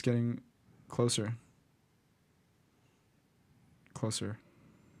 Omoplata, it's getting closer. Closer.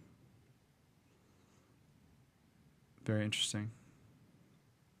 Very interesting.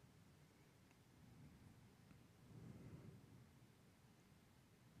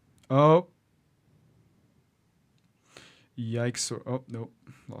 Oh. Yikes. Oh, nope.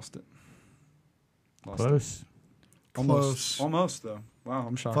 Lost it. Lost Close. it. Almost. Close. Almost, though. Wow,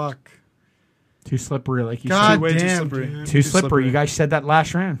 I'm shocked. Fuck. Too slippery, like you God said. way too damn, slippery. dude. Too slippery. You guys said that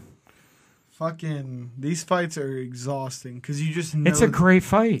last round. Fucking these fights are exhausting because you just know It's a great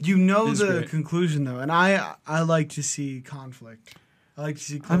fight. you know It is the great. conclusion though, and I like to see conflict. I like to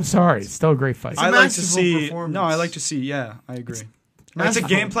see. I'm sorry. It's still a great fight. It's a I like to masterful see. performance. No, I like to see. Yeah, I agree. It's a Masterful.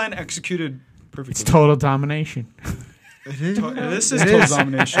 game plan executed perfectly. It's total domination. It is. This is It total is.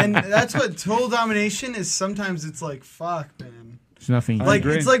 domination. And that's what total domination is. Sometimes it's like fuck, man. There's nothing. I Like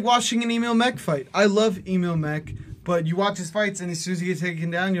agree. it's like watching an Emil Mech fight. I love Emil Mech, but you watch his fights, and as soon as he gets taken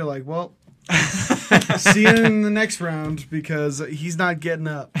down, you're like, well, see you in the next round because he's not getting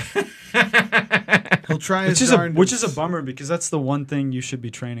up. He'll try his Which is darndest. a bummer because that's the one thing you should be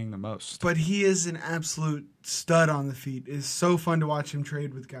training the most. But he is an absolute stud on the feet. It's so fun to watch him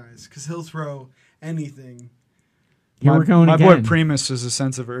trade with guys because he'll throw anything. Here we're going my again. boy Primus has a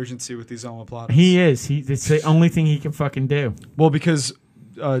sense of urgency with these omoplatas. He is. It's the only thing he can fucking do. Well, because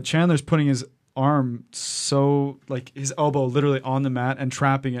Chandler's putting his arm so, like, his elbow literally on the mat and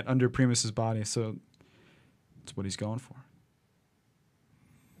trapping it under Primus's body. So that's what he's going for.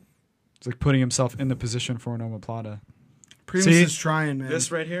 It's like putting himself in the position for an omoplata. Primus See, is trying, man.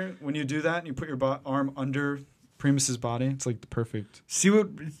 This right here, when you do that and you put your arm under Primus's body, it's like the perfect. See what,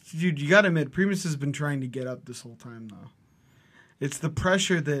 dude? You gotta admit, Primus has been trying to get up this whole time, though. It's the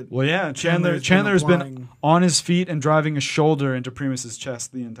pressure that. Well, yeah, Chandler's Chandler's been been applying. on his feet and driving a shoulder into Primus's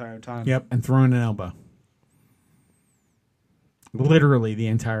chest the entire time. Yep, and throwing an elbow. Literally the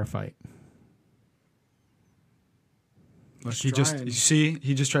entire fight. Like He's trying. you see,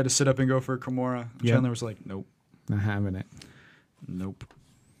 he just tried to sit up and go for a Kimura. Yep. Chandler was like, nope, Not having it. nope.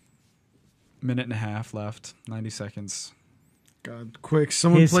 Minute and a half left, 90 seconds. God, quick!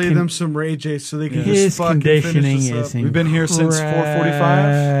 Someone His play con- them some Ray J so they can His just fucking conditioning finish this is up. We've been here since 4:45.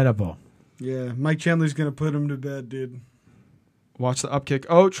 incredible. Yeah, Mike Chandler's gonna put him to bed, dude. Watch the up kick.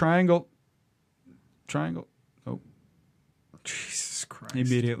 Oh, triangle. Triangle. Oh, Jesus Christ!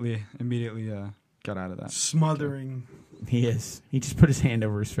 immediately got out of that. Smothering. He is. He just put his hand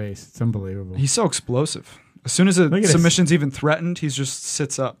over his face. It's unbelievable. He's so explosive. As soon as a Look at this. submission's even threatened, he just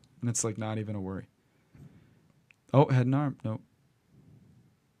sits up, and it's like not even a worry. Oh, head and arm. Nope.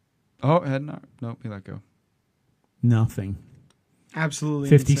 Oh, head and arm. Nope, he let go. Nothing. Absolutely.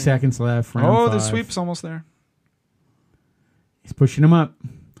 50 insane. seconds left. Round Oh, five. the sweep's almost there. He's pushing him up.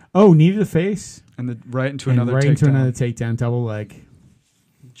 Oh, knee to the face. And right into And another right takedown. into another takedown. Double leg.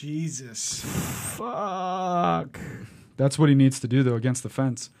 Jesus. Fuck. That's what he needs to do, though, against the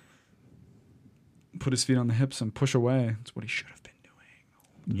fence. Put his feet on the hips and push away. That's what he should have been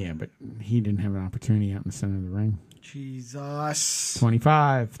doing. Yeah, but he didn't have an opportunity out in the center of the ring. Jesus.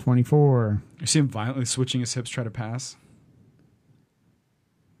 25, 24. You see him violently switching his hips, try to pass.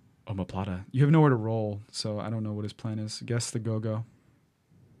 Omoplata. You have nowhere to roll, so I don't know what his plan is. Guess the go-go.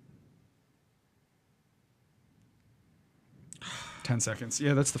 10 seconds.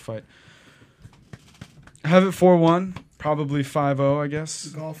 Yeah, that's the fight. Have it 4-1. Probably 5-0, I guess.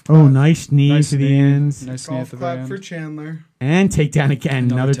 Golf Oh, clap. nice knee Nice to the knee. ends. Nice knee at Golf the very clap for end. Chandler. And takedown again.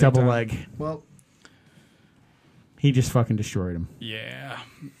 Another Another double takedown. leg. Well, He just fucking destroyed him. Yeah.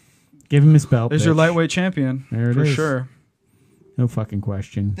 Give him his belt. There's your bitch. lightweight champion. There it for is. sure. No fucking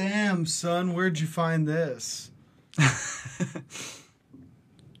question. damn, son, where'd you find this?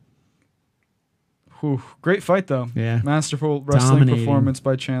 Whew. Great fight, though. Yeah. Masterful wrestling Dominating. performance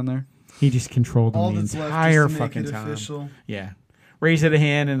by Chandler. He just controlled All him the that's left entire is to make fucking it time. official. Yeah. Raise of the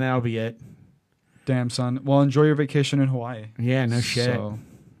hand and that'll be it. Damn, son. Well, enjoy your vacation in Hawaii. Yeah, no shit. So,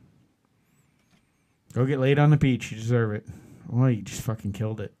 Go get laid on the beach. You deserve it. Well, you just fucking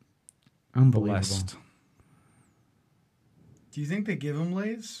killed it. Unbelievable. blessed. Do you think they give him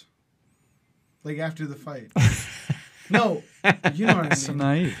lays? Like after the fight? No, you know what I So mean.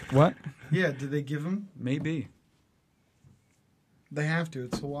 naive. What? Yeah, did they give him? Maybe. They have to.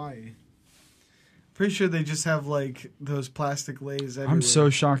 It's Hawaii. Pretty sure they just have like those plastic lays everywhere. I'm so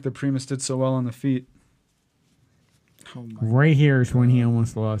shocked that Primus did so well on the feet. Oh my. Right here is when he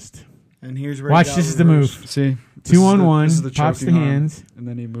almost lost. And here's where Watch, he got this is the reversed. move. See? 2 on 1. This is the Pops the choking arm, hands. and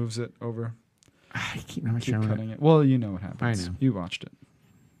then he moves it over. I keep not Keep showing cutting it. it. Well, you know what happens. I know. You watched it.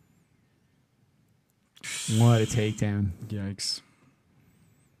 What a takedown. Yikes.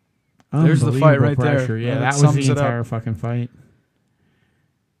 There's the fight right there. Pressure. Yeah, That that was sums the it up. entire fucking fight.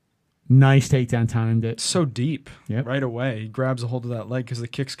 Nice takedown, timed it. So deep. Yep. Right away. He grabs a hold of that leg because the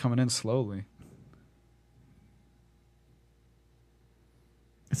kick's coming in slowly.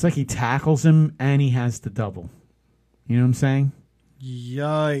 It's like he tackles him and he has the double. You know what I'm saying?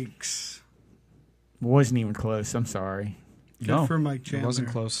 Yikes. Wasn't even close. I'm sorry. Good for Mike Chandler. It wasn't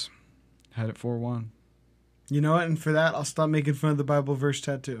close. Had it 4-1. You know what? And for that, I'll stop making fun of the Bible verse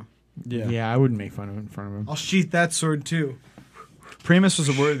tattoo. Yeah, I wouldn't make fun of him in front of him. I'll sheath that sword too. Primus was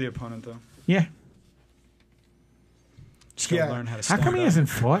a worthy opponent, though. Yeah. Just gotta Yeah. learn how to How stand come he up. hasn't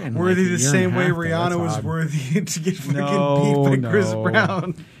fought in Worthy like a the year same and a way half, though? Rihanna That's was odd. worthy to get fucking No, beat by Chris no.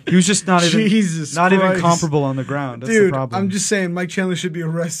 Brown. He was just not even Jesus not even Christ. comparable on the ground. That's Dude, the problem. I'm just saying Mike Chandler should be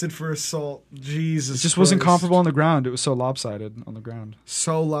arrested for assault. Jesus it just wasn't Christ. comparable on the ground. It was so lopsided on the ground.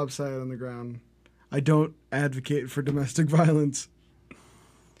 So lopsided on the ground. I don't advocate for domestic violence.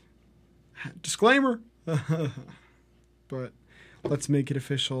 Disclaimer. But let's make it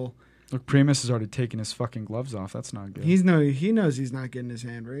official. Look, Primus has already taken his fucking gloves off. That's not good. He knows he's not getting his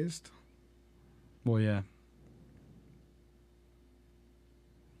hand raised. Well, yeah.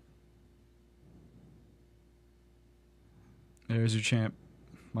 There's your champ.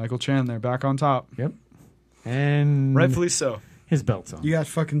 Michael Chandler back on top. And Rightfully so. his belt's on. You got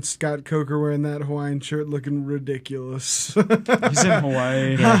fucking Scott Coker wearing that Hawaiian shirt looking ridiculous. He's in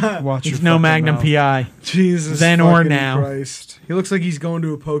Hawaii. Yeah. Watch He's your no fucking Magnum mouth. PI. Jesus Then or fucking now. Christ. He looks like he's going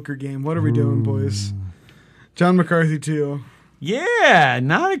to a poker game. What are we doing, boys? John McCarthy too. Yeah,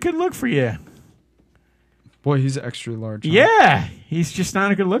 not a good look for you. Boy, he's extra large. huh? Yeah, he's just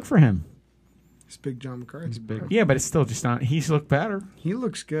not a good look for him. It's big John McCarthy. He's big. Yeah, but it's still just not. He's looked better. He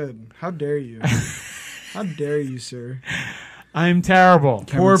looks good. How dare you? How dare you, sir? I'm terrible.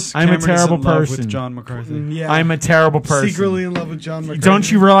 Cameron's- I'm a Cameron is terrible in love person. with John McCarthy. Yeah. I'm a terrible person. secretly in love with John McCarthy. Don't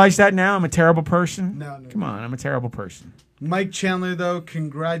you realize that now? I'm a terrible person. No. Come on, I'm a terrible person. Mike Chandler, though,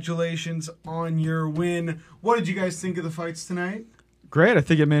 congratulations on your win. What did you guys think of the fights tonight? Great. I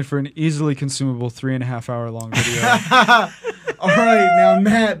think it made for an easily consumable 3.5 hour long video. All right, now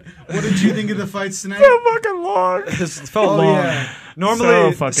Matt, what did you think of the fights tonight? Fucking long. This felt Oh, long. yeah.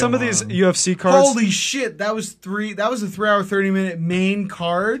 Normally, So fucking some of these long. UFC cards. Holy shit, that was a 3-hour 30-minute main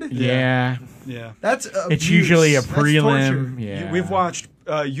card. Yeah, Yeah. That's it's abuse. usually a That's prelim. torture. Yeah, We've watched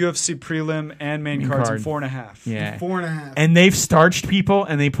UFC prelim and main Main cards card. in 4.5. Yeah, 4.5. and they've starched people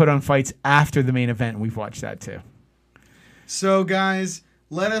and they put on fights after the main event. And we've watched that too. So, guys,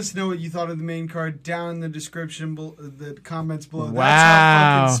 let us know what you thought of the main card down in the description, the comments below. Wow. That's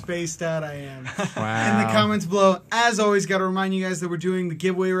how fucking spaced out I am. Wow. In the comments below. As always, got to remind you guys that we're doing the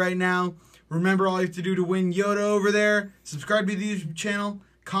giveaway right now. Remember, all you have to do to win Yoda over there, subscribe to the YouTube channel,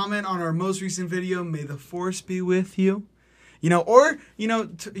 comment on our most recent video, May the Force be with you.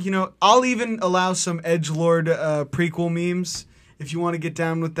 I'll even allow some edgelord prequel memes if you want to get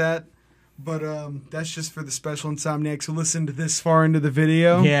down with that. But that's just for the special insomniacs who listened this far into the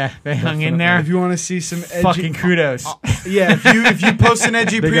video. Yeah, they hung in there. If you want to see some edgy, Fucking kudos. yeah. If you post an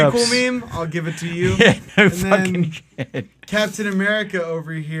edgy Big prequel ups. meme, I'll give it to you. Yeah, no And fucking then- shit. Captain America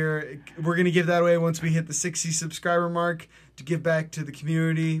over here, we're going to give that away once we hit the 60 subscriber mark to give back to the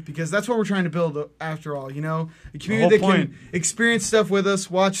community, because that's what we're trying to build after all, a community that whole can experience stuff with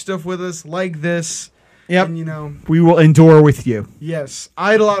us, watch stuff with us like this. Yep. And, We will endure with you. yes,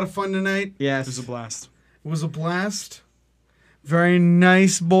 I had a lot of fun tonight. Yes. It was a blast. It was a blast. Very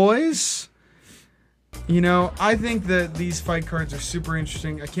nice, boys. I think that these fight cards are super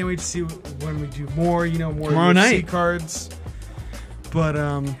interesting. I can't wait to see when we do more, more Tomorrow UFC night. cards. But,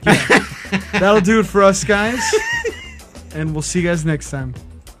 yeah. That'll do it for us, guys. And we'll see you guys next time.